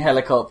using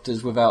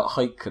helicopters without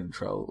height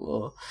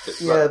control.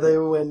 Yeah, they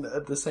all went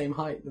at the same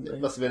height, didn't they?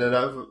 It must have been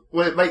enough.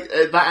 Well,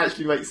 that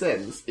actually makes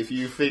sense if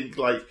you think,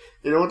 like,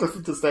 in order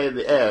to stay in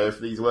the air, if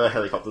these were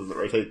helicopters that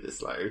rotate this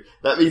slow,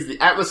 that means the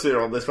atmosphere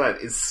on this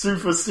planet is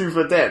super,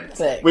 super dense.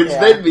 Which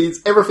then means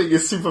everything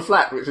is super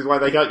flat, which is why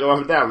they can't go up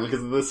and down,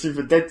 because of the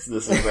super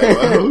denseness of their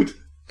world.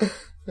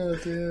 Oh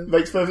dear.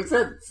 Makes perfect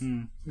sense.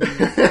 I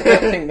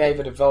think they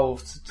would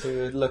evolved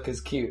to look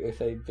as cute if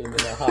they'd been in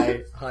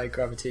a high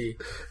gravity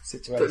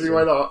situation.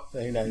 Why not?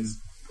 Who knows?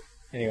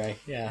 Anyway,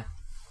 yeah.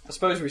 I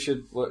suppose we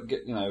should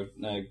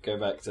go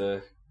back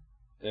to...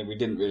 we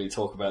didn't really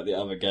talk about the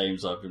other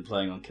games I've been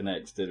playing on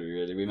Kinect, did we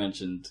really? We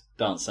mentioned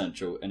Dance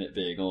Central and it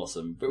being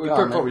awesome, but we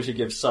probably should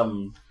give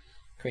some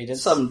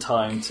credence, some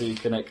time to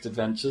Kinect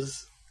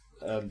Adventures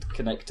and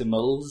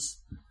Kinectimals.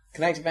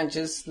 Kinect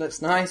Adventures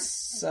looks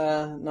nice.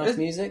 Nice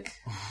music,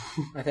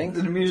 I think.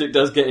 The music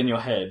does get in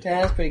your head.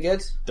 Yeah, it's pretty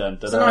good. Dun,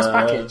 dun, it's a nice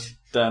package.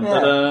 Dun,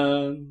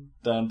 dun,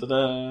 dun, dun,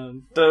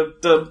 dun, dun,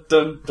 dun,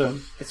 dun,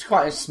 dun. It's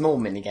quite a small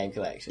minigame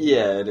collection.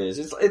 Yeah, it is.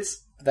 It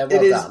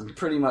is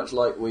pretty much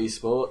like Wii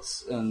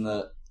Sports, in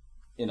that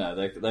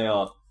they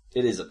are.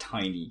 It is a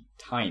tiny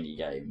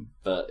game,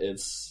 but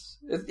it's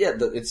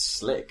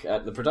slick.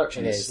 The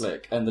production is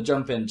slick, and the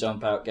jump in,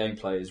 jump out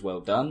gameplay is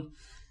well done.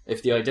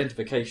 If the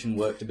identification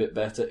worked a bit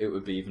better, it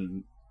would be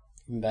even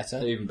better.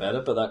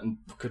 But that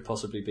could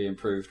possibly be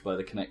improved by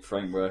the Kinect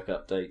framework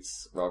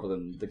updates, rather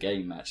than the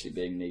game actually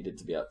being needed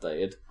to be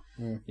updated.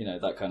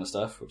 That kind of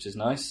stuff, which is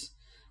nice.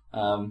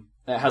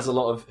 It has a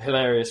lot of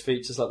hilarious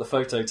features, like the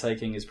photo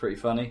taking is pretty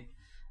funny.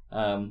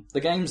 The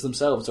games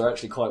themselves are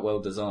actually quite well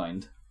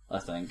designed, I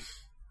think.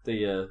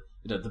 With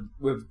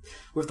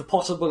the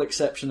possible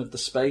exception of the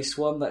space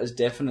one, that is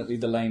definitely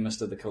the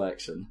lamest of the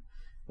collection,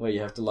 where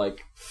you have to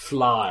like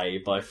fly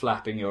by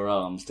flapping your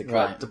arms to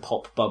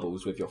pop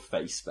bubbles with your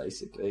face,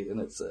 basically, and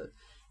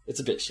it's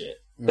a bit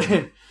shit.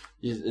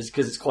 It's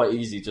because it's quite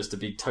easy just to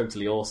be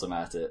totally awesome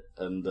at it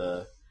and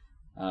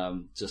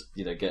just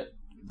get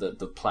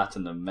the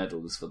platinum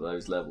medals for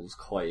those levels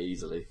quite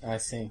easily. I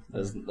see.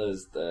 There's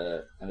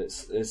and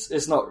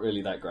it's not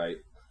really that great.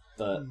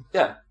 But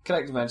yeah,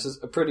 Kinect Adventures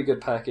a pretty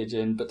good package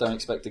in, but don't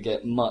expect to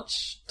get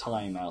much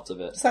time out of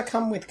it. Does that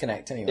come with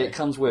Kinect anyway? It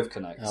comes with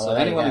Kinect, Oh, so well,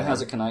 anyone who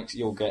has a Kinect,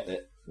 you'll get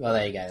it. Well,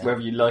 there you go. Then.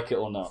 Whether you like it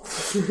or not.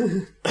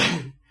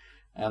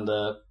 And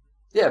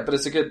but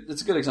it's a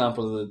good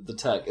example of the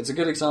tech. It's a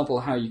good example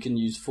of how you can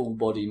use full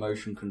body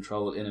motion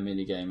control in a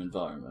minigame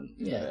environment,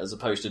 as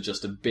opposed to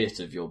just a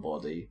bit of your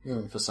body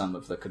for some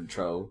of the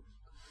control.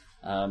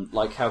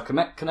 Like how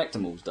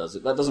Kinectimals does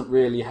it. That doesn't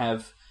really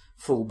have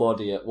full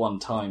body at one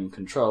time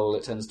control.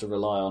 It tends to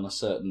rely on a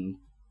certain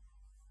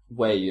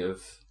way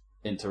of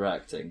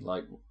interacting.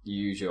 Like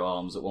you use your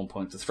arms at one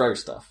point to throw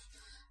stuff.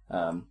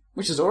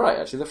 Which is alright,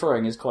 actually. The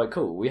throwing is quite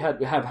cool. We have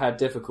had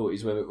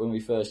difficulties with it when we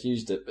first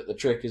used it, but the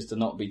trick is to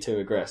not be too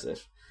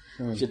aggressive.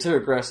 If you're too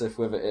aggressive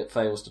with it, it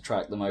fails to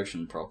track the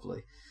motion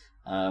properly.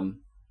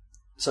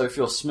 So if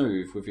you're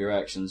smooth with your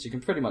actions, you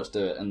can pretty much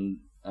do it, and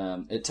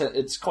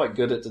it's quite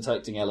good at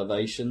detecting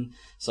elevation,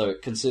 so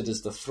it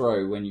considers the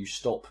throw when you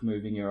stop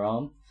moving your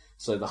arm.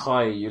 So the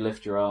higher you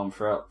lift your arm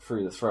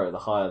through the throw, the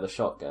higher the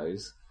shot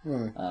goes,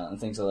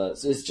 and things like that.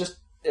 So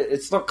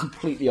it's not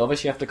completely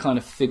obvious. You have to kind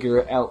of figure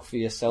it out for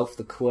yourself,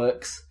 the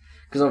quirks.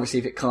 Because obviously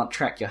if it can't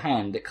track your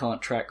hand, it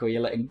can't track where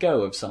you're letting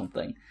go of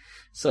something.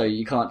 So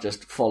you can't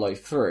just follow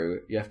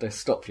through. You have to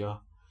stop your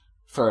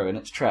throw in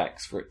its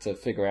tracks for it to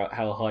figure out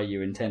how high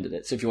you intended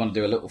it. So if you want to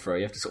do a little throw,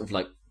 you have to sort of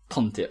like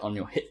punt it on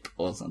your hip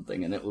or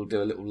something, and it will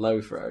do a little low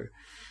throw.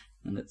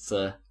 And it's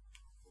a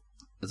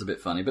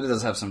bit funny. But it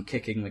does have some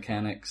kicking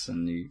mechanics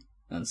and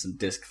some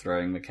disc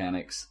throwing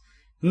mechanics.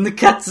 And the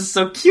cats are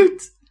so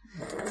cute!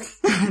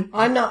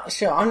 I'm not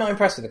sure. I'm not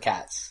impressed with the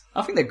cats.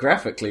 I think they're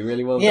graphically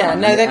really well Yeah,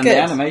 done. no, they're and good.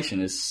 the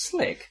animation is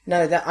slick.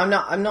 No, I'm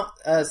not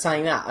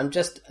saying that. I'm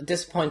just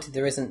disappointed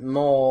there isn't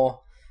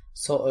more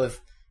sort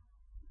of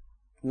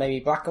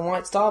maybe black and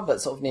white style, but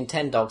sort of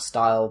Nintendo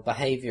style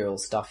behavioural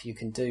stuff you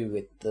can do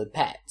with the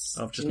pets.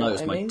 I've just You know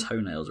noticed what I my mean?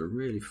 toenails are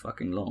really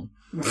fucking long.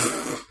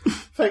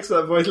 Thanks for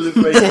that vital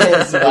information.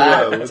 Cheers,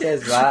 that.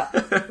 Cheers,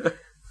 that.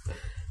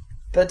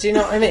 But do you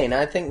know what I mean?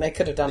 I think they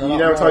could have done a lot You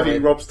more. now typing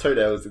with Rob's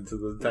toenails into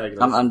the tag.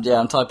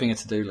 I'm typing a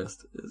to-do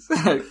list.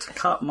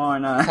 Cut my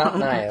nails. cut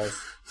nails.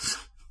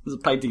 I'm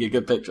painting a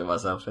good picture of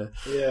myself here.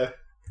 Yeah.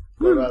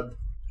 Well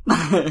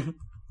done.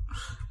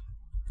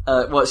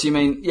 What, so you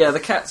mean, the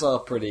cats are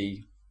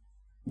pretty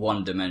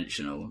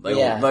one-dimensional.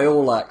 They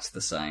all act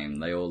the same.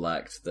 They all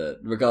act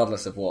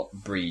regardless of what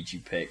breed you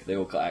pick, they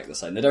all act the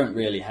same. They don't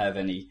really have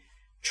any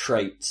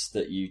traits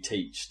that you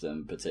teach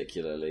them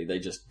particularly. They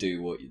just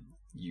do what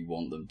you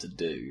want them to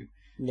do.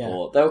 Yeah.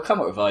 Or they'll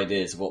come up with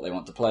ideas of what they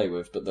want to play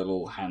with, but they'll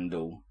all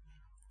handle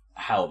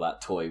how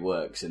that toy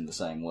works in the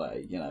same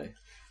way. You know,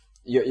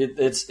 it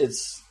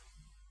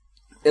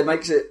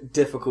makes it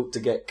difficult to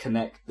get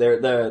connect. They're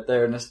in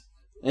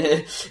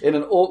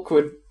an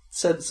awkward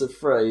sense of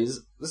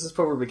phrase. This is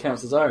probably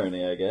counts as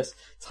irony, I guess.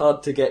 It's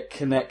hard to get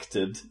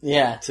connected.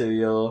 To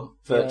your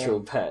virtual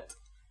pet.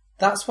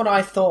 That's what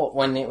I thought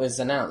when it was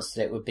announced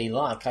it would be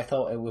like. I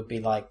thought it would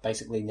be like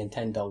basically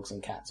Nintendogs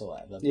and cats or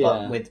whatever,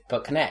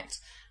 but Kinect,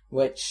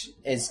 which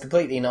is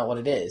completely not what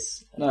it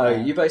is. No,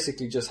 you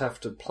basically just have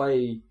to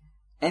play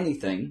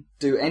anything,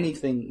 do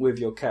anything with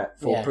your cat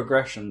for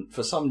progression,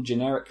 for some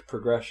generic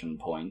progression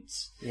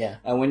points. Yeah.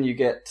 And when you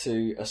get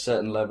to a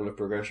certain level of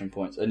progression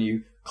points, a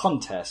new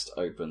contest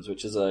opens,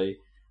 which is a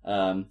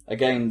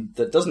game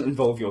that doesn't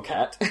involve your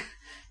cat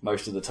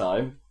most of the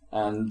time.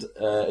 And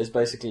is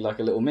basically like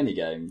a little mini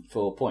game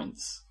for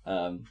points.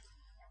 They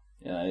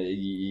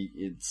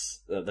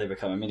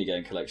become a mini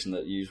game collection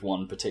that use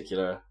one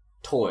particular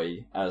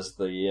toy as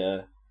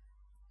the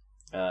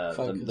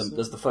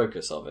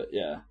focus of it.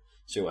 Yeah,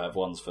 so you'll have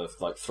ones for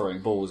like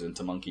throwing balls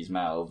into monkeys'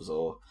 mouths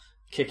or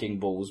kicking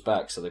balls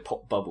back so they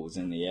pop bubbles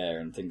in the air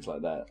and things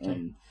like that,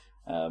 and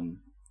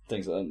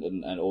things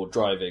or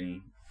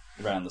driving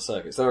around the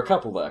circuits. There are a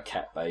couple that are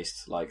cat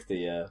based, like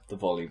the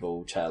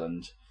volleyball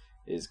challenge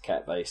is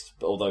cat based,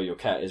 but although your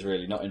cat is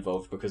really not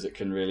involved because it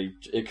can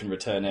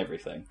return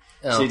everything,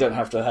 so you don't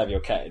have to have your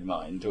cat in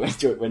mind when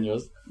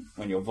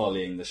you're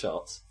volleying the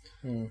shots.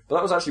 But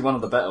that was actually one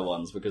of the better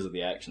ones because of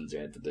the actions you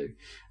had to do.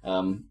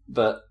 And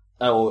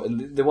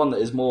the one that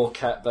is more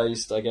cat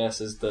based, I guess,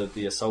 is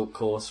the assault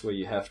course where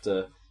you have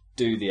to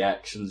do the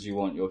actions you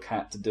want your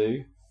cat to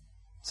do.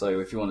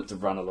 So if you want it to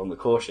run along the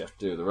course, you have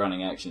to do the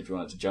running action. If you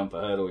want it to jump a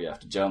hurdle, you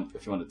have to jump.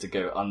 If you want it to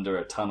go under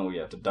a tunnel, you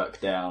have to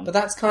duck down. But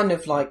that's kind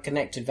of like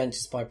Kinect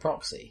Adventures by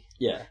proxy.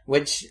 Yeah.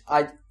 Which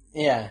I'd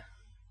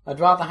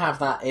rather have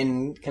that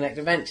in Kinect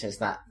Adventures,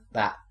 that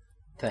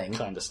thing.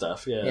 Kind of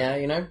stuff, yeah. Yeah,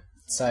 you know?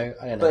 So,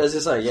 I don't know. But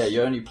as I say,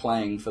 you're only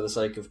playing for the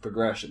sake of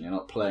progression. You're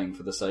not playing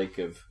for the sake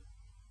of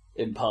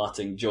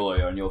imparting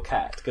joy on your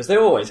cat, because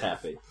they're always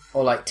happy.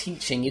 Or like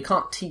teaching, you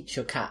can't teach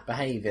your cat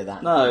behaviour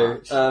that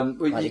much.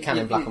 Like you can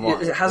in Black and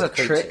White. It has a with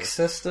trick creatures.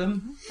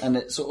 system, and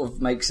it sort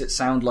of makes it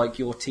sound like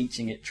you're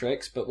teaching it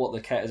tricks, but what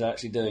the cat is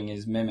actually doing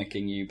is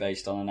mimicking you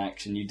based on an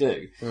action you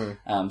do.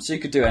 So you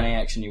could do any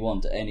action you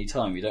want at any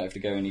time. You don't have to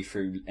go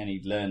through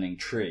any learning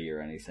tree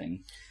or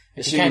anything.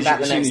 If you came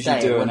back the next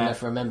day, it wouldn't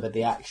have remembered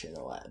the action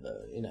or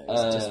whatever. You know,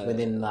 it's just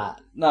within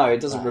that. No,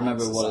 it doesn't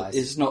remember exercise.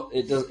 It's not.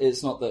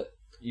 It's not that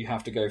you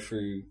have to go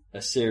through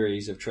a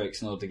series of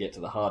tricks in order to get to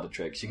the harder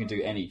tricks. You can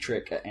do any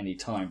trick at any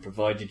time,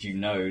 provided you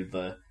know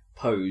the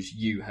pose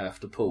you have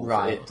to pull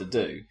for it to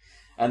do.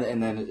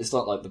 And then it's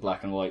not like the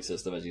Black and White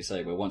system, as you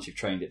say, where once you've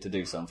trained it to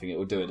do something, it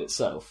will do it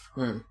itself.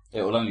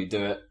 It will only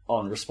do it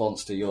on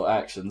response to your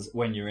actions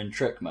when you're in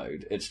trick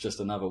mode. It's just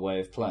another way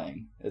of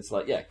playing. It's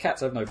like,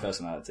 cats have no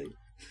personality.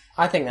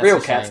 I think that's real a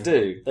shame. cats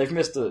do. They've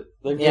missed it.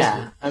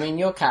 I mean,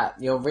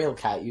 your real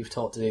cat, you've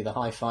taught to do the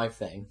high five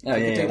thing. Oh,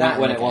 You yeah, could do that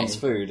when in it a wants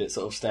game. food, it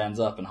sort of stands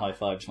up and high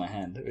fives my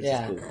hand, which is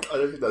cool. I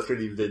don't think that's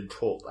really been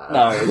taught that.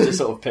 No, it just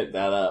sort of picked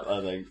that up,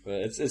 I think. But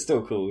it's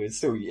still cool.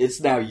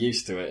 It's now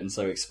used to it, and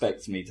so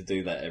expects me to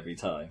do that every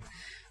time.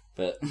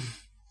 But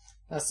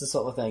That's the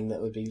sort of thing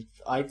that would be...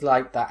 I'd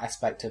like that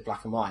aspect of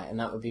Black and White, and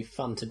that would be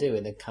fun to do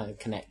in a kind of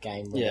Kinect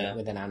game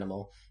with an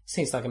animal.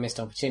 Seems like a missed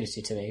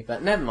opportunity to me,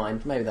 but never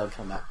mind, maybe they'll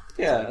come back.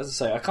 yeah, as I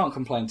say, I can't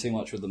complain too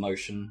much with the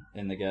motion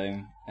in the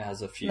game. It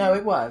has a few... No,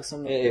 it works.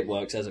 It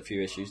works, it has a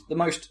few issues. The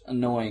most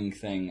annoying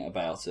thing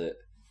about it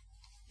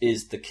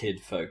is the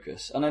kid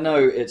focus. And I know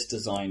it's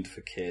designed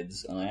for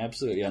kids, and I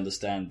absolutely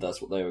understand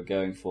that's what they were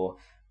going for,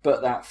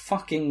 but that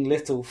fucking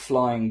little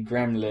flying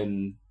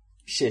gremlin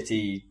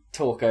shitty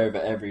talk over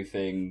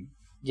everything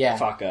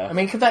fucker. I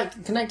mean,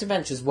 Kinect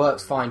Adventures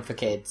works fine for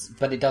kids,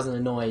 but it doesn't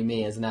annoy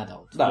me as an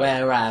adult. No.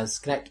 Whereas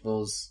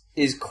Connectables...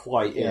 is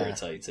quite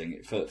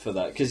irritating for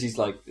that, because he's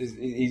like,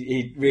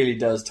 he really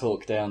does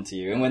talk down to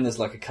you, and when there's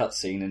like a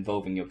cutscene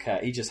involving your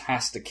cat, he just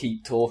has to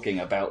keep talking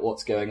about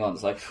what's going on.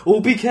 It's like, oh,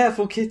 be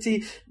careful,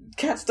 kitty,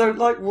 cats don't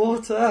like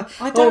water,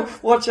 oh,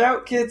 watch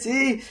out,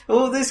 kitty,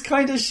 oh, this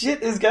kind of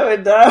shit is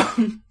going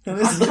down. I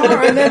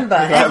can't remember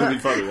That would be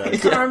funny, though. I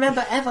can't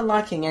remember ever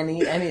liking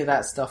any of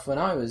that stuff when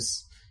I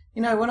was...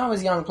 You know, when I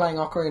was young playing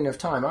Ocarina of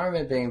Time, I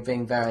remember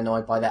being very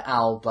annoyed by the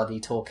owl bloody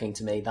talking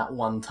to me that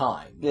one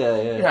time.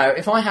 Yeah. You know,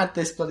 if I had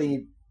this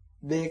bloody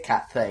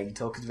meerkat thing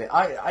talking to me,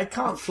 I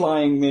can't...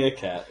 Flying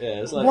meerkat,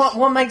 yeah. It's like,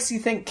 What makes you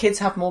think kids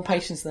have more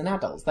patience than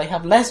adults? They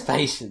have less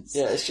patience.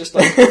 yeah, it's just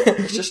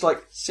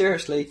like,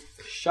 seriously,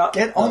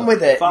 Get on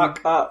with it.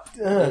 Fuck up.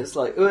 It's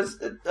like,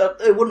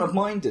 it wouldn't have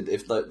minded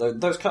if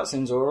those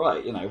cutscenes are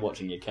alright, you know,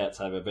 watching your cats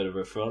have a bit of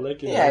a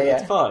frolic, you know,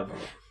 it's fine.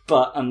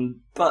 But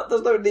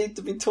there's no need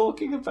to be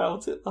talking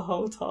about it the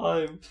whole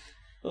time.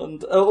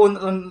 And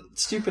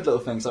stupid little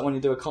things, like when you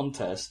do a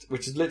contest,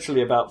 which is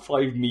literally about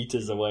 5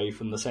 meters away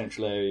from the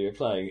central area you're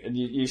playing, and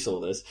you saw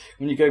this,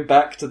 when you go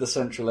back to the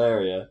central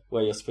area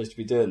where you're supposed to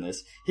be doing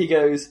this, he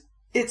goes,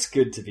 "It's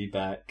good to be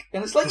back."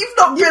 And it's like, you've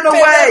not been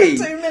away!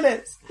 For 2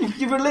 minutes!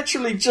 You were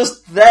literally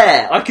just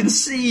there! I can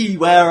see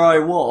where I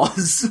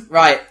was!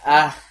 Right,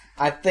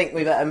 I think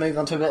we better move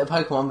on to a bit of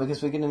Pokemon,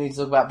 because we're going to need to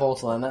talk about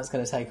Por2l, and that's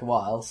going to take a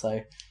while, so...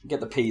 Get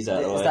the peas out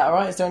of the way. Is that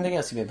alright? Is there anything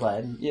else you've been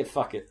playing? Yeah,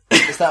 fuck it.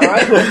 Is that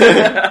alright?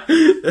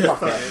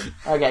 Fuck it.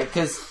 Okay,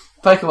 because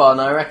Pokemon,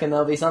 I reckon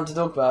there'll be something to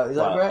talk about. Is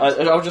that correct?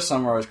 I'll just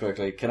summarise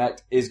quickly.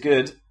 Kinect is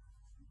good,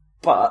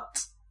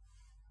 but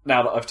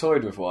now that I've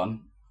toyed with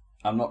one,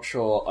 I'm not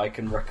sure I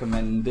can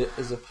recommend it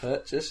as a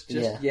purchase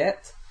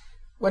yet.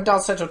 When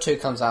Dance Central 2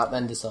 comes out,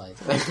 then decide.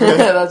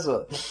 That's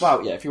what.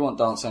 Well, yeah, if you want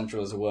Dance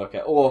Central as a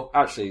workout, or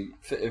actually,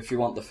 if you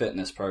want the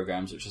fitness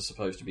programs, which are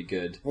supposed to be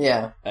good,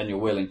 and you're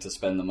willing to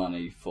spend the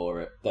money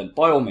for it, then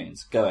by all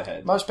means, go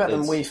ahead. Much better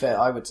than Wii Fit,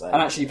 I would say. And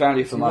actually,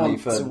 value for money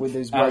for...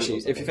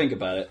 Actually, if you think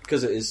about it,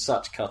 because it is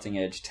such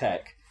cutting-edge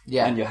tech,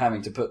 and you're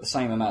having to put the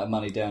same amount of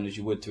money down as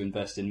you would to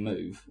invest in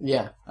Move,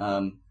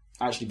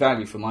 actually,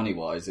 value for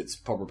money-wise, it's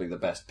probably the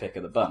best pick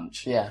of the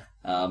bunch. Yeah.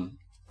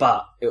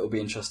 But it will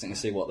be interesting to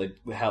see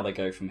how they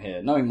go from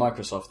here. Knowing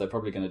Microsoft, they're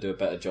probably going to do a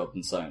better job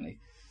than Sony.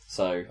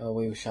 So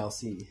we shall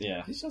see.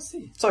 Yeah, we shall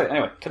see. So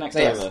anyway, Kinect's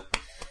over.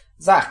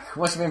 Zach,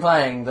 what have you been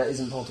playing that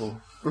isn't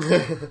Portal? I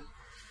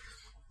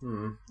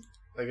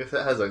guess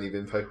it has only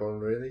been Pokemon,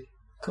 really.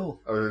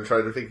 Cool. I'm going to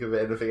try to think of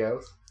anything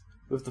else.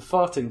 With the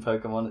farting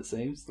Pokemon, it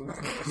seems.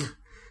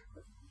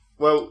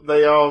 Well,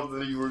 they are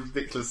the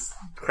ridiculous,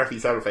 crappy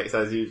sound effects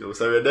as usual,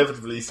 so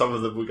inevitably some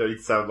of them were going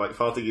to sound like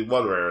farting in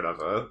one way or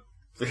another.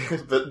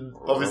 But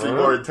obviously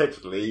more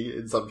intentionally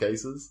in some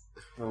cases.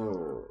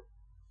 Not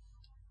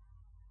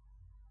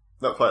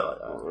quite like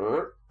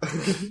that.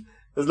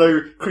 There's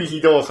no creaky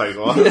door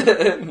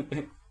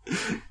Pokemon.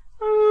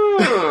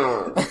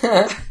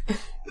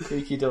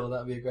 Creaky door,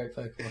 that'd be a great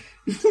Pokemon.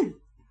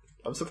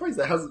 I'm surprised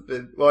there hasn't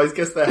been... Well, I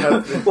guess there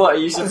have been... What, are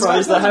you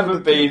surprised there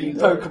haven't been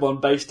Pokemon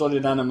based on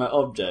inanimate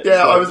objects?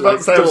 Yeah, I was about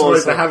to say I'm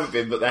surprised there haven't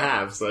been, but there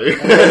have, so...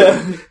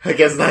 I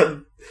guess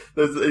that...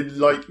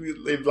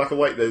 in Black and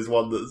White, there's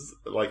one that's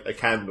like a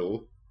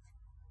candle.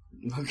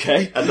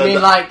 Okay. And You mean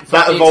then like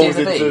that Beauty evolves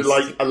and the into Beast?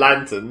 like a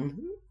lantern.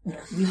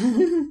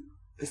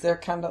 Is there a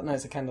candle? No,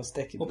 it's a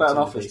candlestick. What about an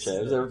office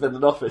chair? Has there ever been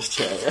an office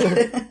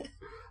chair?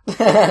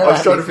 I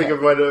was trying to think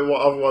of what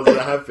other ones there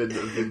have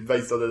been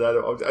based on an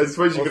inanimate object. I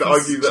suppose you could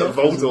argue that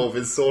Voltorb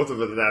is sort of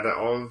an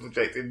inanimate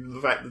object in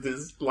the fact that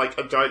it's like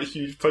a giant,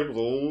 huge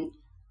Pokeball.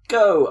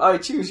 Go, I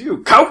choose you,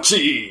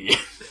 Couchy!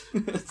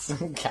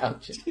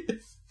 Couch.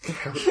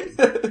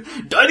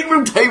 Dining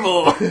room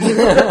table!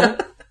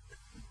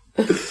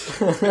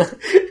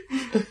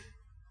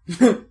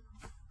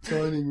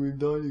 Dining room.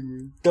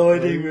 Fine.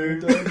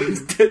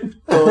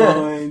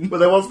 But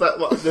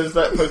there's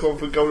that Pokemon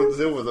for Gold and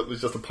Silver that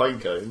was just a pine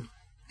cone.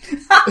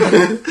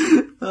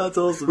 That's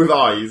awesome. With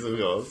eyes, of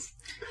course.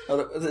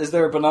 Is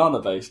there a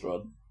banana-based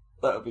one?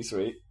 That would be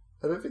sweet.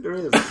 I don't think there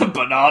is.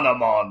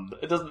 Bananamon!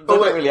 They don't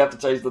really have to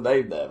change the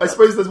name there. I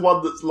suppose there's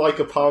one that's like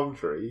a palm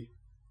tree.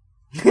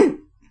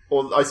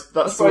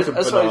 That's sort of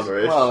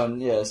banana-ish. Well,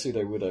 and yeah,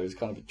 Pseudo-Widow is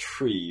kind of a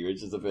tree,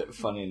 which is a bit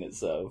funny in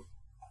itself.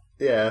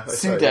 Yeah,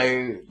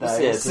 Pseudo. it's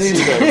a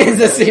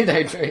It's a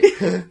pseudo tree.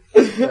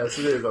 Yes,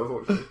 it is,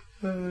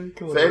 unfortunately.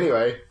 Cool. So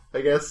anyway,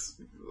 I guess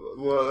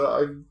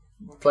I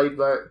played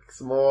that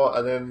some more,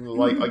 and then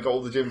I got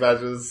all the gym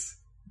badges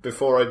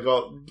before I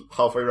got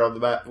halfway around the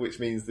map, which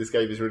means this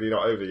game is really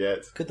not over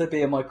yet. Could there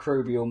be a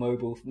microbial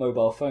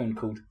mobile phone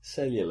called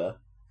Cellular?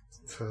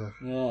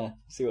 Yeah,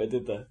 see what I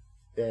did there?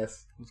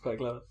 Yes. It was quite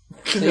clever.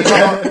 So you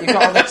got all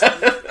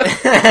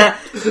the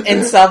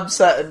in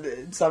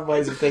some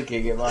ways of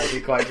thinking, it might be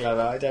quite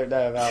clever. I don't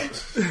know about.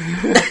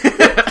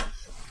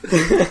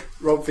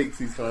 Rob thinks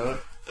he's clever.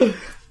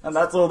 And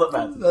that's all that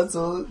matters. That's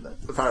all.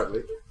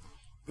 Apparently.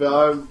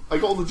 But I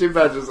got all the gym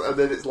badges, and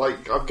then it's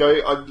like I'm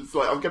going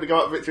to go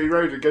up Victory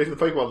Road and go to the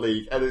Pokemon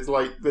League, and it's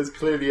like there's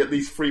clearly at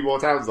least 3 more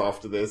towns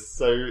after this,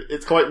 so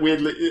it's quite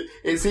weirdly.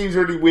 It seems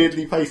really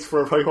weirdly paced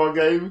for a Pokemon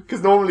game,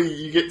 because normally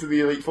you get to the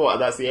Elite Four and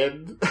that's the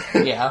end.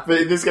 Yeah.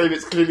 But in this game,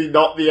 it's clearly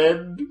not the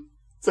end.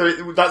 So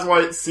that's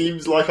why it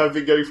seems like I've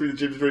been going through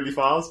the gyms really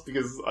fast,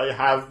 because I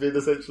have been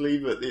essentially,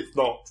 but it's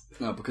not.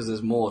 No, because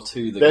there's more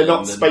to the game. They're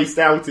not spaced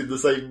out in the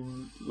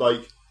same,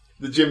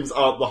 the gyms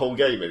aren't the whole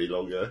game any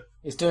longer.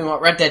 It's doing what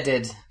Red Dead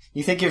did.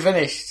 You think you're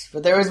finished,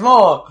 but there is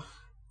more.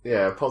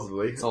 Yeah,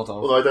 possibly. Sort of.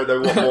 Although I don't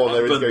know what more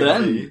there is But going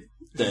then, to be.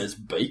 there's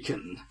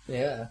bacon.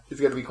 Yeah. It's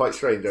going to be quite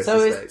strange, I So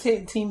suspect.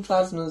 is Team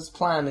Plasma's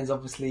plan is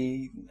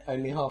obviously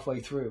only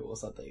halfway through or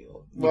something?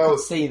 Or you Well- can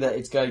see that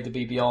it's going to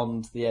be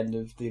beyond the end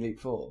of the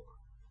Elite Four.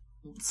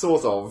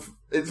 Sort of.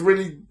 It's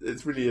really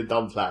a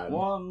dumb plan.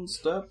 One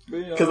step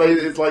beyond. Because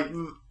it's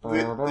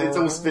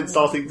all been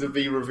starting to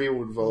be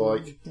revealed for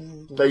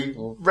they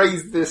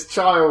raised this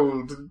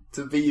child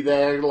to be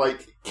their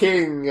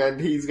king, and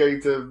he's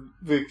going to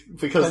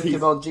because he's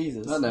Pokemon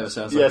Jesus. That never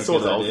sounds like a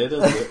sort good of. idea,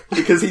 does it?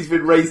 because he's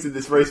been raised in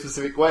this very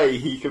specific way.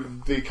 He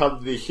can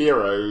become the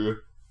hero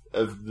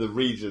of the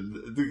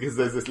region, because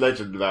there's this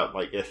legend about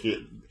a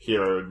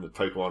hero in the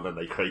Pokemon, and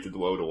they created the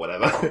world or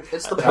whatever.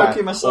 It's the Pokemon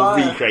Or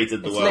Messiah.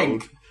 recreated the It's world.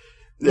 Link.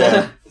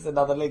 Yeah. It's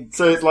another Link.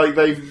 So it's like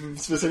they've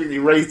specifically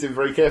raised him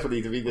very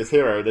carefully to be this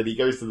hero, and then he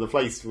goes to the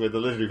place where the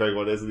legendary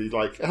Pokemon is, and he's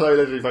like, "Hello,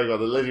 legendary Pokemon."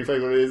 The legendary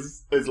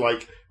Pokemon is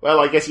like, "Well,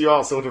 I guess you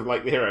are sort of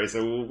like the hero,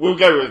 so we'll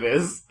go with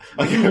this."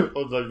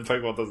 Although the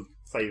Pokemon doesn't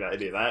say that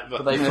any of that,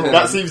 but they thought-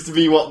 that seems to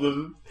be what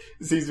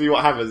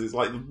happens. It's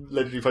like the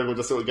legendary Pokemon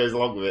just sort of goes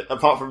along with it.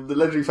 Apart from the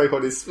legendary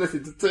Pokemon is split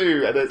into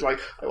 2, and it's like,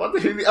 I wonder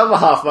who the other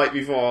half might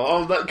be for.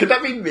 Oh, could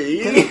that be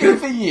me? Good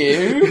for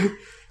you.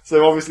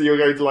 So obviously you're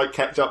going to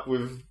catch up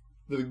with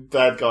the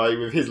bad guy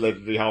with his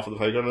legendary half of the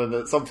Pokemon, and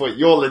at some point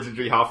your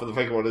legendary half of the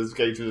Pokemon is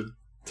going to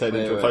turn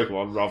into a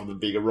Pokemon rather than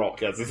being a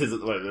rock as it is at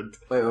the moment.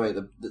 Wait.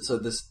 So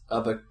this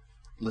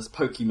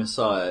Pokemon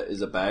Messiah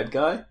is a bad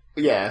guy?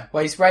 Yeah.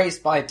 Well, he's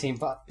raised by Team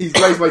Plasma. He's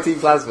raised by Team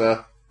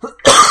Plasma,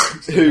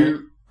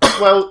 who,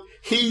 well,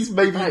 he's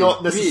maybe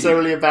not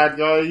necessarily a bad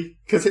guy,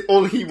 because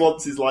all he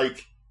wants is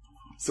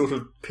sort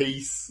of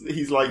peace.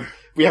 He's like,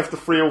 we have to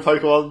free all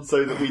Pokemon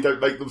so that we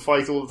don't make them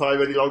fight all the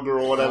time any longer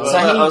or whatever. So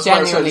I he was about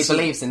to genuinely say-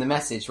 believes in the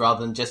message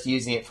rather than just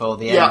using it for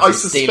the Yeah, end I of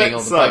stealing all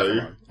suspect the so.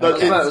 Pokemon. But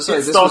Okay. Well, so it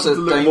this was started a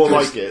to look more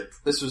dangerous- like it.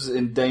 This was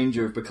in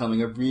danger of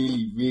becoming a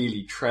really,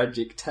 really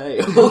tragic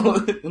tale.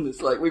 And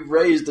it's like, we've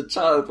raised a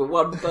child for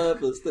one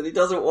purpose that he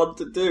doesn't want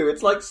to do.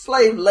 It's like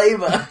slave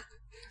labour.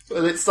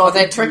 Well, it But started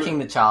they're to tricking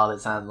the child,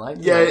 it sounds like.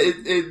 Yeah,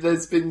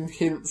 there's been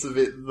hints of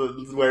it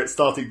where it's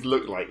starting to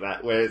look like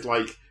that, where it's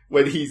like,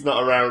 when he's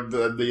not around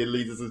and the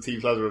leaders of Team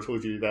Plasma are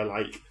talking to you, they're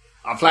like,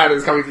 our plan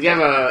is coming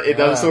together in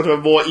a sort of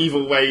a more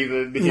evil way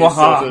than his sort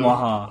of,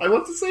 I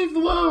want to save the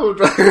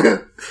world.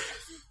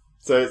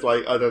 So it's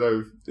like, I don't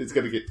know, it's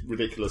going to get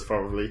ridiculous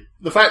probably.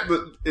 The fact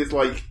that it's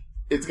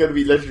it's going to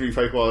be legendary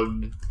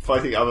Pokemon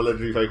fighting other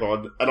legendary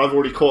Pokemon, and I've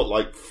already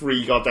caught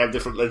 3 goddamn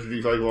different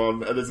legendary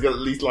Pokemon, and there's got at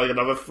least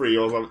another 3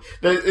 or something.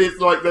 It's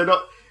they're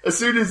not, as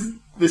soon as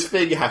this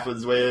thing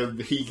happens where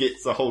he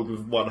gets a hold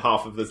of one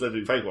half of this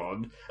legendary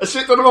Pokemon, a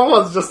shit ton of other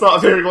ones just start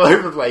appearing all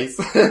over the place.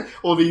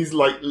 Or these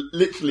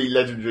literally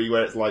legendary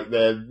where it's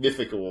they're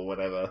mythical or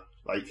whatever.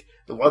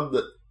 The one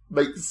that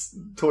makes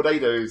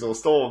tornadoes or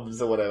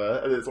storms or whatever,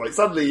 and it's like,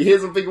 suddenly,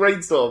 here's a big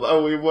rainstorm.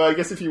 Oh, well, I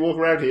guess if you walk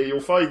around here, you'll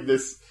find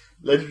this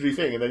legendary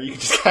thing, and then you can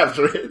just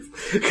capture it.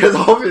 Because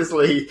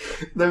obviously,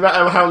 no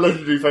matter how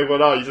legendary Pokemon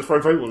are, you just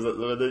throw Pokeballs at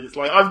them, and then it's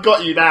like, I've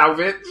got you now,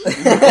 bitch!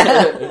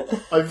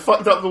 I've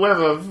fucked up the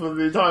weather for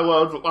the entire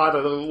world, but I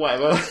don't know,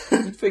 whatever.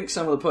 You'd think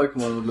some of the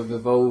Pokemon would have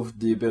evolved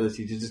the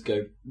ability to just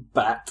go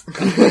bat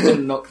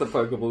and knock the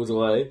Pokeballs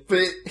away.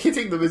 But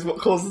hitting them is what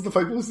causes the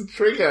Pokeballs to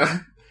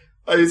trigger.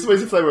 I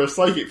suppose if they were a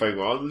psychic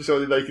Pokemon,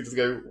 surely they could just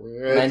go...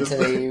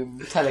 Mentally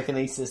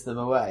telekinesis them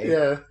away.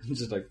 Yeah.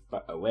 Just like,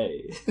 bat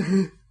away.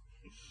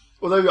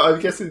 Although I'm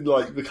guessing,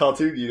 like, the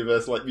cartoon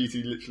universe, like,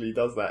 Mewtwo literally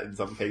does that in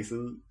some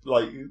cases.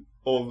 Like,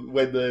 or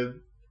when they're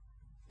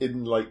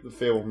in, like, the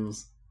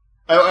films.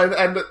 Oh,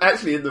 and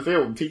actually in the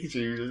film,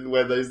 Pikachu,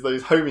 where there's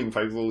those homing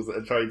Pokeballs that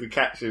are trying to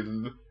catch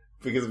him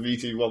because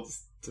Mewtwo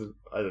wants to,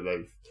 I don't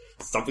know,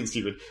 something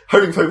stupid.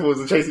 Homing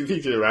Pokeballs are chasing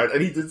Pikachu around,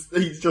 and he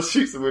just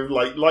shoots them with,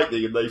 like,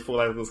 lightning and they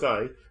fall out of the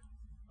sky.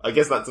 I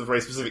guess that's a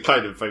very specific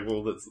kind of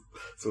Pokeball that's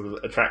sort of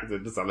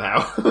attracted somehow.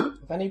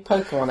 Have any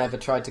Pokemon ever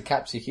tried to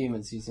capture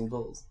humans using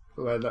balls?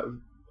 Well,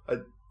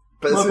 but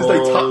as soon as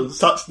they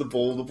touch the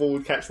ball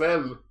would catch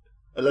them.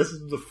 Unless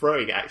the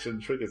throwing action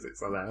triggers it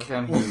somehow.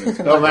 Can humans?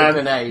 Oh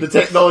man, the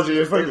technology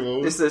of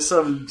Pokeballs. Is there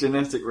some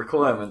genetic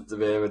requirement to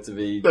be able to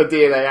be the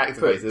DNA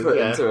activated put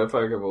into a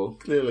Pokeball?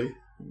 Clearly.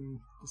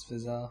 It's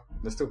bizarre.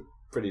 They're still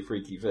pretty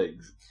freaky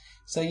things.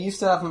 So you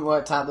still haven't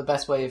worked out the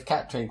best way of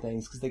capturing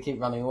things because they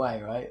keep running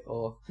away, right?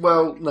 Or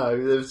well, no,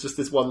 there was just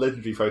this one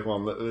legendary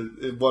Pokemon that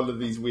was one of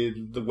these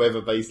weird, the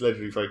weather-based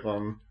legendary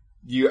Pokemon.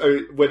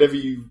 Whenever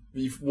you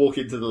walk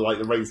into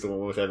the rainstorm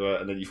or whatever,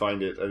 and then you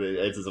find it and it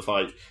enters a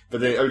fight,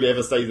 but then it only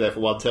ever stays there for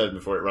one turn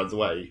before it runs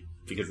away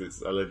because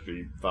it's a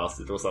legendary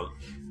bastard or something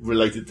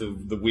related to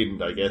the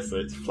wind, I guess. So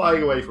it's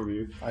flying away from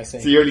you. I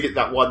see. So you only get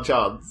that one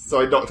chance.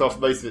 So I knocked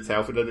off most of its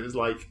health, and then it was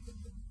like,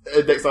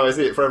 next time I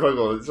see it for a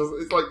Pokemon,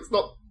 it's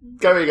not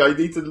going. I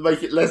need to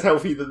make it less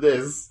healthy than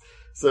this.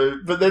 So,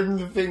 but then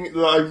the thing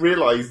that I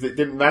realised, it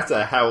didn't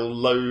matter how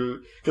low,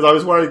 because I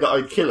was worried that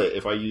I'd kill it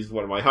if I used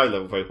one of my high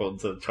level Pokemon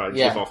to try and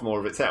chip off more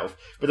of its health.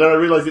 But then I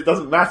realised it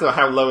doesn't matter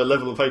how low a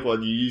level of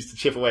Pokemon you use to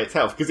chip away its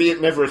health, because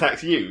it never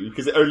attacks you,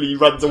 because it only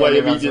runs away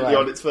immediately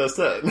on its first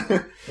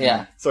turn.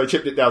 Yeah. So I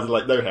chipped it down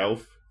to no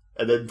health,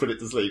 and then put it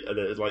to sleep, and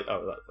then it was like,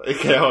 oh,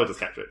 okay, I'll just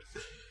capture it.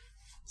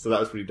 So that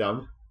was pretty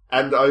dumb.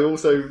 And I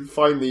also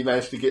finally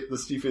managed to get the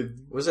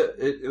stupid... Was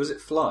it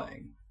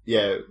flying?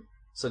 Yeah.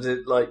 So did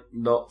it,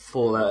 not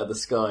fall out of the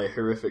sky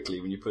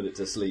horrifically when you put it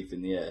to sleep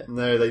in the air?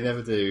 No, they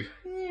never do.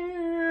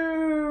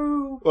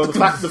 Well,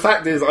 the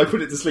fact is, I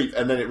put it to sleep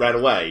and then it ran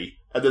away,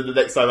 and then the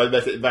next time I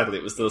met it in battle,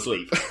 it was still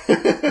asleep.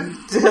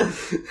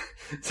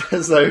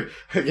 so,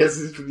 I guess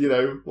it's,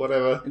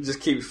 whatever. It just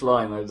keeps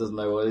flying, though, it doesn't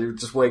know what. It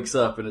just wakes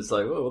up and it's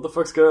like, oh, what the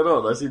fuck's going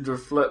on? I seem to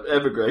have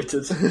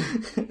emigrated.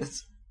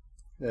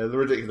 Yeah, the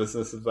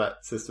ridiculousness of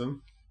that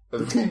system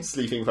of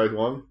sleeping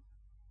Pokemon.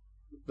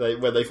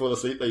 When they fall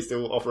asleep, they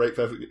still operate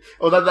perfectly.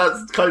 Oh,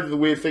 that's kind of the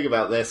weird thing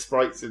about their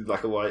sprites in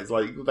black and white. It's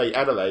like, they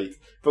animate,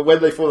 but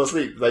when they fall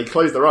asleep, they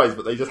close their eyes,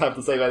 but they just have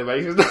the same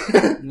animation.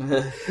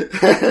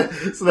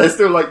 So they're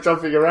still,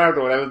 jumping around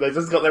or whatever, they've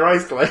just got their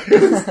eyes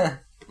closed.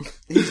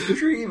 He's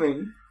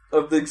dreaming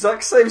of the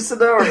exact same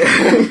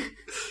scenario.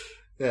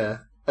 Yeah.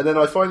 And then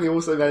I finally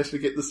also managed to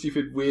get the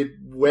stupid, weird,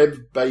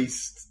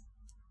 web-based,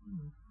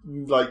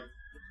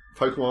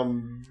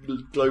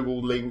 Pokemon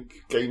Global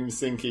Link, game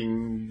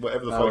syncing,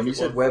 whatever the fuck it was. When you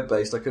said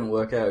web-based, I couldn't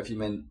work out if you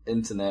meant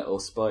internet or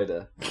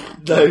spider.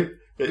 No,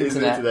 it is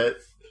internet.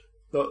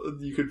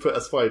 You could put a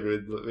spider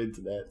in the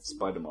internet.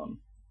 Spider-Mon.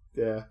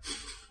 Yeah.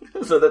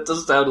 So that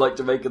does sound like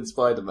Jamaican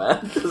Spider-Man,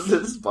 because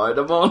it's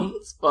Spider-Mon.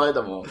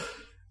 Spider-Mon.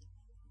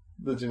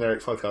 The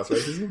generic podcast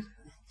racism.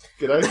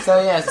 Good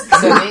So yes,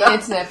 the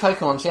internet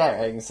Pokemon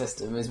sharing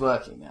system is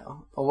working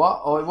now. Or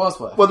what? Or it was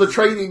working? Well, the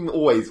trading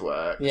always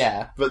worked.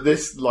 Yeah. But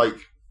this,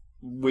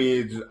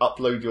 weird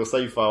upload your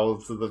save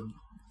file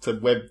to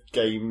web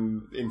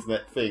game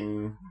internet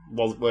thing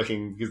wasn't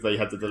working because they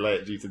had to delay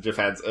it due to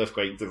Japan's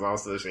earthquake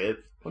disaster shit.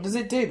 What does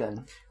it do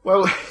then?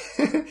 Well,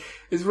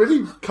 it's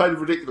really kind of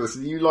ridiculous.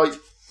 You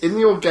in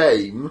your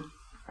game,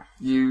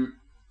 you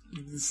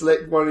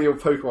select one of your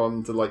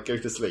Pokemon to go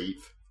to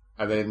sleep,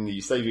 and then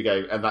you save your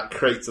game, and that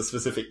creates a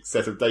specific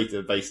set of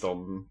data based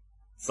on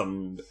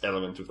some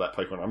element of that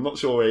Pokemon. I'm not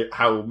sure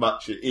how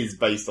much it is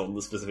based on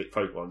the specific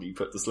Pokemon you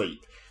put to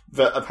sleep.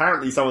 But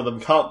apparently some of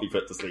them can't be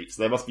put to sleep,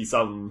 so there must be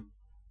something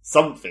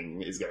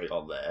is going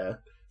on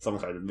there. Some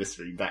kind of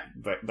mystery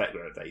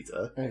background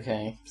data.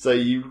 Okay. So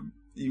you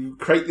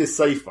create this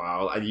save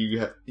file, and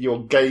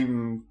your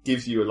game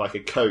gives you a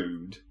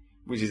code,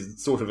 which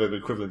is sort of an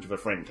equivalent of a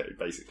friend code,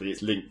 basically.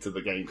 It's linked to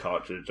the game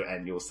cartridge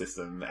and your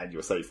system and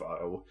your save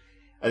file.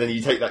 And then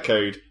you take that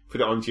code,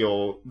 put it on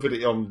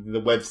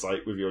the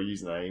website with your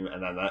username,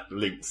 and then that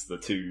links the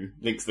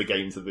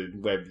game to the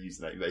web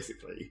username,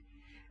 basically.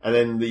 And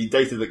then the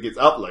data that gets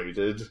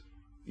uploaded,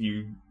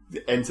 you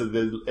go onto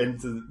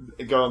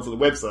the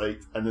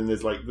website, and then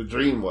there's the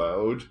dream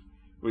world,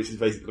 which is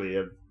basically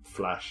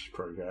Flash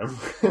program.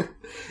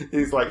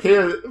 He's like,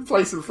 here,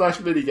 play some Flash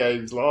mini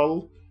games,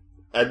 lol.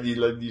 And you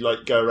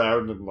like go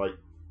around and like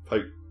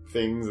poke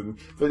things,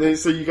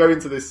 so you go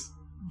into this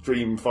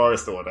dream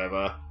forest or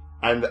whatever,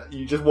 and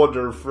you just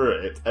wander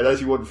through it, and as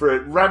you wander through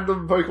it,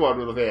 random Pokemon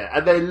will appear,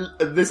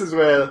 and this is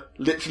where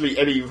literally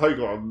any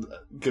Pokemon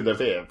could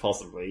appear,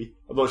 possibly.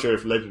 I'm not sure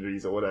if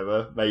legendaries or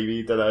whatever,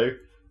 maybe, don't know.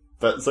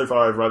 But so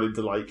far I've run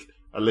into like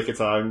a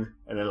Lickitung,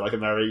 and then like a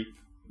Mareep,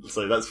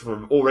 so that's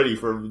from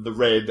the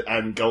Red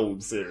and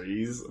Gold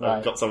series. Right.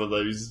 I've got some of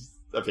those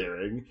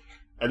appearing.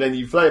 And then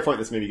you play a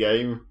pointless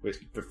minigame, which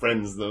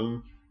befriends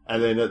them,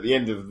 and then at the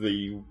end of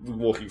the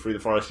walking through the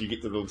forest, you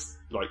get to the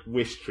like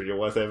wish tree or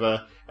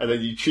whatever, and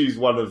then you choose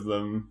one of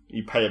them,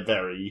 you pay a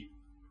berry,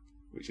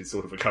 which is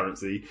sort of a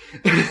currency,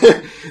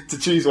 to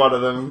choose one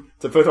of them,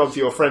 to put onto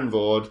your friend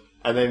board,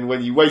 and then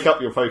when you wake up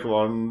your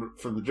Pokemon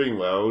from the dream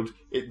world,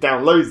 it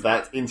downloads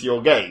that into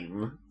your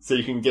game, so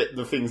you can get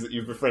the things that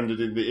you've befriended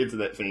in the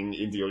internet thing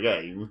into your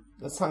game.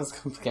 That sounds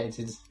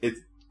complicated. It's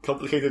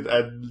complicated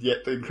and yet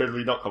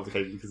incredibly not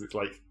complicated, because it's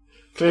like,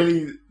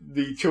 clearly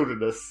the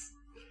childrenness.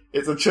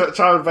 It's a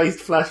child-based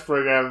Flash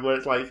program where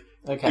it's like,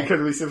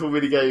 incredibly simple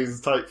mini-games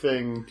type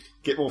thing,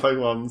 get more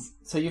Pokemons.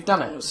 So you've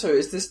done it. So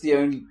is this the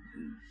only...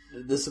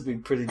 This would be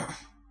pretty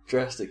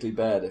drastically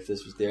bad if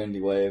this was the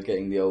only way of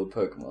getting the old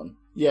Pokemon.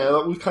 Yeah,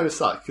 that would kind of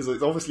suck, because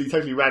it's obviously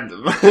totally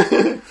random.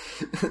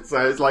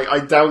 So it's like, I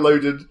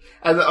downloaded...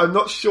 And I'm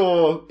not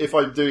sure if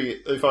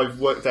I've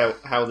worked out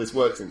how this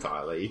works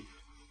entirely,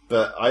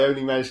 but I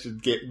only managed to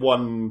get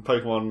one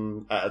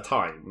Pokemon at a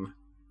time.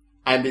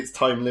 And it's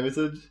time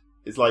limited.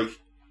 It's like,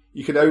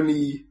 you can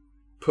only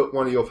put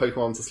one of your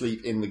Pokemon to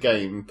sleep in the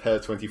game per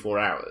 24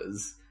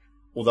 hours.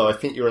 Although I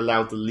think you're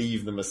allowed to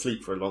leave them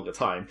asleep for a longer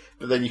time.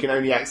 But then you can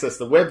only access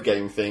the web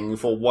game thing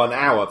for 1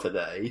 hour per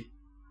day.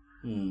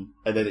 And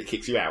then it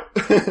kicks you out.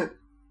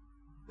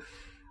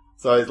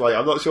 So it's like,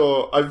 I'm not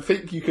sure. I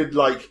think you could,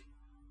 like,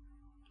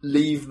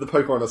 leave the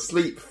Pokemon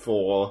asleep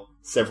for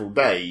several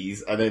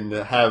days, and then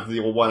have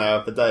your 1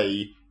 hour per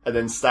day, and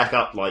then stack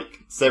up, like,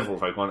 several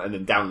Pokemon, and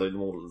then download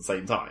them all at the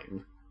same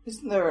time.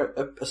 Isn't there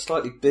a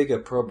slightly bigger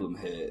problem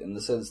here, in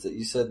the sense that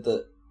you said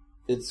that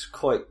it's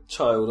quite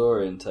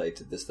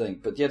child-orientated, this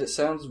thing, but yet it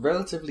sounds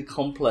relatively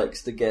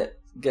complex to get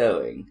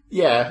going?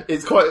 Yeah,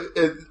 it's quite...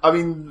 I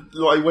mean,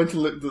 I went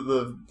and looked at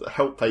the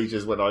help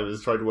pages when I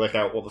was trying to work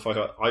out what the fuck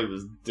I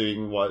was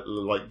doing,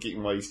 like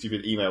getting my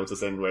stupid email to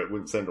send where it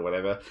wouldn't send or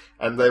whatever,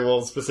 and there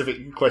were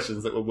specific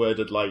questions that were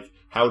worded like,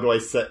 how do I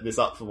set this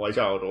up for my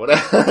child or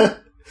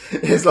whatever?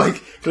 It's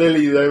like,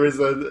 clearly they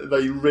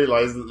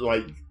realise that,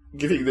 like,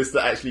 getting this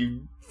to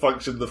actually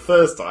function the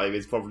first time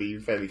is probably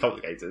fairly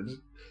complicated.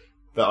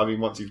 But, I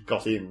mean, once you've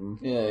got in,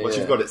 once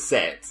you've got it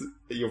set,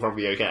 you're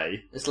probably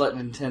okay. It's like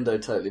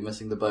Nintendo totally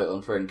missing the boat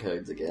on friend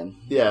codes again.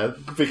 Yeah,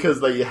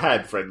 because they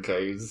had friend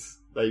codes,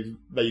 they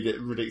made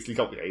it ridiculously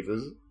complicated.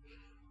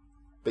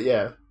 But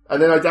yeah.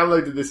 And then I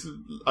downloaded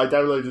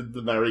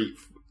the Mareep,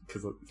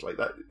 because it's like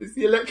that. It's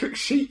the electric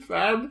sheep,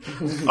 man.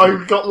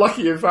 I got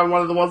lucky and found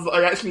one of the ones that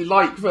I actually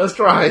liked first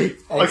try.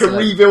 Excellent. I can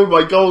rebuild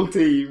my gold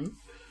team.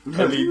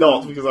 Only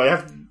not, because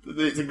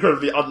it's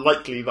incredibly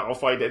unlikely that I'll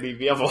find any of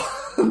the other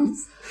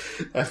ones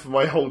for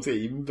my whole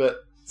team.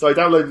 But so I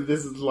downloaded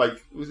this as like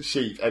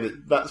sheep,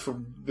 and that's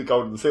from the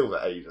Gold and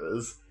Silver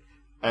ages.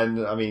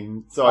 And I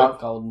mean, so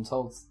Gold and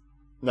Silver.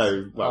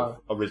 No,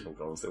 original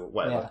Gold and Silver,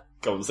 whatever, yeah.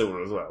 Gold and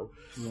Silver as well.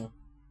 Yeah.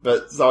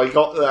 But so I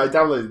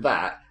downloaded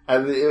that,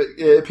 and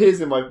it appears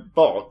in my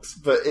box,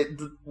 but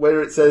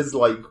where it says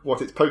like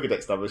what its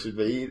Pokédex number should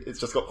be, it's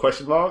just got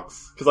question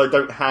marks because I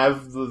don't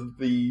have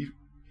the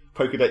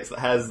Pokédex that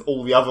has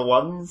all the other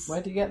ones.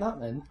 Where do you get that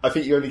then? I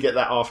think you only get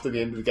that after the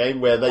end of the game,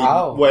 where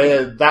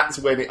that's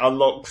when it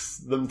unlocks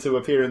them to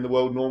appear in the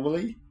world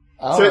normally.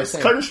 Oh, so it's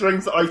kind of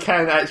strange that I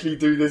can actually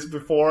do this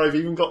before I've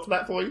even got to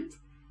that point.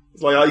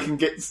 It's like I can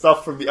get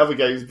stuff from the other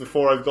games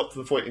before I've got to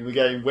the point in the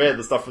game where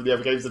the stuff from the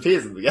other games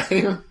appears in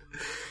the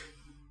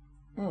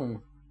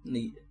game.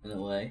 Neat, in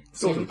a way.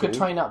 So you could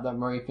train up that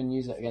Mareep and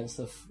use it against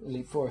the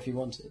Elite Four if you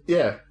wanted.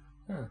 Yeah.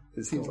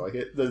 It seems like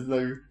it. There's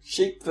no...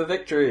 Sheep for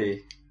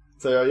victory!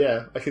 So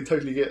yeah, I can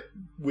totally get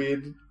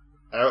weird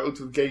out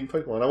of game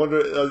Pokemon. I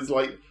wonder,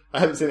 I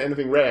haven't seen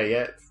anything rare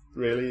yet,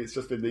 really. It's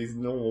just been these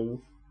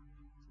normal,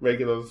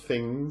 regular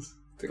things.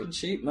 Freaking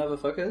sheep,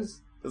 motherfuckers.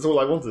 That's all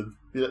I wanted.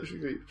 The electric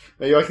sheep.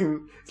 Maybe I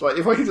can, it's like,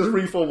 if I can just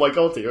reform my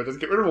gold team, I'll just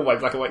get rid of all my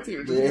black and white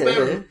team and just use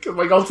them, because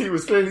my gold team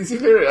was clearly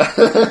superior.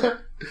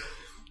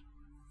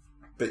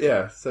 But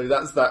yeah, so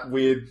that's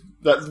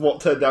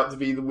what turned out to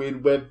be the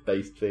weird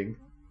web-based thing.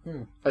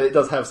 And it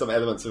does have some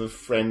elements of a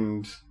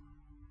friend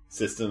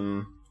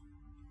system,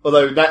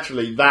 although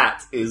naturally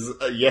that is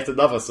yet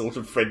another sort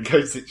of friend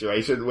code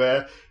situation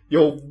where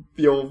your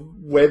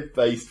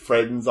web-based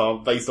friends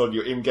aren't based on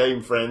your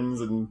in-game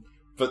friends,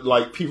 but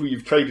like people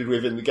you've traded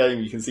with in the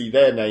game, you can see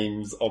their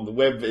names on the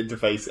web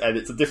interface, and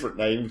it's a different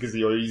name because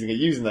you're using a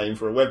username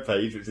for a web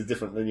page, which is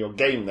different than your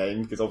game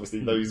name because obviously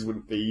those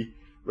wouldn't be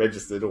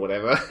registered or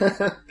whatever.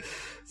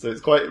 So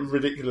it's quite a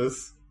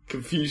ridiculous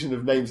confusion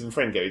of names and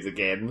friend codes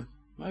again.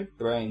 My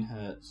brain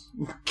hurts.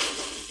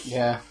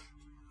 Yeah.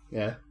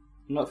 Yeah.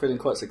 I'm not feeling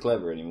quite so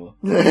clever anymore.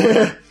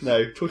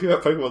 No, talking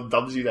about Pokemon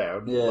dumbs you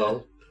down. Yeah.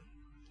 Well.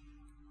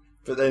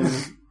 But then,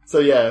 so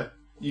yeah,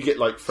 you get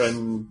like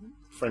friends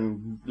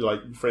in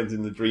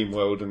the dream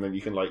world, and then you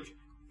can like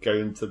go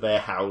into their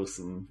house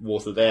and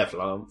water their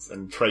plants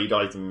and trade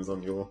items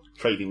on your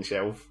trading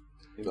shelf.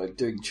 You're like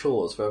doing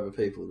chores for other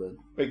people then.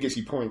 It gives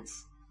you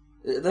points.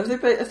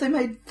 Have they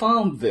made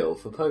Farmville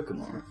for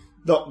Pokemon?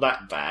 Not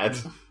that bad.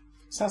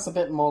 Sounds a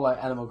bit more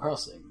like Animal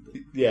Crossing.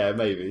 Yeah,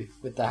 maybe.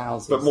 With the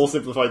houses. But more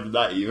simplified than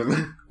that,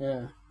 even.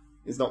 Yeah.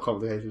 It's not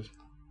complicated.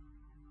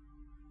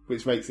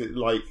 Which makes it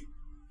like...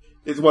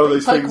 It's one of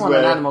those Pokemon things where...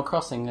 and Animal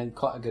Crossing are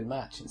quite a good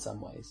match in some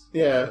ways.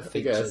 Yeah, I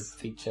guess.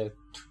 Feature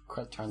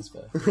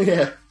transfer.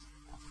 Yeah.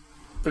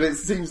 But it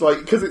seems like...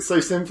 Because it's so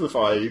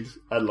simplified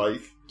and like...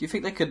 Do you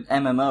think they could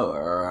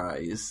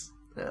MMOize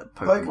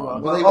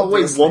Pokemon? Well, they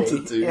always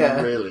wanted to,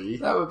 really.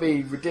 That would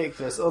be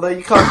ridiculous. Although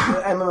you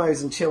can't...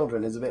 MMOs and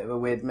children is a bit of a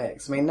weird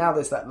mix. I mean, now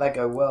there's that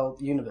Lego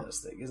World Universe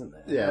thing, isn't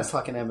there? Yeah. That's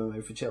like an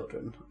MMO for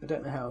children. I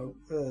don't know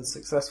how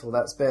successful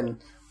that's been.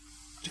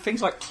 Do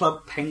things like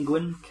Club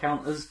Penguin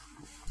count as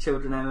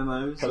children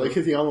MMOs? Hello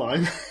Kitty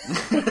Online.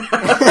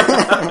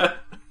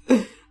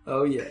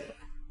 Oh, yeah.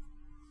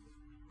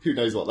 Who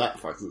knows what that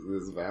fuck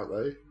is about,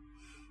 though?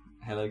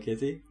 Hello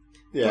Kitty?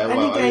 Yeah, Any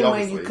well, game where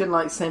obviously. you can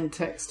like send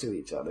text to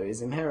each other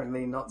is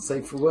inherently not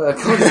safe for work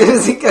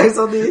as it goes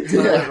on the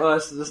internet. Yeah, well,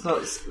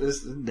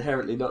 it's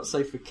inherently not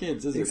safe for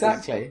kids, is it?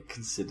 Exactly.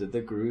 Consider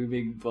the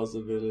grooming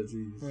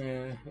possibilities.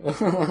 Yeah.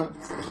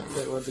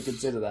 Don't want to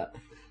consider that.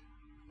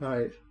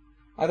 Right.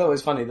 I thought it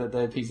was funny that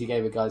the PC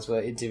Gamer guys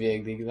were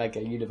interviewing the Lego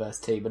Universe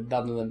team, but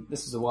none of them,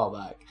 this was a while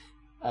back,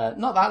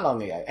 not that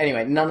long ago.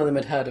 Anyway, none of them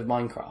had heard of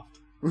Minecraft.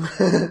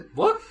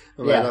 What?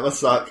 Well, Yeah. that must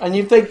suck. And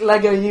you'd think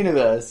Lego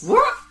Universe.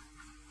 What?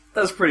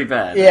 That's pretty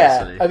bad, Yeah,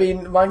 actually. I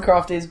mean,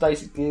 Minecraft is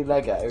basically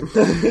Lego.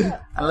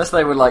 Unless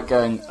they were like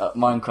going,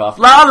 Minecraft,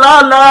 la la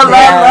la la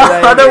Yeah,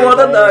 la, I don't maybe, want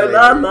to know, maybe,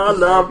 la la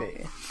la.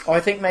 maybe. Or I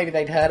think maybe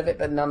they'd heard of it,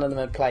 but none of them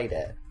had played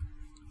it.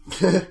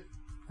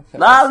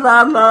 La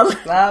la la la.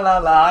 La la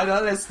la, I'm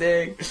not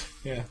listening.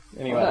 Yeah.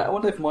 Anyway. I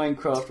wonder if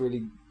Minecraft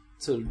really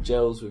sort of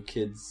gels with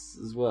kids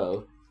as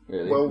well.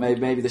 Really, Well,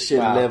 maybe the sheer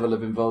wow. level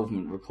of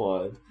involvement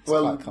required.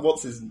 Well, quite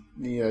what's his,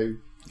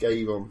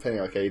 Gabe on Penny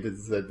Arcade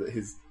has said that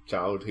his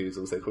child, who's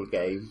also called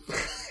Gabe,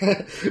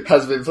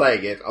 has been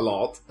playing it a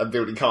lot and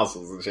building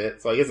castles and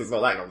shit, so I guess it's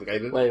not that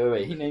complicated.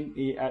 Wait.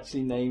 He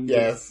actually named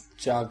Yes.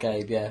 Child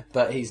Gabe, yeah.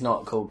 But he's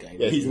not called Gabe.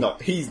 Yeah, is he's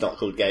not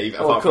called Gabe,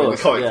 Oh, apart of from the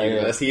course, comic yeah,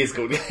 universe, he is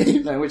called Gabe.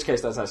 his... No, in which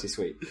case that's actually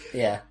sweet. he?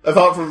 Yeah.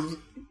 Apart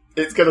from,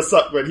 it's gonna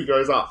suck when he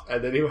grows up,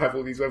 and then he'll have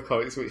all these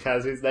webcomics which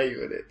has his name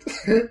in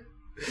it.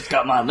 It's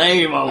got my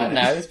name I on don't it.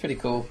 know, it's pretty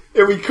cool.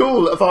 It'll be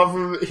cool, apart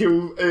from he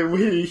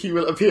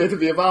will appear to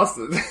be a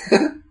bastard.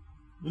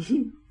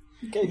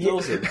 Gabe's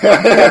awesome.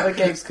 Yeah, but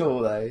Gabe's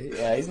cool though.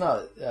 Yeah, he's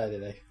not, I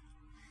don't know.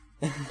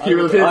 He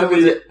will appear to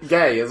be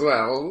gay as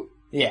well.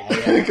 Yeah,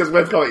 yeah. Because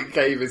webcomic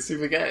Gabe is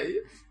super gay.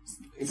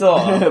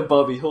 Sort of.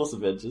 Barbie Horse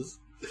Adventures.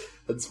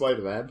 And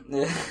Spider-Man.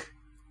 Yeah.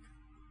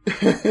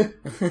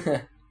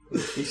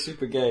 He's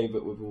super gay,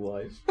 but with a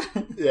wife.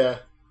 Yeah.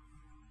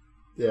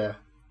 Yeah.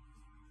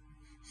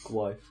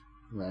 Wife.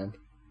 Man.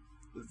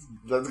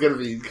 That's going to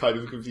be kind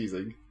of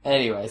confusing.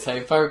 Anyway, so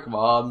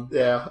Pokemon.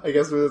 Yeah, I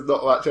guess there's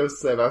not much else to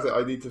say about it.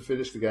 I need to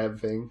finish the damn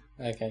thing.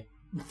 Okay.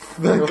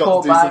 I've got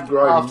Report to do some back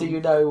grinding. after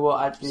you know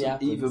what actually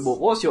happens. Even more.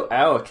 What's your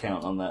hour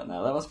count on that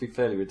now? That must be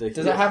fairly ridiculous.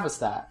 Does it have a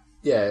stat?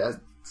 Yeah,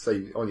 so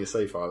on your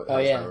save file. Oh,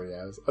 yeah. How many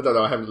hours. I don't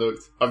know, I haven't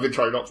looked. I've been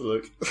trying not to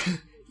look.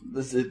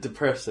 This is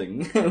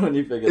depressing when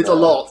you figure It's that a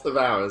out. lot of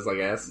hours, I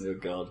guess. Oh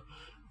god.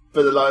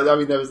 But like, I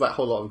mean, there was that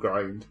whole lot of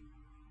grind.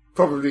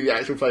 Probably the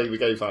actual playing the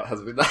game part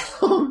hasn't been that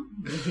long.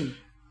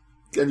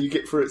 And you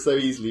get through it so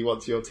easily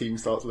once your team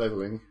starts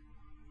leveling.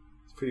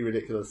 It's pretty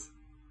ridiculous.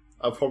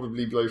 I'll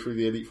probably blow through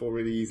the Elite Four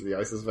really easily,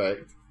 I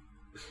suspect.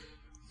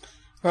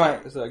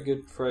 Right. Is that a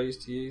good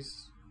phrase to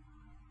use?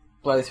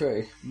 Blow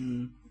through.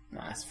 Mm.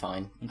 Nah, that's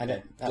fine. I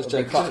don't. That Just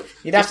would be joking. quite,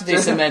 you'd have to do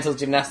some mental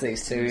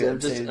gymnastics I'm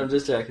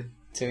just joking.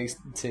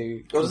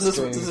 to Oh, does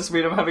this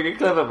mean I'm having a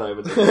clever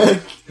moment?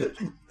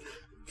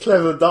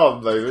 Clever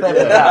dumb moment. Clever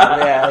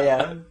Yeah.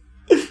 yeah.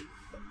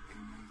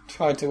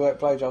 Trying to work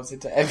blowjobs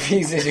into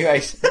every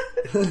situation.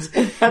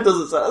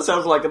 That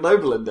sounds like a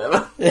noble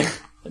endeavour.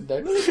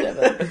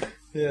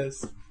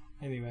 Yes.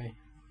 Anyway.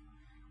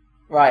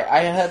 Right,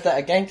 I heard that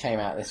a game came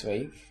out this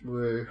week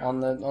Woo. on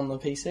the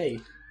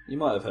PC. You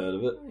might have heard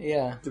of it.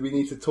 Yeah. Do we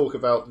need to talk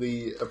about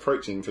the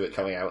approaching to it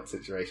coming out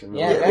situation?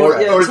 Yeah,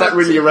 Or is that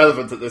really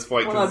irrelevant at this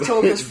point? Well, 'cause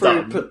talk us it's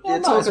through. done?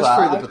 might Talk as us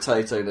well. through the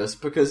potato-ness,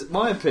 because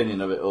my opinion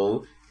of it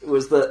all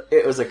was that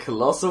it was a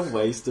colossal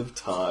waste of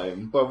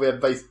time. Well,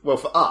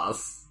 for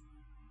us,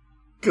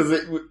 because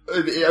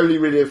it only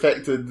really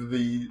affected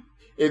the.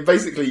 It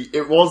was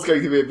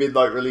going to be a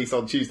midnight release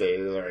on Tuesday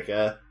in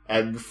America,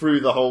 and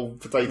through the whole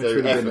potato It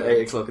would have been effort,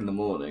 8 o'clock in the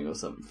morning or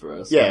something for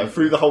us. yeah,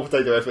 through the whole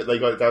potato effort, they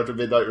got it down to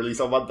midnight release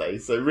on Monday.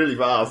 So really,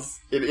 for us,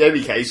 in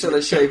any case, So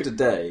they shaved a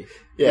day.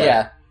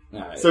 yeah.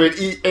 Right. So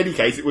in any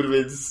case, it would have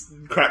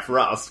been crap for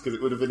us, because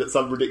it would have been at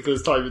some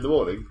ridiculous time in the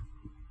morning.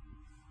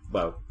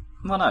 Well,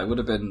 no, it would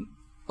have been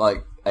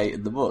like 8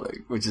 in the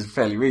morning, which is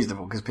fairly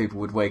reasonable, because people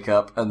would wake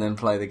up and then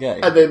play the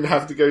game. And then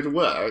have to go to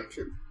work.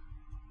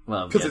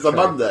 Well, because it's a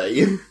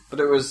Monday. But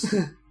it was...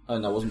 Oh,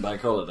 no, it wasn't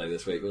bank holiday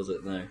this week, was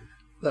it? No.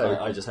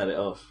 I just had it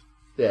off.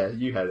 Yeah,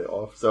 you had it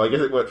off, so I guess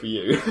it worked for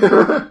you.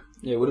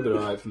 Yeah, it would have been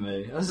alright for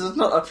me.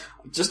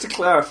 Just to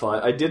clarify,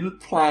 I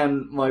didn't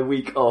plan my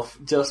week off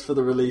just for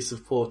the release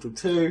of Portal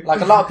 2.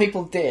 Like a lot of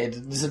people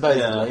did,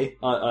 supposedly.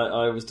 Yeah,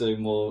 I was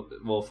doing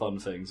more fun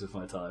things with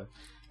my time.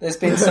 There's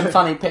been some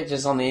funny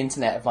pictures on the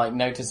internet of like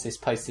notices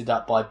posted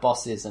up by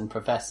bosses and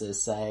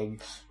professors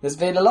saying there's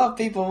been a lot of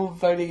people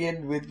phoning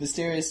in with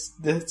mysterious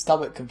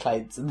stomach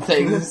complaints and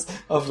things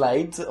of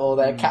late, or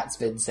their cat's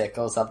been sick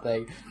or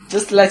something.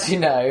 Just to let you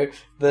know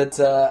that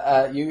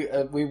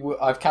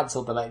I've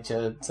cancelled the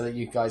lecture so that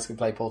you guys can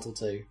play Portal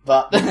 2,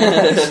 but but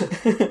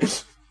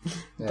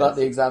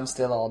the exam's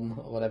still on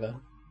or whatever.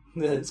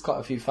 There's quite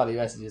a few funny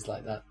messages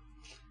like that.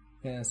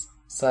 Yes.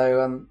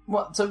 So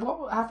what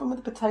happened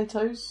with the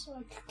potatoes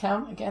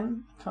count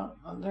again? I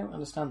don't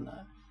understand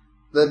that.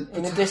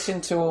 In addition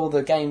to all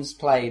the games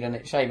played and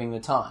it shaving the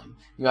time,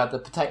 you had the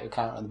potato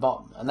count at the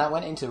bottom, and that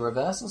went into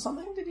reverse or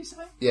something. Did you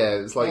say? Yeah,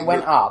 it's like it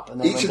went up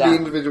and then each went of down. the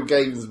individual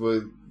games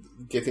were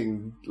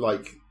getting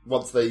like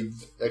once they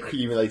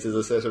accumulated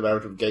a certain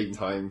amount of game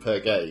time per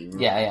game.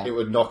 Yeah. It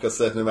would knock a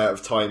certain amount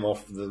of time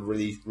off the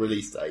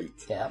release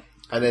date. Yeah.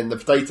 And then the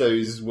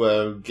potatoes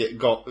were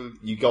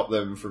you got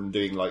them from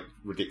doing like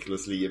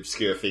ridiculously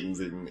obscure things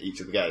in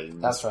each of the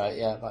games. That's right,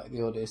 yeah, like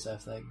the audio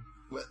surf thing.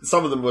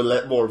 Some of them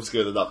were more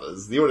obscure than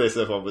others. The audio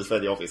surf one was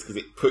fairly obvious because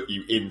it put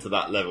you into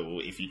that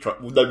level. If you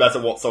no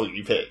matter what song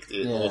you picked,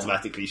 it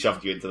automatically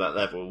shoved you into that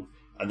level.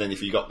 And then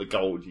if you got the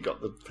gold, you got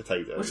the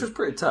potato, which was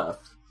pretty tough,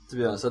 to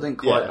be honest. I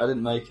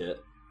didn't make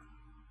it.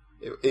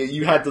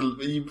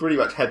 You pretty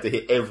much had to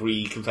hit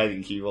every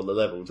companion cube on the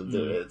level to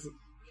do it.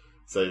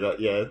 So that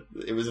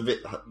it was a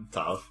bit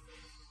tough.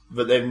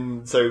 But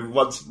then, so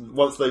once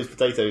those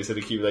potatoes had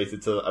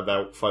accumulated to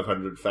about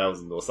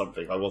 500,000 or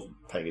something, I wasn't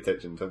paying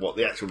attention to what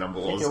the actual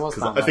number was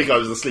because I think I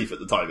was asleep at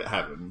the time it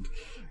happened.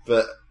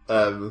 But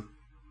and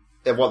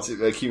once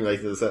it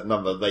accumulated a certain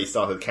number, they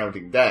started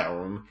counting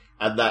down,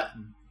 and that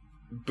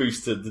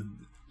boosted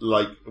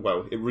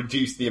it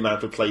reduced the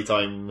amount of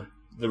playtime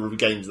the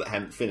games that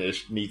hadn't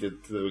finished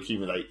needed to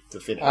accumulate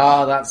to finish.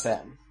 Oh, that's it.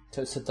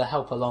 To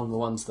help along the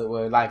ones that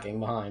were lagging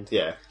behind.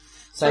 Yeah.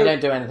 So they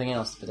don't do anything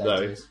else to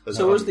potatoes. No.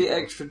 So was the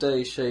extra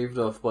day shaved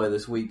off by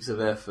this weeks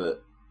of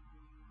effort?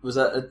 Was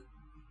that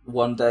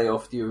one day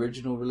off the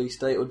original release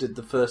date, or did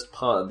the first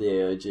part of the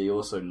AIG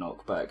also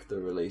knock back the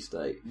release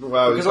date?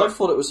 Well, because I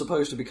thought it was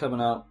supposed to be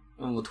coming out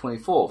on the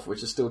 24th,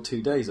 which is still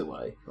 2 days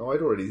away. Oh,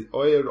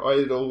 I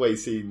had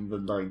always seen the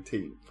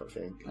 19th, I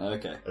think.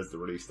 Okay. As the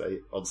release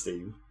date on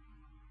Steam.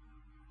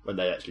 When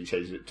they actually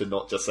changed it to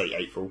not just say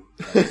April.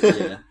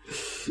 Yeah.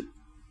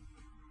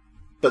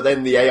 But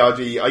then the ARG,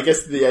 I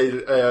guess the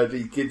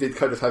ARG did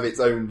kind of have its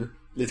own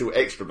little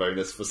extra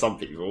bonus for some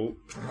people.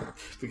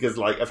 Because,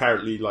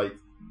 apparently,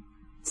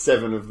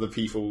 7 of the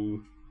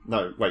people...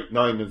 No, wait,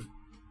 9 of...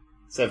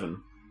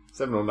 7.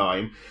 7 or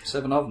 9.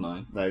 7 of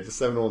 9? No, just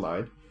 7 or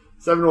 9.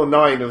 7 or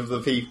 9 of the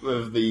people,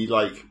 of the,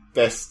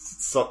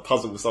 best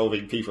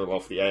puzzle-solving people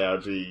off the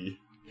ARG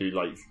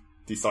who,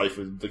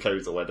 deciphered the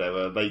codes or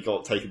whatever, they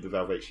got taken to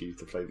Valve HQ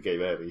to play the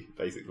game early,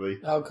 basically.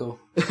 Oh, cool.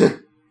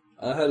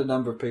 I heard a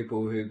number of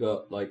people who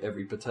got,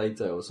 every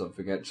potato or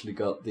something actually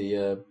got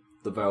the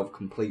Valve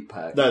Complete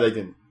pack. No, they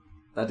didn't.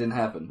 That didn't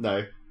happen?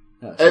 No.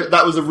 Oh,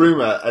 that was a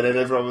rumour, and then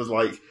everyone was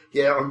like,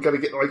 yeah, I'm going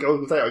to get my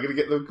golden potato, I'm going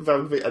to get the Valve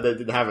Complete, and then it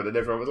didn't happen, and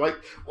everyone was like,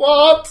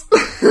 what?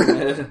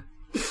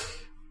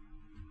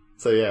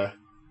 So, yeah.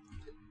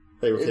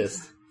 They were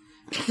pissed.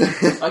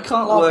 I can't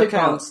a lot of work people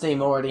on out.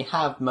 Steam already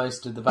have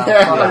most of the Valve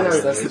Yeah, products. I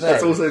know. That's the That's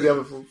thing. also the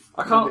other.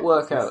 I can't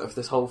work out if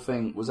this whole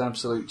thing was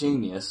absolute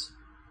genius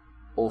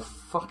or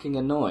fucking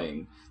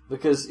annoying,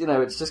 because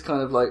it's just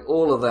kind of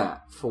all of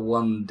that for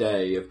one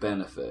day of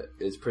benefit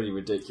is pretty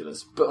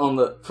ridiculous.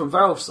 But from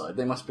Valve's side,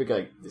 they must be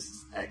going, "This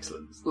is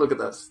excellent. Look at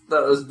that!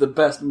 That was the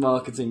best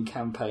marketing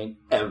campaign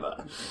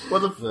ever." Well,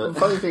 the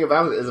funny thing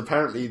about it is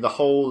apparently the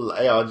whole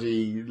ARG,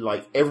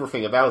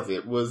 everything about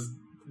it, was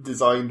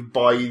designed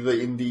by the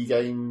indie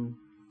game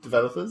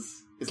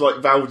developers. It's like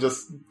Valve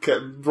just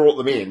brought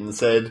them in and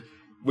said,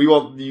 we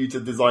want you to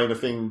design a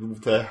thing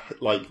to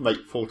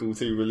make Portal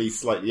 2 release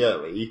slightly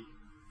early,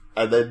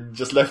 and then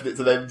just left it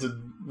to them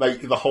to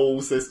make the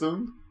whole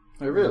system.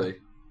 Oh, really?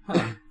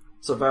 Huh.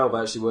 So Valve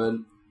actually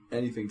weren't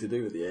anything to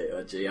do with the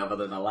ARG other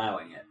than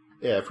allowing it.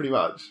 Yeah, pretty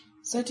much.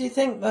 So do you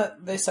think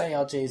that this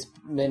ARG has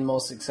been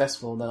more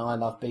successful than I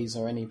Love Bees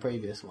or any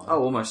previous one?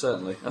 Oh, almost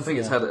certainly. I think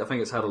it's had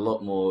a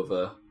lot more of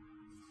a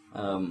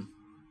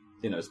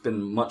it's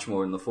been much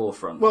more in the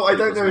forefront. Well, I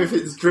don't know if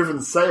it's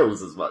driven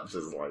sales as much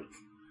as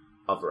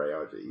other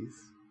ARGs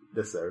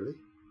necessarily.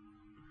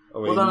 I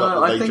mean,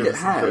 I think it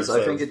has.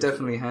 I think it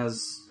definitely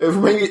has.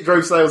 Maybe it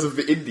drove sales of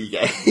the indie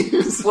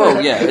games.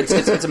 Well, yeah, it's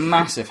a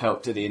massive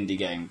help to the indie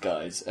game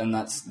guys, and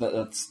that's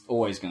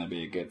always going to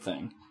be a good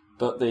thing.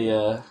 But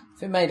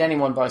if it made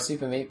anyone buy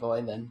Super Meat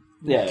Boy, then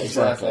yeah,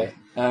 exactly.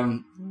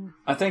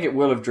 I think it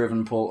will have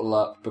driven Portal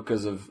up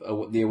because of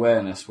the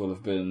awareness will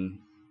have been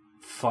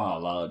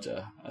far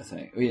larger. I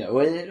think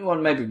well,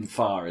 maybe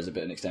far is a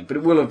bit of an extent, but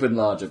it will have been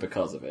larger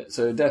because of it.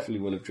 So it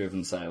definitely will have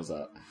driven sales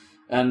up.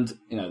 And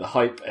the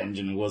hype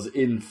engine was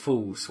in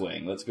full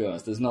swing. Let's be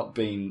honest. There's not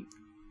been.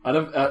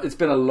 It's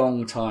been a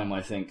long time,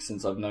 I think,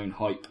 since I've known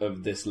hype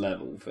of this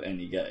level for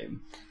any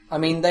game. I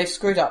mean, they've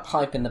screwed up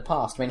hype in the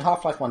past. I mean,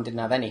 Half-Life 1 didn't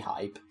have any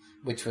hype,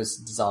 which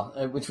was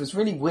which was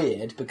really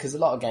weird because a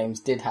lot of games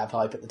did have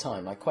hype at the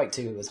time. Like Quake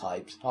 2 was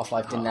hyped.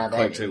 Half-Life didn't have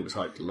any. Quake 2 was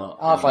hyped a lot.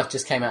 Half-Life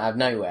just came out of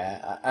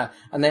nowhere.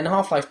 And then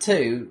Half-Life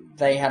 2,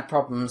 they had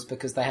problems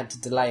because they had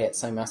to delay it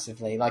so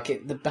massively.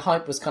 Like, the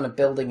hype was kind of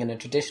building in a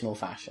traditional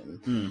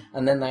fashion.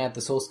 And then they had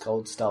the source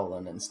code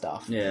stolen and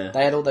stuff. Yeah.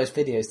 They had all those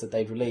videos that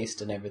they'd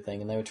released and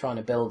everything, and they were trying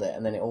to build it,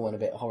 and then it all went a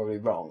bit horribly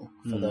wrong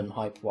for them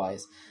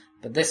hype-wise.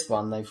 But this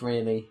one, they've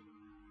really,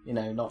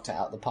 knocked it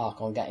out of the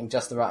park on getting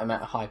just the right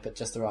amount of hype at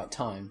just the right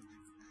time.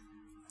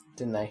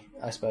 Didn't they,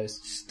 I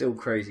suppose? Still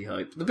crazy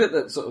hype. The bit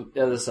that sort of,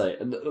 as I say,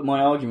 my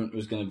argument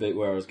was going to be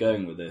where I was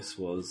going with this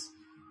was,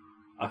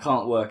 I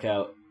can't work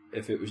out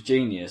if it was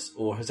genius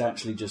or has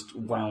actually just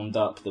wound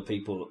up the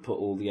people that put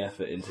all the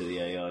effort into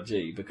the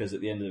ARG, because at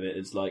the end of it,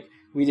 it's like,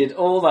 we did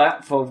all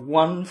that for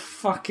one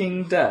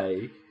fucking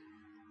day.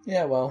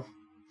 Yeah, well,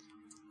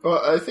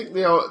 I think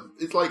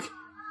it's like,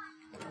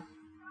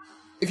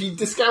 if you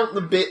discount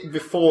the bit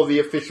before the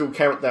official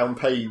countdown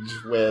page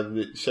where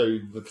it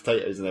showed the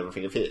potatoes and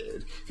everything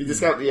appeared, if you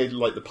discount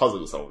the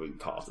puzzle solving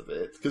part of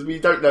it, because we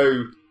don't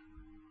know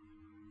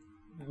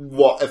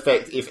what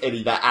effect, if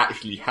any, that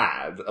actually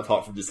had,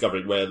 apart from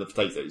discovering where the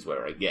potatoes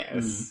were, I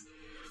guess.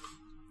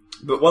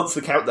 But once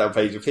the countdown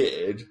page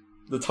appeared,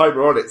 the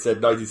timer on it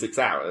said 96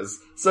 hours,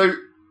 so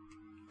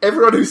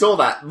everyone who saw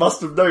that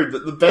must have known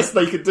that the best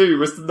they could do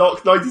was to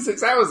knock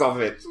 96 hours off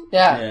it.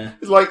 Yeah.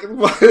 It's like,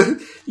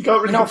 you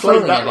can't really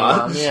complain that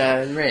much.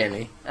 Yeah,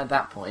 really, at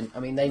that point. I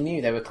mean, they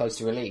knew they were close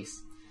to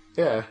release.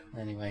 Yeah.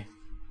 Anyway.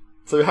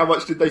 So how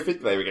much did they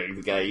think they were going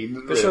to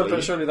gain? But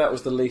surely that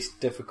was the least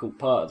difficult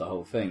part of the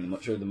whole thing.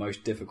 Surely the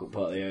most difficult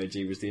part of the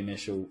ARG was the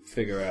initial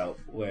figure out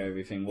where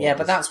everything was. Yeah,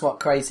 but that's what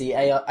crazy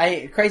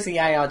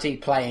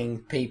ARG playing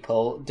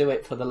people do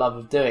it for the love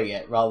of doing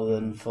it rather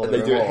than for the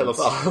rewards. They do it hella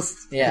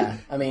fast. Yeah,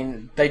 I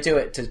mean, they do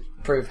it to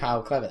prove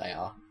how clever they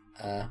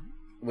are,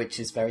 which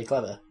is very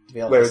clever, to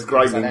be honest. Whereas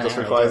grinding just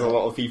requires a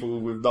lot of people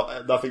with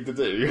nothing to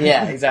do.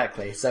 Yeah,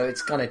 exactly. So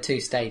it's kind of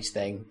two-stage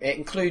thing. It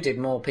included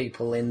more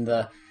people in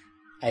the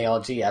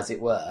ARG, as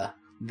it were,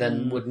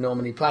 than would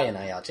normally play an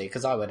ARG,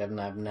 because I would have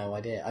no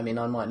idea. I mean,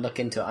 I might look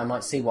into it, I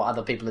might see what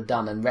other people have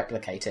done and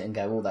replicate it and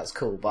go, oh, that's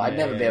cool, but I'd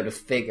never be able to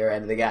figure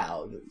anything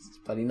out. It's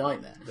a bloody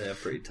nightmare. They're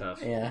pretty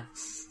tough. Yeah.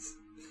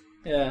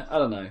 Yeah, I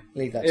don't know.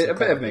 Leave that to a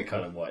bit of me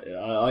kind of white.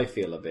 I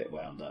feel a bit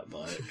wound up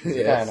by it.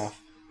 Fair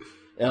enough.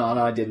 And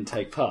I didn't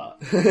take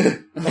part.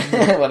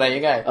 Well, there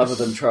you go. Other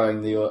than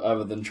trying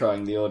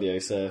the audio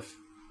surf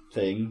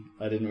thing,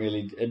 I didn't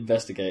really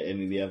investigate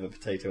any of the other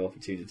potato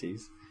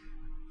opportunities.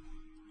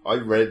 I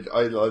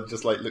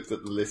just looked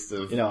at the list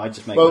of... I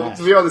just make mash.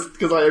 To be honest,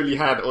 because I only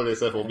had Audio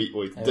Surf or Meat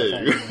Boy to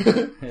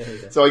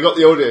do. So I got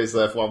the Audio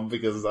Surf one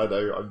because I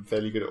know I'm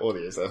fairly good at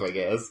Audio Surf, I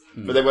guess.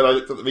 But then when I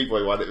looked at the Meat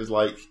Boy one, it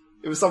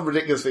was some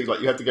ridiculous thing, like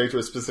you had to go to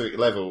a specific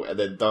level and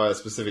then die a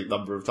specific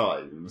number of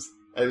times.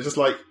 And it was just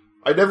like,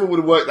 I never would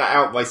have worked that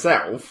out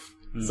myself,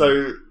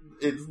 so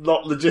it's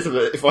not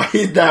legitimate if I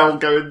now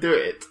go and do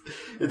it.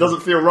 It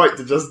doesn't feel right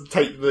to just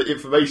take the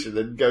information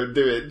and go and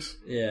do it.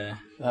 Yeah.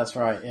 That's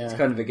right, yeah. It's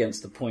kind of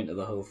against the point of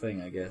the whole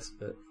thing, I guess,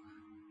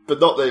 but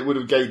not that it would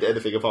have gained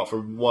anything apart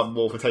from one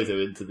more potato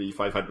into the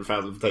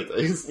 500,000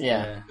 potatoes.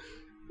 Yeah.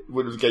 It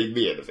wouldn't have gained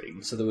me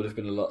anything. So there would have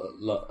been a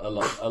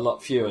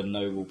lot fewer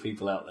noble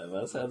people out there.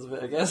 That sounds a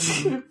bit, I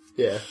guess.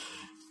 Yeah.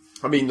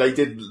 I mean, they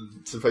did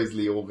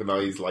supposedly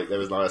organise, there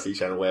was an IRC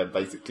channel where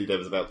basically there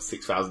was about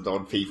 6,000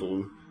 odd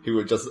people who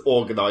were just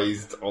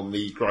organised on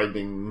the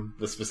grinding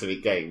the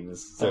specific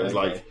games. So it was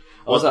like...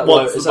 Is that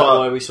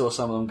why we saw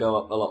some of them go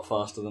up a lot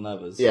faster than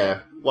others?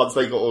 Yeah. Once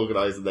they got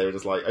organised and they were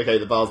just like, okay,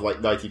 the bar's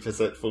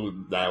 90% full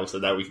now, so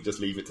now we can just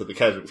leave it to the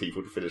casual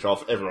people to finish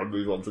off. Everyone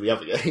move on to the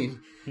other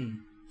game.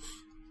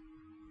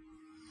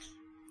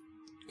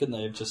 Couldn't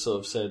they have just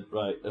sort of said,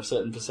 right, a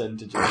certain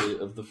percentage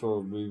of the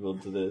forum move on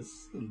to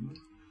this?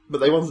 But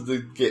they wanted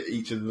to get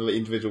each of the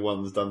individual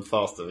ones done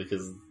faster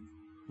because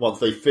once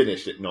they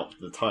finished, it knocked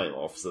the time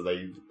off. So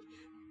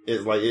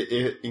it's like,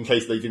 in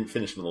case they didn't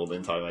finish them all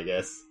in time, I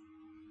guess.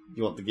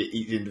 You want to get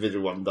each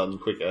individual one done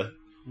quicker.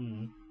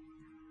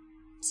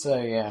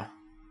 So, yeah.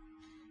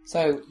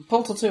 So,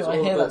 Portal 2, I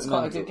hear that's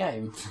quite a good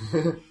game.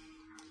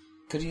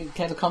 Could you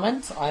care to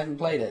comment? I haven't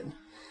played it.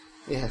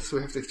 Yes, we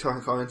have to try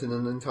and comment in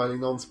an entirely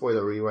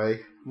non-spoilery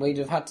way. We'd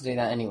have had to do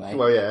that anyway.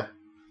 Well, yeah.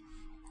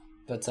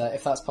 But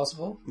if that's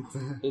possible...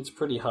 It's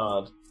pretty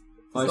hard.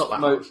 It's not that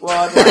much.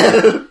 Well, I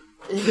don't know.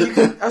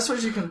 I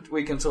suppose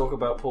we can talk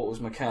about Portal's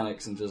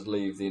mechanics and just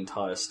leave the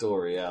entire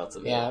story out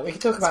of it. Yeah, we can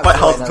talk about. It's quite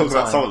hard to talk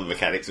about some of the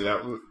mechanics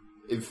without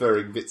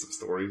inferring bits of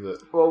story.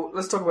 But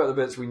let's talk about the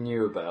bits we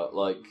knew about,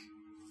 like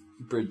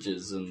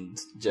bridges and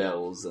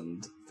gels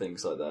and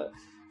things like that.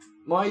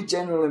 My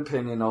general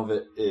opinion of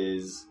it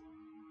is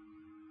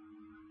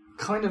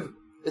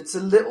it's a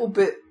little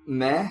bit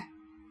meh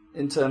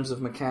in terms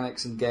of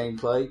mechanics and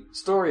gameplay.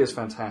 Story is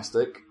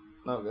fantastic.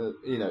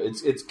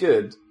 It's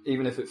good,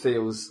 even if it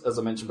feels, as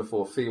I mentioned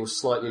before,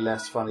 slightly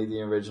less funny than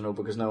the original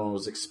because no one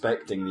was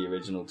expecting the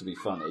original to be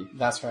funny.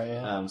 That's right,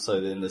 yeah. So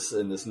in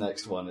this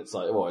next one, it's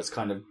like, it's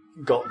kind of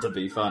got to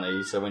be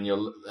funny. So when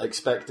you're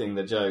expecting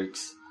the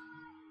jokes,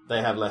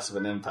 they have less of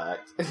an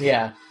impact.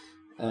 Yeah.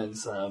 And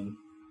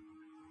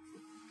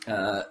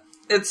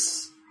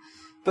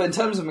but in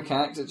terms of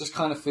mechanics, it just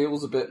kind of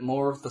feels a bit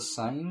more of the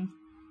same.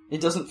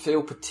 It doesn't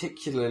feel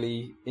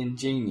particularly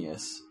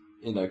ingenious,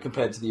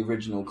 compared to the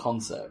original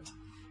concept.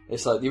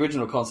 It's like the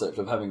original concept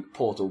of having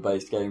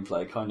Portal-based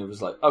gameplay kind of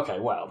was like, okay,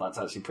 wow, that's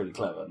actually pretty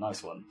clever,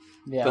 nice one.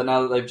 Yeah. But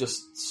now that they've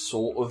just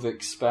sort of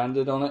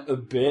expanded on it a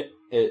bit,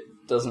 it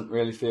doesn't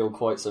really feel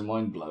quite so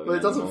mind-blowing. But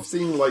it doesn't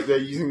seem like they're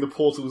using the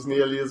portals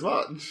nearly as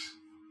much.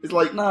 It's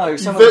like, no, you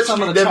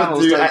virtually never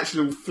do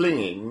actual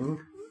flinging.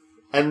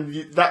 And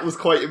that was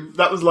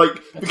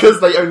like,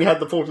 because they only had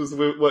the portals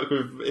to work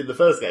with in the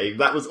first game,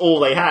 that was all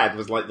they had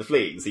was like the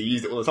fleeing, so you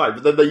used it all the time.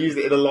 But then they used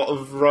it in a lot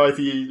of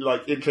variety,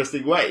 like,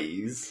 interesting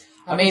ways.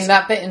 I mean,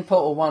 that bit in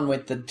Portal 1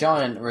 with the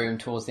giant room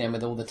towards the end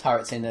with all the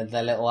turrets in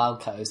their little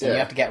alcoves, and you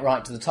have to get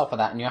right to the top of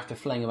that, and you have to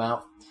fling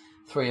about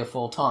 3 or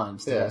 4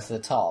 times to get to the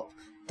top.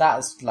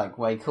 That's, like,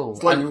 way cool.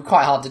 It's and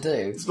quite hard to do.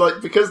 It's like,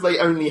 because they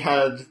only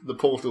had the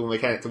portal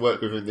mechanic to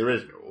work with in the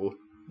original,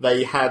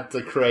 they had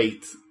to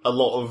create a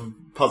lot of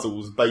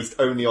puzzles based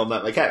only on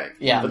that mechanic.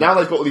 Yeah. But now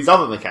they've got all these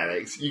other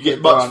mechanics, you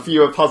get much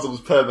fewer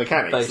puzzles per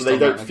mechanic, so they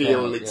don't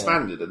feel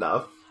expanded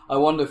enough. I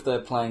wonder if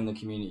they're playing the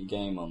community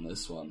game on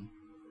this one.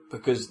 Or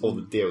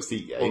the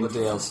DLC game. Or the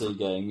DLC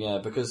game, yeah,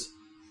 because,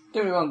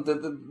 don't get me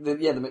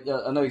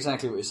wrong, I know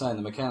exactly what you're saying,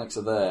 the mechanics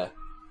are there,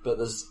 but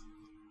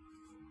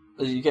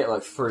you get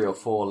like 3 or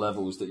 4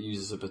 levels that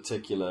uses a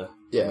particular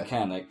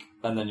mechanic,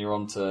 and then you're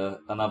on to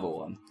another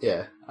one.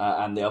 Yeah.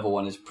 And the other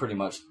one is pretty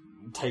much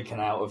taken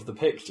out of the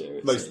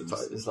picture. Most of the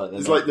time.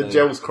 It's like the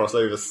gels cross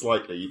over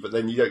slightly, but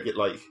then you don't get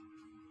like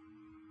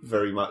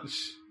very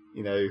much,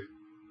 it's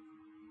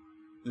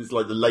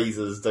like the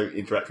lasers don't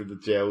interact with the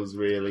gels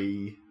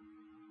really.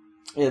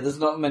 Yeah, there's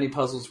not many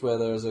puzzles where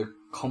there's a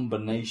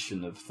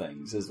combination of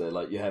things, is there?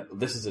 Like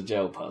this is a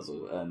gel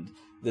puzzle, and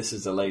this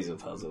is a laser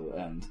puzzle,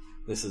 and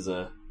this is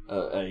a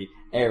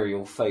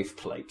aerial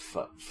faceplate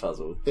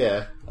puzzle.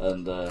 Yeah.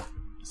 And I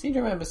seem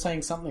to remember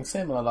saying something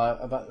similar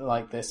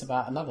about this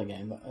about another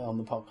game on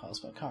the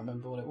podcast, but I can't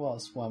remember what it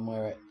was. One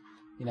where it,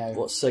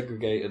 what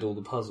segregated all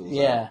the puzzles?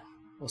 Yeah,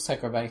 or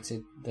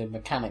segregated the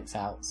mechanics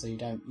out so you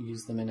don't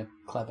use them in a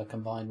clever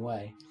combined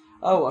way.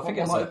 Oh, I think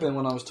it might have been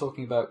when I was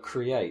talking about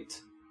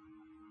Create.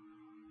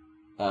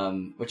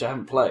 Which I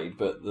haven't played,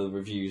 but the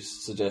reviews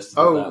suggested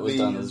that was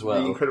done as well.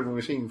 The Incredible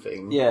Machine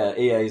thing. Yeah,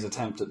 EA's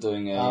attempt at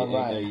doing a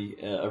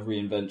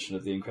reinvention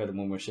of the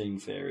Incredible Machine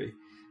theory,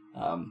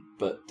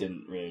 but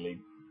didn't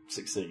really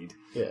succeed.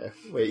 Yeah,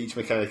 where each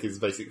mechanic is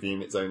basically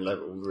in its own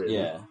level, really.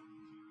 Yeah,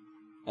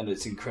 and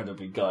it's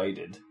incredibly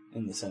guided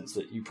in the sense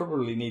that you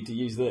probably need to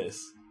use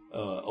this,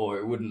 or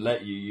it wouldn't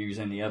let you use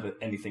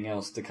anything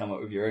else to come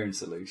up with your own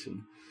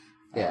solution.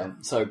 Yeah.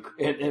 So,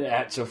 in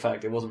actual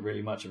fact, it wasn't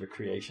really much of a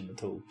creation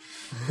at all.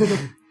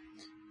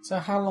 So,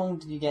 how long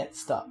did you get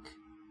stuck?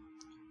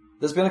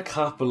 There's been a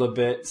couple of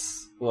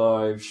bits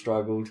where I've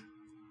struggled.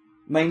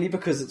 Mainly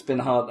because it's been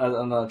hard,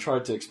 and I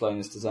tried to explain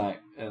this to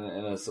Zach in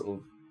a sort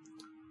of,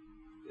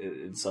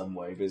 in some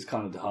way, but it's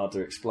kind of hard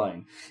to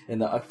explain. In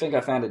that I think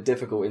I found it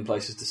difficult in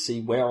places to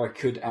see where I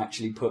could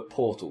actually put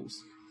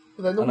portals.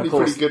 Well, they're normally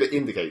pretty good at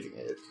indicating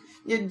it.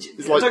 Yeah,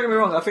 don't get me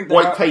wrong, I think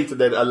white paint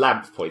and then a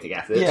lamp pointing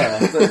at it.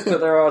 Yeah, but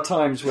there are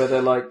times where they're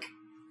like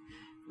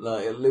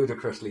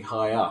ludicrously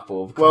high up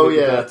or completely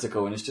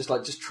vertical, and it's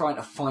just trying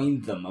to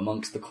find them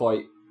amongst the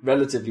quite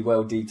relatively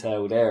well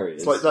detailed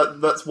areas. It's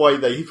like that's why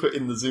they put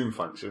in the zoom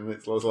function.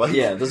 It's like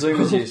the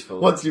zoom is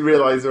useful. Once you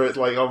realise where it's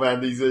like, oh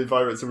man, these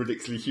environments are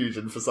ridiculously huge,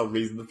 and for some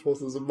reason the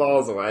portals are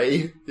miles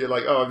away, you're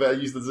like, oh, I better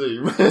use the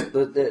zoom.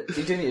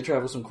 You do need to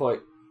travel some quite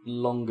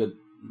longer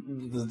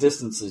the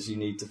distances you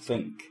need to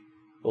think.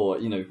 Or,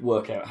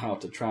 work out how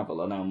to travel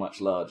are now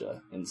much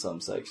larger in some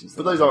sections.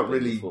 But those aren't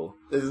really...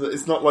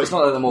 It's not like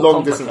they're more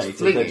long distance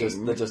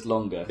flinging. They're just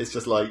longer. It's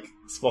just like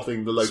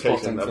spotting the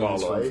location from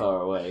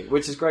far away.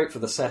 Which is great for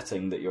the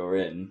setting that you're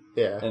in.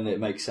 Yeah. And it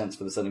makes sense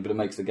for the setting, but it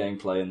makes the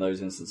gameplay in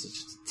those instances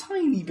just a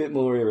tiny bit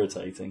more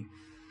irritating.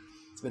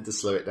 It's meant to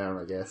slow it down,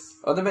 I guess.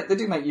 Oh, they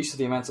do make use of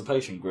the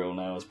Emancipation Grill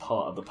now as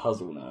part of the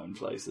puzzle now in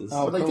places.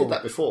 Oh, but they did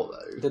that before,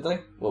 though. Did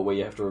they? Well, where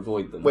you have to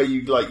avoid them. Where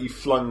you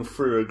flung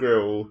through a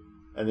grill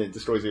and it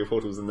destroys your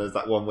portals, and there's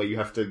that one where you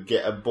have to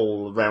get a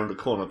ball around the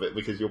corner of it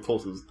because your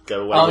portals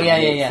go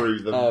away through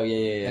them. Oh,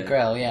 yeah. The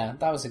grill, yeah.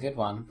 That was a good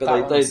one.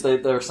 But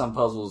there are some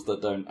puzzles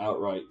that don't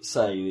outright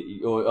say,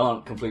 that or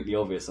aren't completely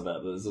obvious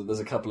about it. There's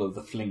a couple of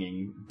the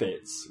flinging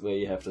bits where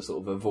you have to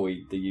sort of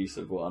avoid the use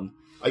of one.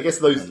 I guess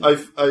those,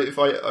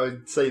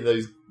 I'd say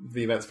the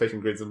emancipation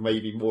grids are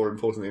maybe more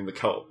important than the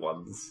co-op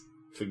ones.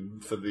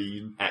 For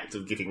the act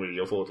of getting rid of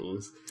your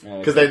portals.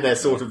 Because then they're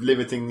sort of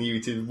limiting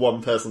you to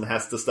one person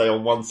has to stay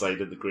on one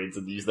side of the grids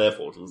and use their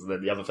portals, and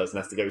then the other person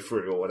has to go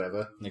through or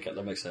whatever. Okay,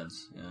 that makes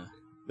sense, yeah.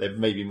 They're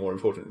maybe more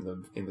important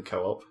in the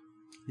co-op.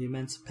 The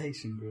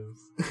emancipation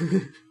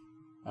grids.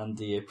 And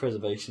the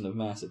preservation of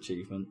mass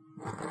achievement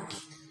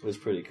was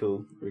pretty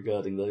cool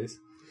regarding those.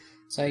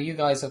 So you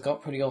guys have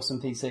got pretty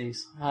awesome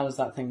PCs. How does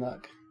that thing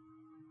look?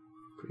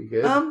 Pretty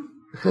good.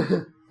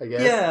 I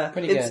guess. Yeah,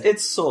 pretty good.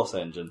 It's Source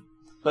Engine.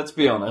 Let's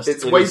be honest.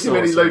 It's way too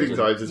many loading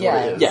times, is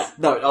what it is. Yeah,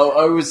 no,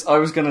 I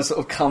was going to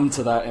sort of come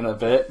to that in a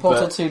bit.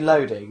 Portal 2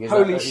 loading.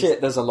 Holy shit,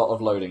 there's a lot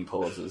of loading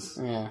pauses.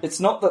 Yeah. It's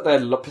not that they're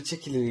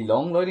particularly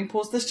long loading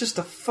pauses, there's just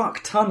a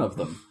fuck ton of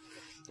them.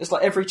 It's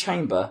like every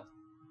chamber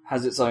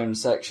has its own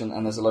section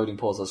and there's a loading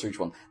pause for each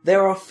one.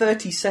 There are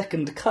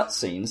 30-second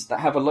cutscenes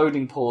that have a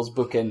loading pause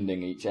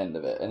bookending each end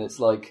of it, and it's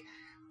like...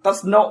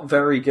 That's not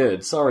very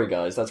good. Sorry,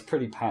 guys. That's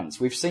pretty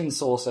pants. We've seen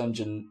Source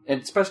Engine,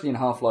 especially in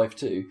Half-Life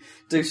 2,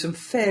 do some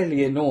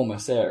fairly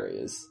enormous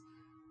areas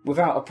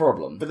without a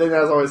problem. But then,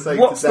 as I was saying,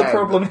 what's the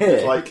problem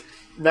here? Like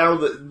now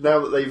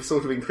that they've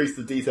sort of increased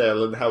the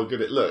detail and how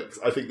good it looks,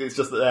 I think it's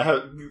just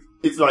that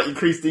it's like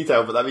increased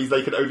detail, but that means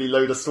they can only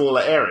load a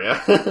smaller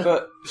area.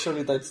 But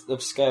surely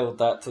they've scaled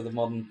that to the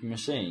modern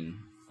machine.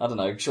 I don't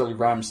know, surely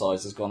RAM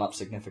size has gone up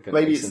significantly.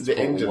 Maybe it's the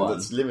Portal engine 1.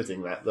 that's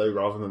limiting that, though,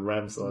 rather than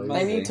RAM size.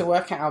 They need to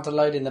work out how to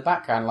load in the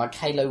background like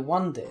Halo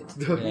 1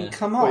 did. I mean,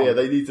 come on. Well, yeah,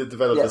 they need to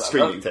develop a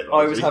streaming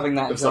technology. I was having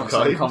that exact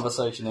same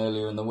conversation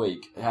earlier in the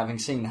week, having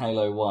seen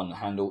Halo 1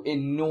 handle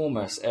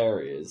enormous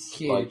areas,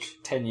 huge, like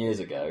 10 years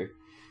ago.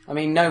 I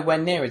mean, nowhere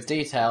near as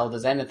detailed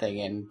as anything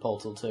in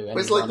Portal 2.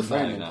 It's like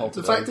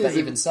the fact is,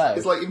 even so,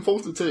 it's like in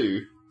Portal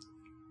 2,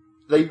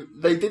 they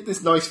did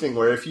this nice thing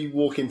where if you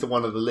walk into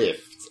one of the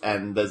lifts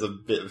and there's a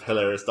bit of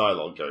hilarious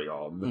dialogue going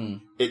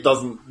on, it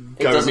doesn't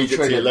go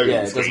immediately to a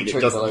loading screen.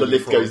 The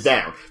lift goes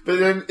down. But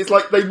then it's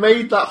like they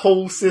made that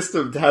whole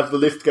system to have the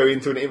lift go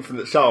into an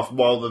infinite shaft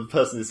while the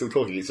person is still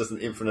talking. It's just an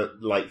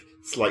infinite, like,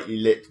 slightly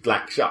lit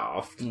black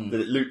shaft that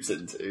it loops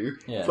into.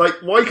 Yeah. It's like,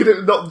 why could it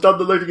have not done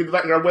the loading in the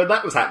background when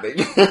that was happening?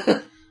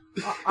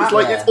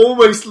 They've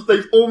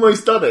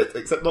almost done it,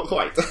 except not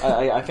quite.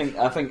 I think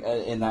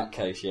in that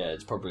case, yeah,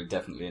 it's probably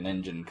definitely an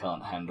engine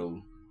can't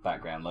handle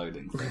background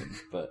loading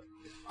things, but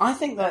I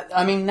think that,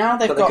 I mean, now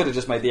they could have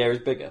just made the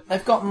areas bigger.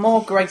 They've got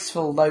more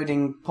graceful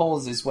loading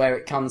pauses where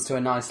it comes to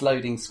a nice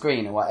loading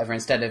screen or whatever,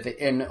 instead of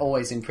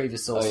always in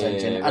previous Source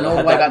Engine. And all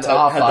the way back to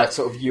Half-Life. Had that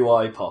sort of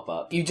UI pop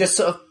up. You just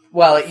sort of,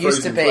 well, it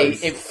used to be,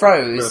 it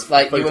froze,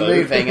 like you were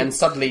moving and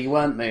suddenly you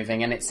weren't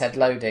moving and it said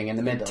loading in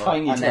the middle.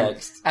 Tiny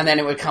text. And then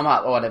it would come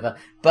up or whatever.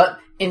 But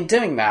in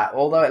doing that,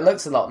 although it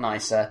looks a lot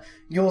nicer,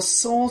 you're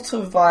sort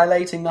of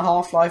violating the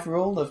Half-Life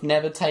rule of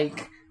never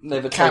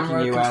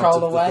camera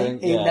control away,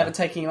 never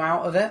taking you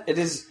out of it.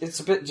 It's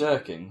a bit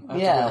jerking. I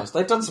have to be honest.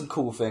 They've done some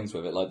cool things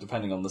with it, like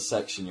depending on the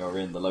section you're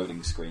in, the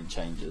loading screen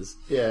changes.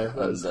 Yeah,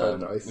 that's quite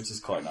nice. Which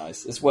is quite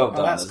nice. It's well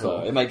done as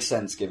well. It makes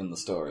sense given the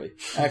story.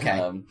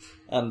 Okay.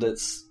 And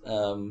it's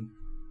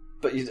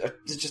but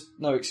there's just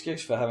no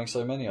excuse for having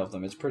so many of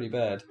them. It's pretty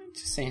bad. It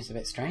just seems a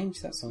bit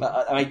strange. That's all.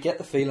 I get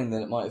the feeling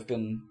that it might have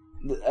been.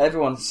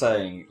 Everyone's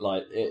saying,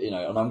 like,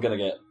 and I'm going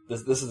to get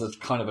this. This is a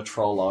kind of a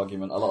troll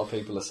argument. A lot of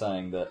people are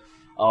saying that.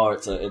 Oh,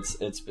 it's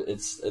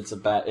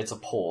a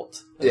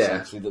port,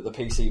 essentially, that the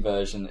PC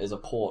version is a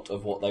port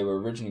of what they were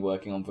originally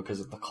working on because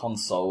of the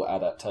console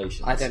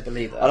adaptations. I don't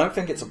believe that. I don't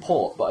think it's a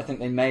port, but I think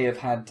they may have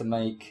had to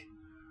make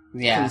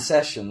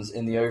concessions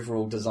in the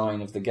overall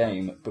design of the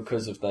game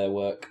because of their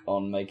work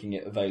on making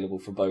it available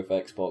for both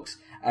Xbox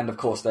and, of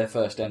course, their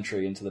first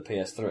entry into the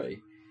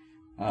PS3.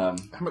 How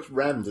much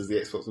RAM does the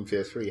Xbox and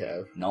PS3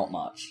 have? Not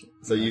much.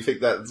 So you think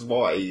that's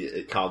why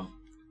it can't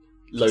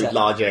load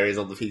large areas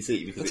on the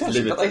PC because it's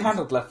limited. But they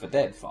handled Left 4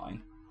 Dead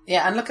fine.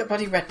 Yeah, and look at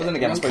bloody Red Dead. But then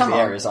again, I suppose the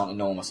areas aren't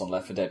enormous on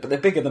Left 4 Dead, but they're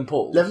bigger than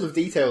Portal. Level of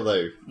detail,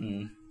 though.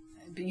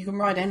 But you can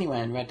ride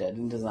anywhere in Red Dead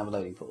and it doesn't have a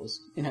loading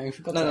pause. You know,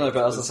 No,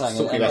 but as I was saying,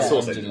 talking about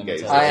Source Engine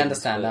games. I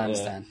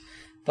understand.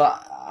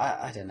 But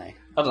I don't know. I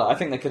don't know. I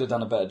think they could have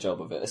done a better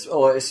job of it.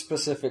 Or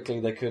specifically,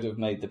 they could have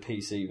made the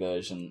PC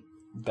version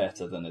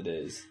better than it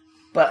is.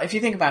 But if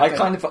you think about it,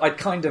 I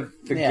kind of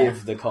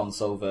forgive the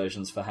console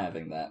versions for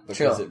having that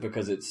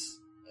because it's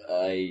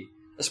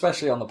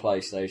especially on the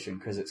PlayStation,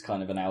 because it's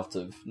kind of an out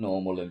of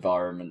normal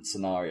environment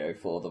scenario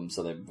for them,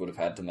 so they would have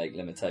had to make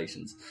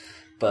concessions.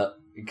 But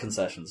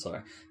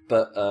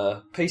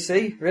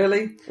PC,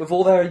 really, with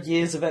all their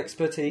years of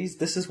expertise,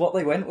 this is what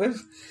they went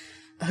with.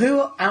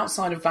 Who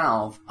outside of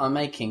Valve are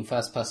making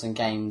first-person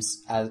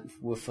games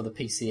for the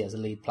PC as a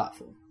lead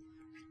platform?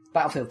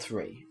 Battlefield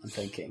 3, I'm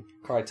thinking.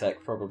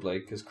 Crytek, probably,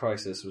 because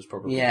Crysis was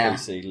probably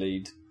PC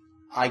lead.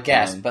 I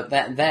guess, but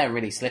they're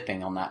really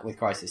slipping on that with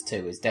Crysis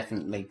 2. It's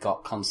definitely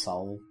got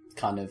console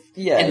kind of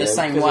in the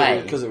same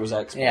way. Because it was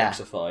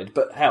Xboxified. Yeah.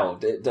 But hell,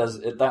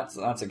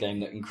 that's a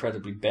game that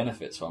incredibly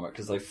benefits from it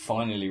because they've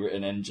finally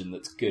written an engine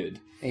that's good.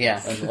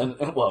 Yeah. And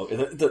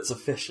that's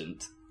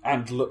efficient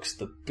and looks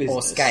the business.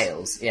 Or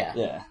scales, yeah.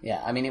 Yeah.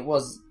 Yeah, I mean, it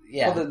was...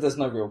 Yeah. Well, there's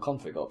no real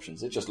config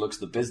options. It just looks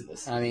the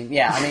business. I mean,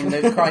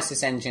 the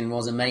Crysis engine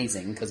was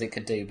amazing because it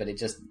could do, but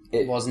it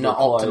was not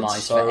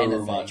optimized for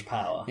anything. So much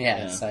power.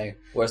 Yeah, so...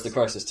 Whereas the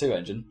Crysis 2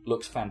 engine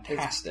looks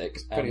fantastic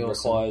and awesome.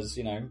 requires,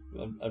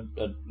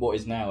 what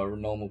is now a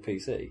normal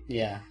PC.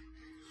 Yeah.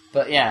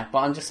 But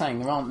I'm just saying,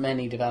 there aren't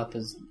many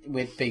developers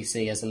with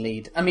PC as a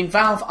lead. I mean,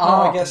 Valve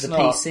are the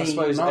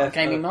PC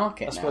gaming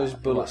market I suppose now,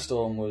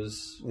 Bulletstorm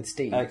was with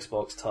Steam.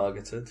 Xbox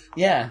targeted.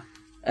 Yeah.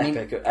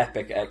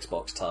 Epic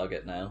Xbox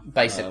target now.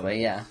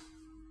 Basically, yeah.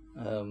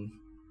 I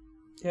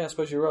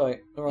suppose you're right.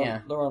 There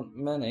aren't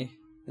many.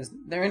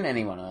 There isn't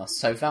anyone else.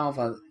 So Valve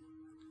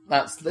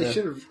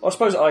should have. I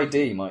suppose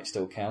ID might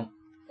still count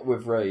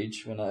with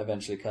Rage when that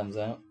eventually comes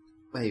out.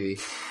 Maybe.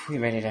 We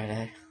really don't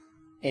know.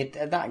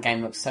 That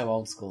game looks so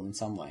old school in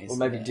some ways. Or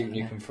maybe Duke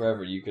Nukem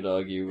Forever, you could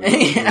argue,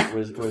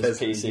 was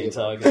PC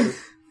targeted.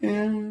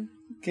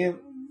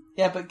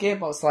 Yeah, but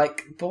Gearbox,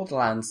 like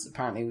Borderlands,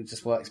 apparently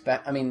just works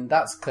better. I mean,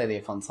 that's clearly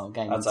a console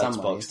game that's in some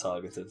Xbox ways.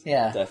 targeted.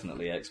 Yeah.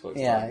 Definitely Xbox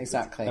targeted. Yeah,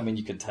 exactly. I mean,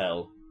 you can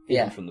tell,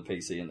 even from the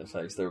PC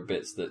interface, there are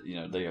bits that,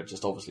 they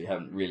just obviously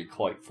haven't really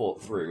quite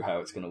thought through how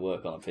it's going to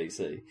work on a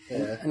PC.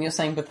 Yeah. And you're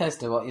saying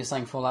Bethesda, what? You're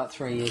saying Fallout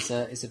 3 is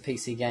a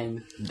PC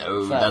game?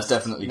 No, first. That's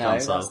definitely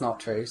console. No, that's not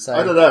true. So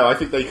I don't know, I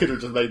think they could have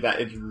just made that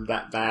engine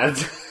that bad.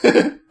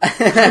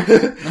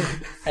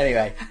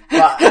 Anyway,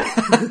 but...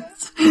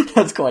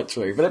 That's quite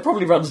true, but it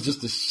probably runs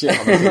just as shit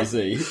on a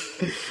PC.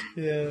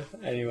 Yeah.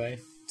 Anyway,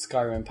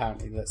 Skyrim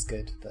apparently looks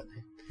good, but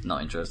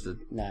not interested.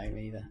 No,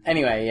 me either.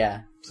 Anyway,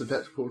 yeah. So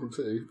back to Portal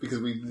 2, because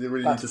we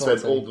really need to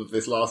spend all of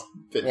this last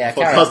bit of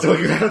the podcast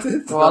talking about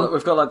it.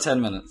 We've got like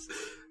 10 minutes.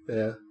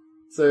 Yeah.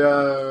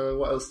 So,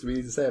 what else do we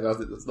need to say about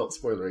it that's not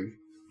spoilering?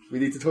 We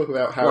need to talk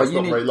about how it's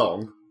not very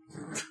long.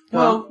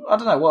 Well, I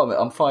don't know. What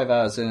I'm 5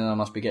 hours in and I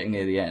must be getting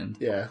near the end.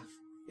 Yeah.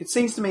 It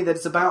seems to me that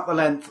it's about the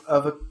length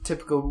of a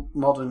typical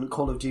modern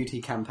Call of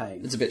Duty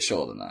campaign. It's a bit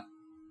shorter than that.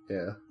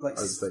 Yeah, I would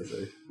say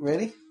so.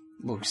 Really?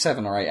 Well,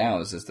 7 or 8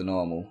 hours is the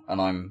normal, and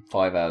I'm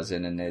 5 hours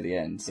in and near the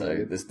end.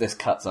 So this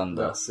cuts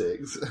under. That's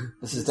 6.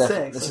 This is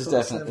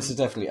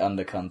definitely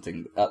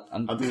undercutting.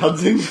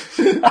 Undercutting.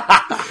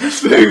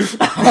 That's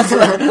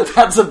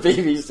a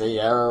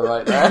BBC error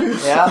right there.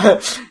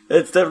 Yeah,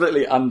 it's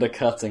definitely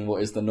undercutting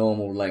what is the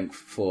normal length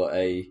for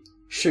a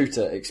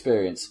shooter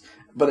experience,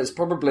 but it's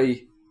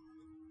probably.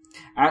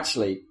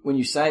 Actually, when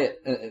you say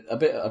it a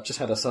bit, I've just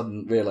had a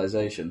sudden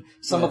realisation.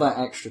 Some of that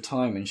extra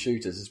time in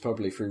shooters is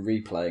probably through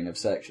replaying of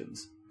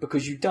sections.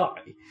 Because you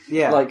die.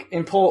 Yeah. Like,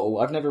 in Portal,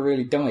 I've never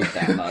really died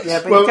that much.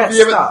 Yeah, but you get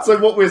stuck. So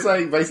what we're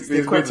saying, basically,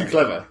 is we're too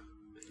clever.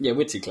 Yeah,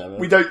 we're too clever.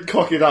 We don't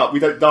cock it up, we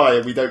don't die,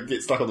 and we don't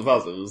get stuck on the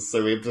puzzles,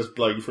 so we're just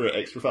blowing through it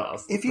extra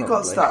fast. If you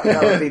got stuck,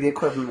 that would be the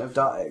equivalent of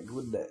dying,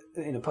 wouldn't it?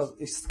 In a puzzle,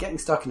 getting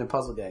stuck in a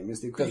puzzle game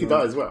is the equivalent. You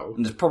die as well.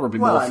 And it's probably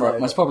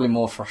probably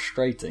more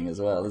frustrating as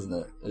well, isn't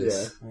it?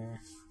 Yeah.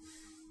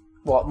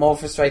 What, more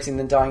frustrating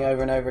than dying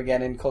over and over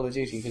again in Call of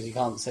Duty because you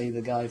can't see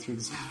the guy through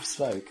the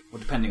smoke? Well,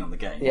 depending on the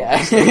game. Yeah,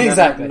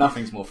 exactly.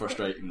 Nothing's more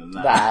frustrating than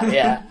that.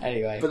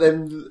 Anyway. But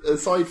then,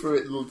 aside from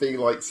it being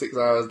like 6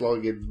 hours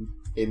long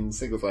in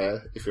single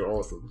player, if you're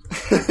awesome,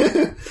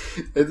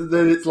 and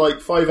then it's like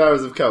 5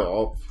 hours of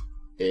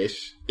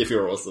co-op-ish, if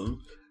you're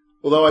awesome.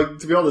 Although,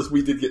 to be honest,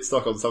 we did get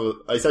stuck on some of...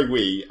 I say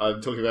we,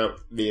 I'm talking about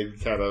me and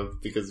Canna,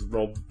 because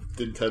Rob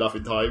didn't turn up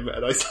in time,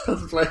 and I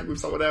started playing with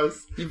someone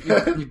else.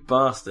 You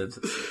bastard.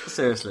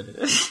 Seriously.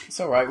 It's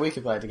alright, we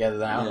could play it together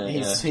now.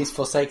 Yeah, He's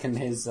forsaken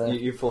his...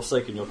 You've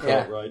forsaken your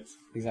co-op rights.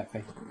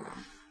 Exactly.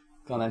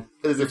 Go on then.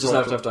 You just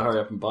have to hurry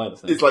up and buy the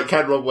thing. It's like,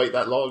 can Rob wait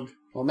that long?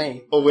 Or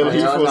me. Or will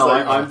he forsake? No,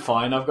 I'm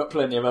fine. I've got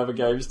plenty of other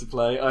games to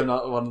play. I'm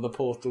not one of the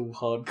Portal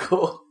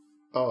hardcore.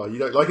 Oh, you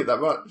don't like it that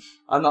much?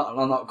 I'm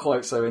not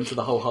quite so into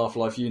the whole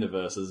Half-Life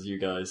universe as you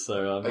guys.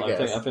 So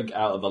I think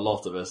out of the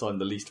lot of us, I'm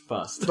the least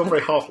fussed. It's not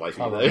very Half-Life,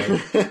 though.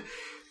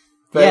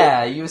 But,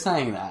 yeah, you were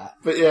saying that.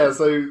 But yeah,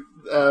 so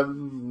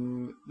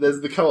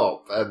there's the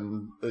co-op,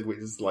 which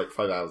is like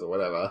 5 hours or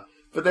whatever.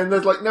 But then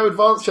there's like no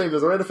advanced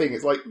chambers or anything.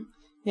 It's like,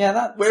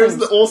 where's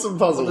the awesome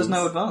puzzles? Well, there's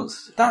no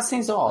advanced. That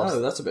seems odd.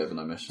 Oh, that's a bit of an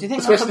omission. Do you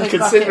think especially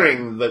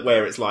considering that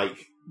where it's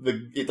like.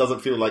 It doesn't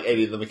feel like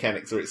any of the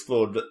mechanics are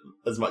explored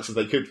as much as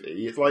they could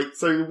be. It's like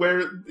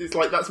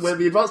that's where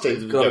the advanced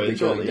chambers would go.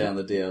 Going down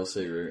the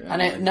DLC route,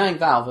 and knowing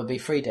Valve would be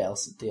free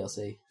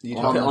DLC. You'd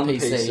on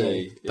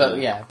PC,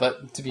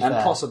 but to be fair,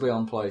 and possibly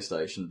on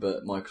PlayStation,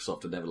 but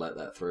Microsoft would never let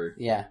that through.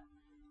 Yeah,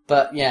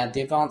 but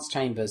the advanced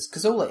chambers,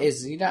 because all it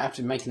is you don't have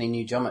to make any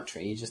new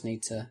geometry. You just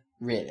need to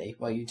you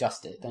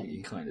adjust it, don't you?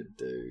 You kind of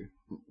do.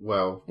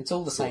 Well, it's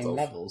all the same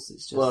levels.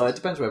 It's just it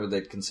depends whether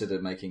they'd consider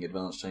making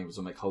advanced chambers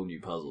or make whole new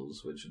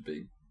puzzles, which would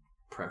be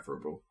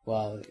preferable.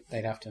 Well,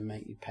 they'd have to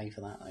make you pay for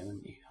that, though,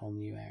 wouldn't you? Whole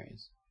new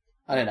areas.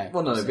 I don't know.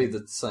 Well, no, it'd be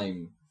the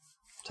same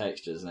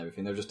textures and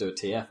everything. They'll just do a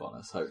TF on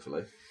us,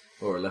 hopefully.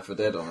 Or a Left 4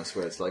 Dead on us,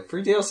 where it's like,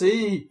 free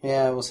DLC!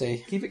 Yeah, we'll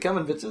see. Keep it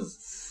coming,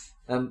 bitches.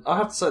 And I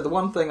have to say, the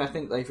one thing I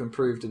think they've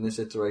improved in this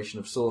iteration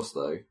of Source,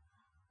 though,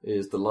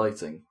 is the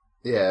lighting.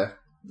 Yeah.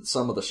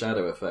 Some of the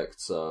shadow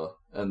effects are,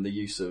 and the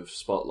use of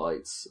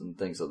spotlights and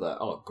things like that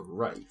are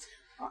great.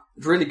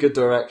 Really good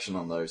direction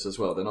on those as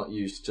well. They're not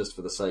used just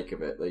for the sake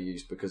of it. They're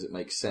used because it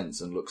makes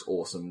sense and looks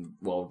awesome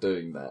while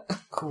doing that.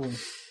 Cool.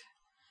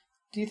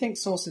 Do you think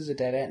Source is a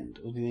dead end,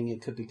 or do you think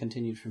it could be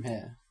continued from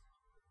here?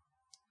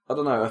 I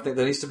don't know. I think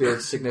there needs to be a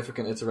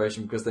significant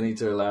iteration because they need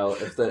to allow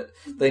if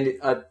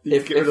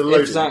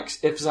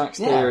Zach's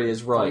theory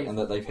is right and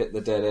that they've hit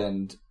the dead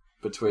end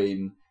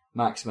between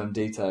maximum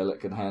detail it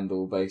can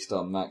handle based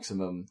on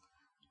maximum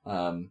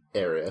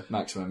area,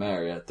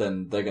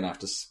 then they're going to have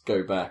to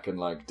go back and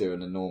like do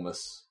an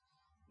enormous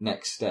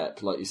next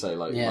step, like you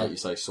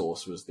say,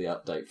 Source was the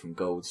update from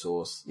Gold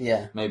Source.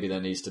 Yeah. Maybe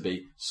there needs to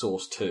be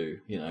Source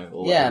 2,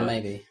 or yeah, whatever.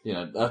 maybe.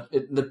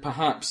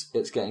 Perhaps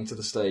it's getting to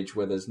the stage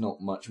where there's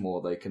not much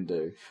more they can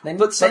do.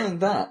 But saying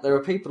that, there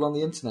are people on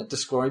the internet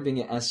describing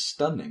it as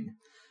stunning.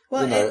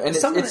 Well,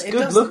 it's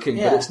good looking,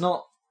 but it's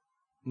not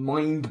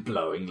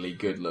mind-blowingly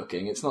good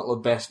looking. It's not the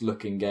best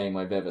looking game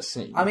I've ever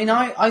seen. I mean,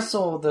 I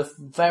saw the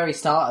very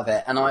start of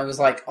it and I was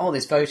like, oh,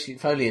 this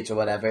foliage or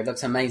whatever, it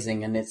looks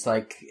amazing, and it's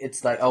like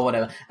oh,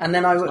 whatever. And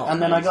then I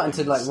got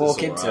into like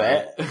walk into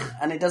it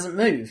and it doesn't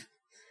move.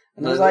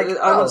 And I was like,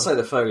 I wouldn't say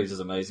the foliage is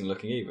amazing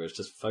looking either. It's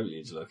just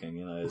foliage looking,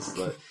 It's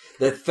like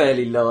they're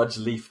fairly large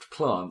leafed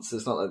plants.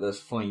 It's not like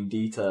there's fine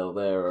detail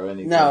there or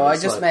anything. No, I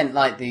just meant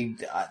like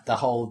the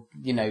whole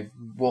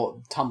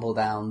tumble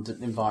down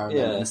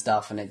environment and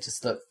stuff, and it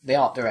just the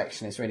art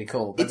direction is really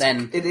cool. But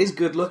it is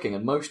good looking,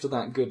 and most of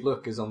that good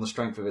look is on the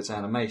strength of its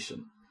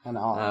animation and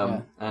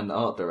art and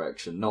art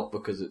direction, not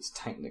because it's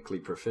technically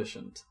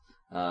proficient.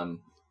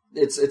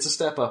 It's a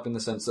step up in the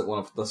sense that one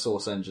of the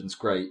Source engine's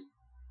great.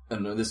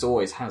 And this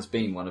always has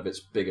been one of its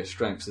biggest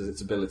strengths, is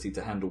its ability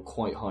to handle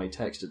quite high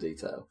texture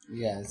detail.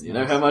 Yeah, you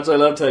know how much I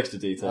love texture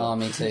detail. Oh,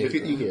 me too. Look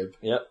at you, Gib.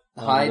 Yep.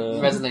 High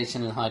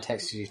resolution and high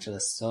texture detail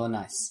is so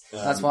nice.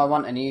 That's why I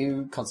want a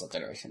new console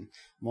generation.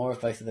 More of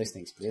both of those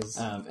things, please.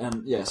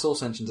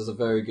 Source Engine does a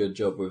very good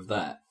job with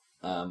that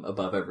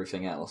above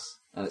everything else,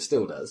 and it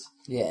still does.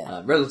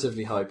 Yeah.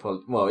 Relatively high poly.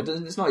 Well,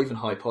 it's not even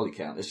high poly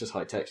count. It's just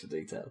high texture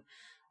detail.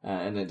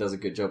 And it does a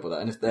good job with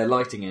that. And if their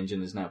lighting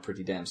engine is now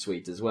pretty damn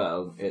sweet as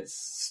well, it's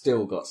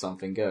still got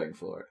something going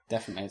for it.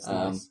 Definitely, it's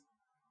nice.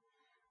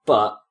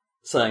 But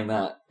saying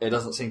that, it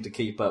doesn't seem to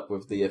keep up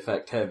with the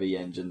effect-heavy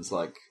engines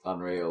like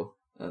Unreal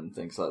and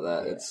things like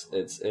that.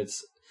 Yeah.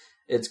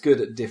 It's good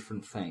at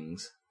different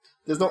things.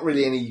 There's not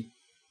really any.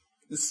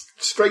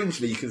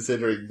 Strangely,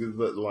 considering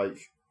that like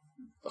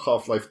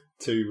Half-Life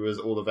 2 was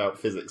all about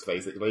physics,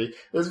 basically.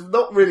 There's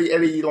not really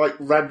any like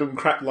random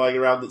crap lying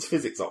around that's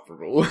physics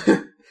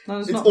operable. No,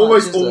 it's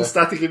almost all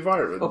static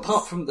environments.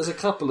 Apart from, there's a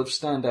couple of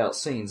standout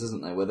scenes,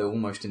 isn't there, where they're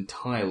almost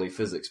entirely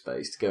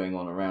physics-based going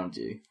on around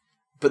you.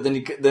 But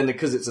then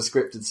because it's a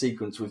scripted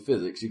sequence with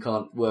physics, you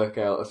can't work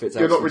out if it's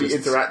You're actually not really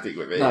interacting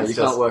with it. No, you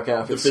can't work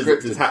out if it's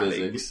scripted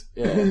physics.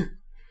 Yeah.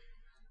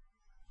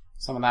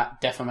 Some of that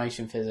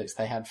deformation physics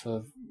they had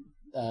for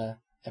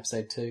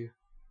episode 2.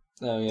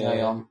 Oh, yeah.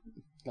 Going on.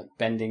 Like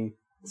bending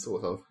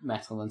sort of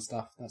metal and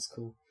stuff. That's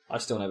cool. I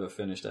still never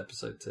finished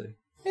episode 2.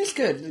 It's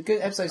good.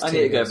 Good episode 2. I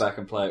need to go back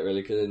and play it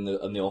really, because in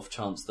the off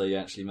chance they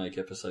actually make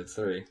episode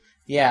 3.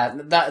 Yeah,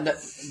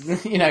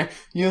 that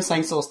you were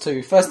saying Source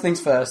 2. First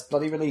things first,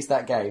 bloody release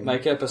that game.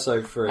 Make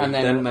episode 3, and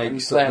then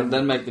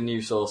make the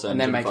new Source engine, and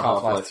then make for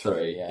Half-Life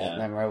 3. Yeah,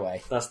 and then we're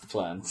away. That's the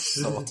plan.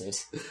 Sorted.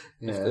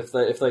 Yeah.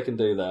 If they can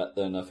do that,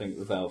 then I think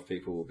the Valve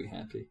people will be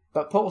happy.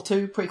 But Portal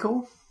 2, pretty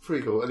cool.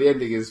 Pretty cool. And the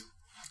ending is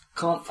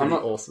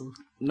awesome.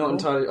 Not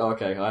entirely. Oh,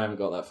 okay, I haven't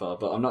got that far,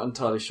 but I'm not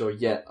entirely sure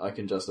yet I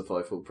can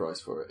justify full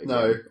price for it. Again.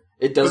 No,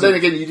 it doesn't. But then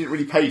again, you didn't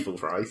really pay full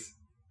price,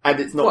 and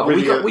it's not. Well,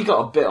 really we got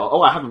a bit.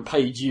 I haven't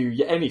paid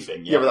you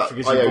anything yet because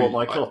you bought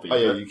my copy. I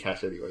owe you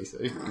cash anyway, so.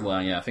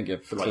 Well, yeah, I think you're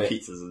for like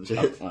pizzas and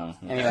shit. Oh,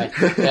 yeah.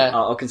 Anyway, yeah,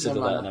 I'll consider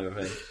that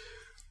another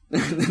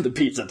thing. The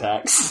pizza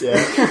tax.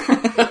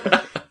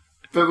 Yeah.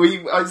 But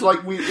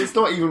it's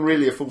not even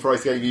really a full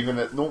price game, even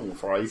at normal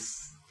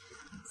price.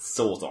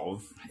 Sort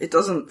of. It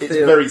doesn't. It's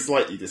very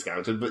slightly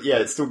discounted, but yeah,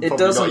 it's still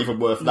probably not even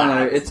worth that.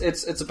 No,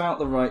 it's about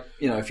the right.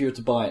 If you were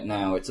to buy it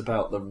now, it's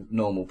about the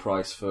normal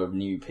price for a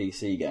new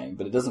PC game,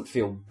 but it doesn't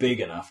feel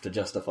big enough to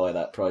justify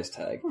that price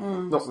tag.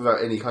 Not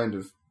without any kind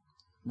of.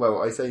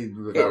 Well, I say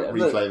without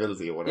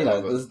replayability or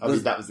whatever.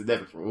 But that was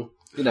inevitable.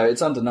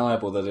 It's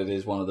undeniable that it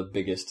is one of the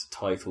biggest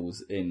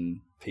titles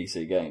in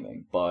PC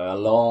gaming by a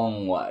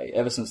long way.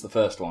 Ever since the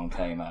first one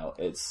came out,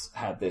 it's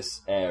had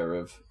this air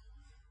of.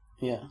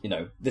 Yeah.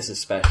 This is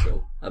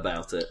special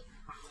about it.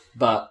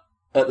 But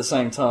at the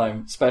same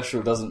time,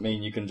 special doesn't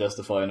mean you can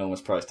justify enormous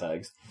price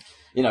tags.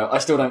 I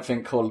still don't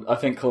think I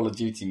think Call of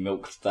Duty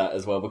milked that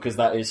as well, because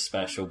that is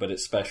special, but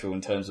it's special in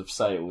terms of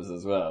sales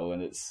as well,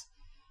 and it's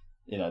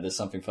there's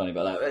something funny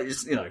about that.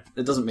 It's,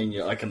 it doesn't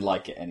mean I can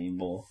like it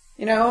anymore.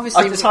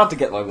 Obviously... It's hard to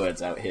get my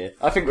words out here.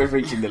 I think we're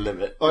reaching the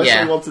limit. I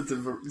actually wanted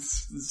to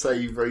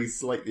say very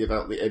slightly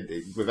about the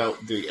ending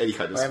without doing any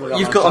kind of spoiler.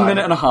 You've got a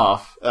minute and a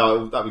half.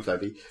 Oh, that'd be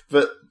plenty.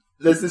 But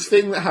there's this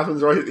thing that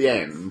happens right at the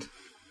end,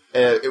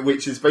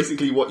 which is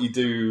basically what you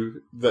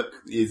do that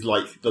is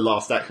like the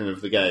last action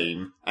of the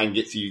game and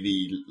gets you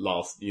the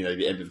last, the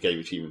end of the game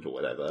achievement or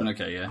whatever.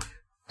 Okay, yeah.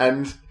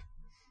 And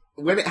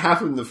when it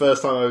happened the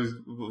first time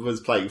I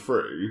was playing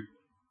through,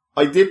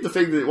 I did the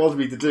thing that it wanted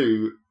me to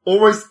do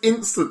almost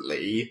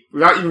instantly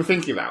without even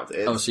thinking about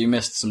it. Oh, so you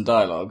missed some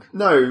dialogue?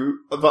 No,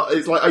 but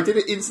it's like I did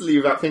it instantly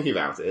without thinking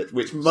about it,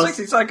 which must...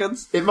 60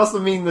 seconds! It must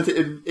have mean that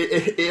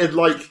it had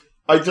like...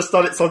 I just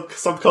done it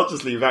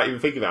subconsciously without even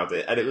thinking about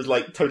it, and it was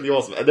like totally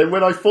awesome. And then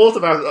when I thought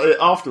about it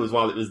afterwards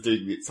while it was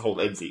doing its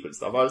whole end sequence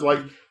stuff, I was like,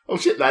 oh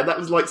shit man, that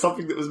was like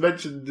something that was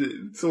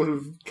mentioned sort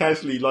of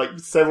casually like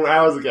several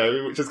hours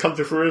ago, which has come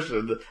to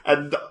fruition.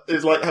 And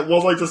it's like,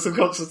 was I just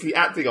subconsciously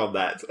acting on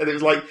that? And it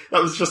was like,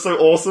 that was just so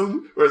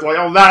awesome, where it's like,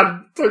 oh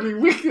man, totally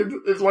wicked.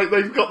 It's like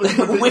they've got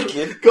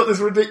this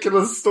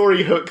ridiculous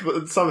story hook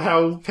that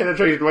somehow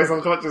penetrated my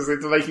subconscious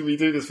into making me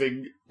do this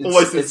thing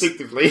almost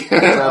instinctively.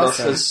 That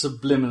has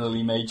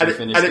subliminally made you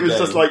finish and it was game.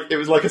 just like, it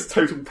was like a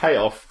total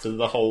payoff to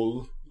the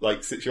whole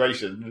like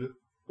situation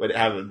when it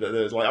happened. And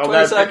it was like, oh 20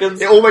 man,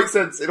 seconds. It all makes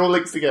sense. It all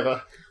links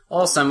together.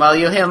 Awesome. Well,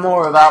 you'll hear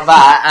more about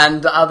that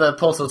and other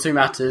Portal 2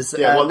 matters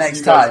once next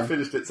you guys time. have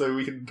finished it, so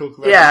we can talk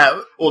about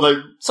it.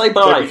 Although, say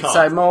bye.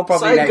 So more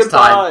probably Say next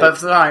goodbye. time. But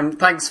for the time,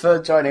 thanks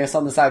for joining us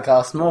on the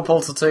Soundcast. More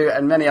Portal 2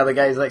 and many other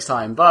games next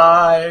time.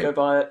 Bye. Go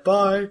buy it.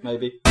 Bye.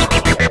 Maybe.